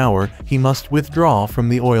 Within 1 hour, he must withdraw from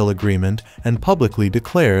the oil agreement and publicly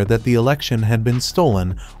declare that the election had been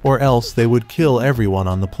stolen, or else they would kill everyone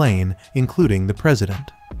on the plane, including the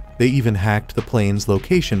president. They even hacked the plane's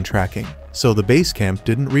location tracking, so the base camp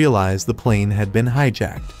didn't realize the plane had been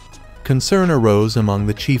hijacked. Concern arose among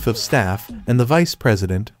the chief of staff and the vice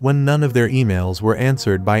president when none of their emails were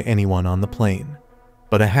answered by anyone on the plane.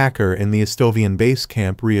 But a hacker in the Estonian base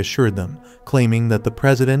camp reassured them, claiming that the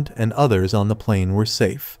president and others on the plane were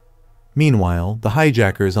safe. Meanwhile, the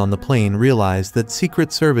hijackers on the plane realized that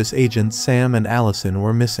Secret Service agents Sam and Allison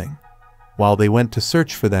were missing. While they went to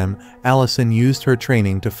search for them, Allison used her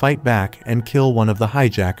training to fight back and kill one of the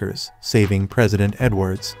hijackers, saving President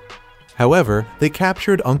Edwards. However, they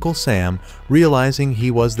captured Uncle Sam, realizing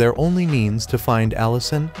he was their only means to find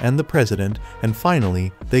Allison and the president, and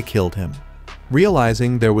finally, they killed him.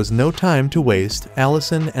 Realizing there was no time to waste,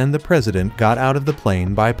 Allison and the president got out of the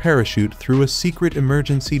plane by parachute through a secret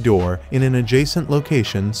emergency door in an adjacent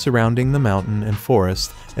location surrounding the mountain and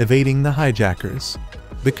forest, evading the hijackers.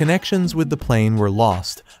 The connections with the plane were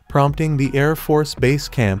lost, prompting the Air Force Base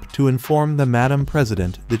Camp to inform the Madam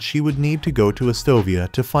President that she would need to go to Estonia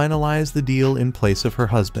to finalize the deal in place of her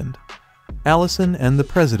husband. Allison and the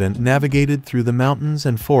president navigated through the mountains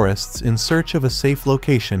and forests in search of a safe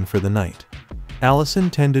location for the night. Allison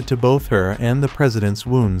tended to both her and the president's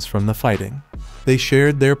wounds from the fighting. They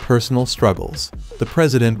shared their personal struggles. The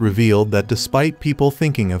president revealed that despite people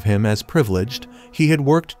thinking of him as privileged, he had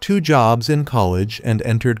worked 2 jobs in college and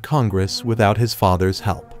entered Congress without his father's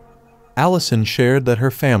help. Allison shared that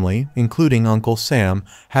her family, including Uncle Sam,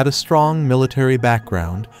 had a strong military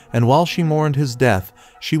background, and while she mourned his death,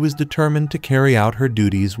 she was determined to carry out her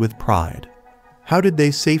duties with pride. How did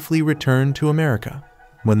they safely return to America?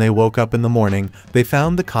 When they woke up in the morning, they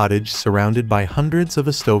found the cottage surrounded by hundreds of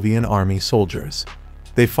Estonian army soldiers.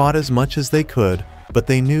 They fought as much as they could, but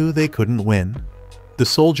they knew they couldn't win. The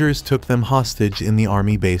soldiers took them hostage in the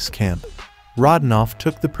army base camp. Rodionov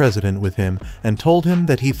took the president with him and told him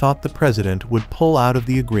that he thought the president would pull out of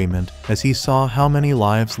the agreement as he saw how many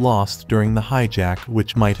lives lost during the hijack,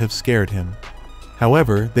 which might have scared him.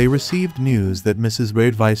 However, they received news that Mrs.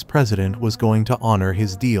 Reid Vice President was going to honor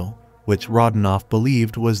his deal, which Rodionov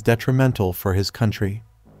believed was detrimental for his country.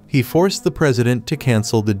 He forced the president to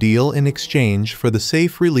cancel the deal in exchange for the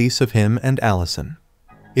safe release of him and Allison.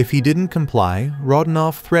 If he didn't comply,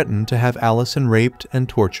 Rodionov threatened to have Allison raped and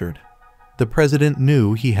tortured. The president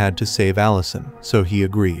knew he had to save Allison, so he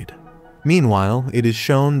agreed. Meanwhile, it is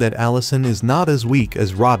shown that Allison is not as weak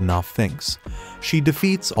as Rodionov thinks. She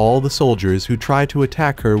defeats all the soldiers who try to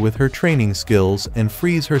attack her with her training skills and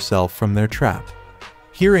frees herself from their trap.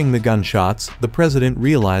 Hearing the gunshots, the president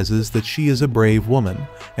realizes that she is a brave woman,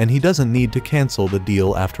 and he doesn't need to cancel the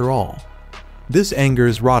deal after all. This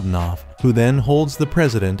angers Rodionov, who then holds the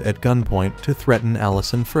president at gunpoint to threaten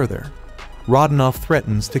Allison further. Rodionov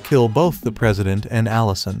threatens to kill both the president and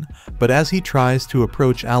Allison, but as he tries to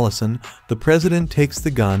approach Allison, the president takes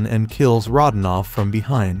the gun and kills Rodionov from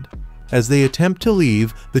behind. As they attempt to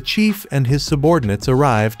leave, the chief and his subordinates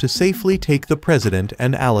arrive to safely take the president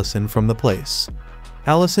and Allison from the place.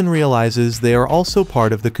 Allison realizes they are also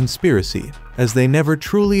part of the conspiracy, as they never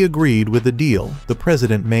truly agreed with the deal the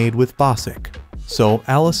president made with Bosick. So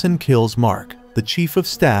Allison kills Mark, the chief of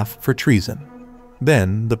staff, for treason.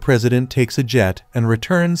 Then, the president takes a jet and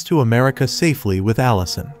returns to America safely with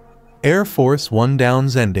Allison. Air Force One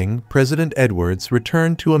Down's ending, President Edwards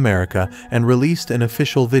returned to America and released an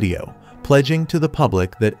official video, pledging to the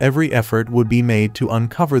public that every effort would be made to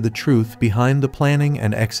uncover the truth behind the planning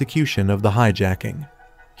and execution of the hijacking.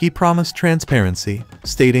 He promised transparency,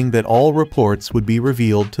 stating that all reports would be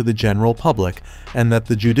revealed to the general public and that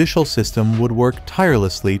the judicial system would work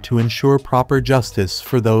tirelessly to ensure proper justice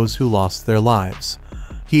for those who lost their lives.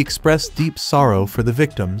 He expressed deep sorrow for the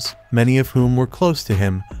victims, many of whom were close to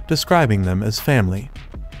him, describing them as family.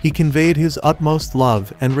 He conveyed his utmost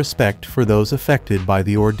love and respect for those affected by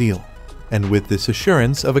the ordeal. And with this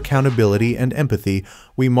assurance of accountability and empathy,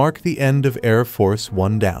 we mark the end of Air Force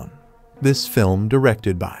One Down. This film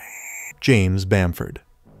directed by James Bamford,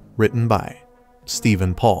 written by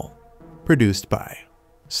Stephen Paul, produced by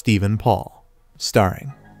Stephen Paul,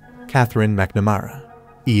 starring Katherine McNamara,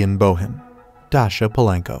 Ian Bohen, Dascha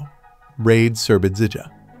Polanco, Raid Serbidzija,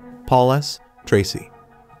 Paul S. Tracy,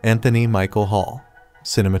 Anthony Michael Hall,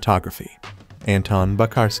 cinematography, Anton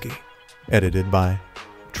Bakarski, edited by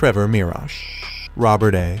Trevor Mirosh,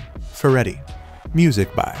 Robert A. Ferretti,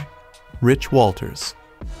 music by Rich Walters,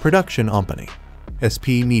 production company,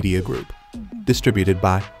 SP Media Group, distributed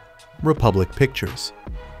by Republic Pictures,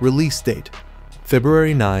 release date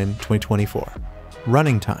February 9, 2024,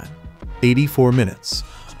 running time 84 minutes,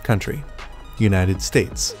 country United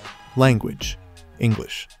States, language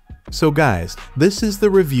English. So guys, this is the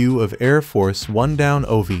review of Air Force One Down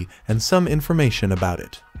OV and some information about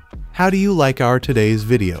it. How do you like our today's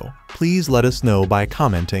video? Please let us know by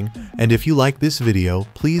commenting, and if you like this video,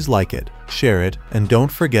 please like it, share it, and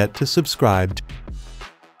don't forget to subscribe.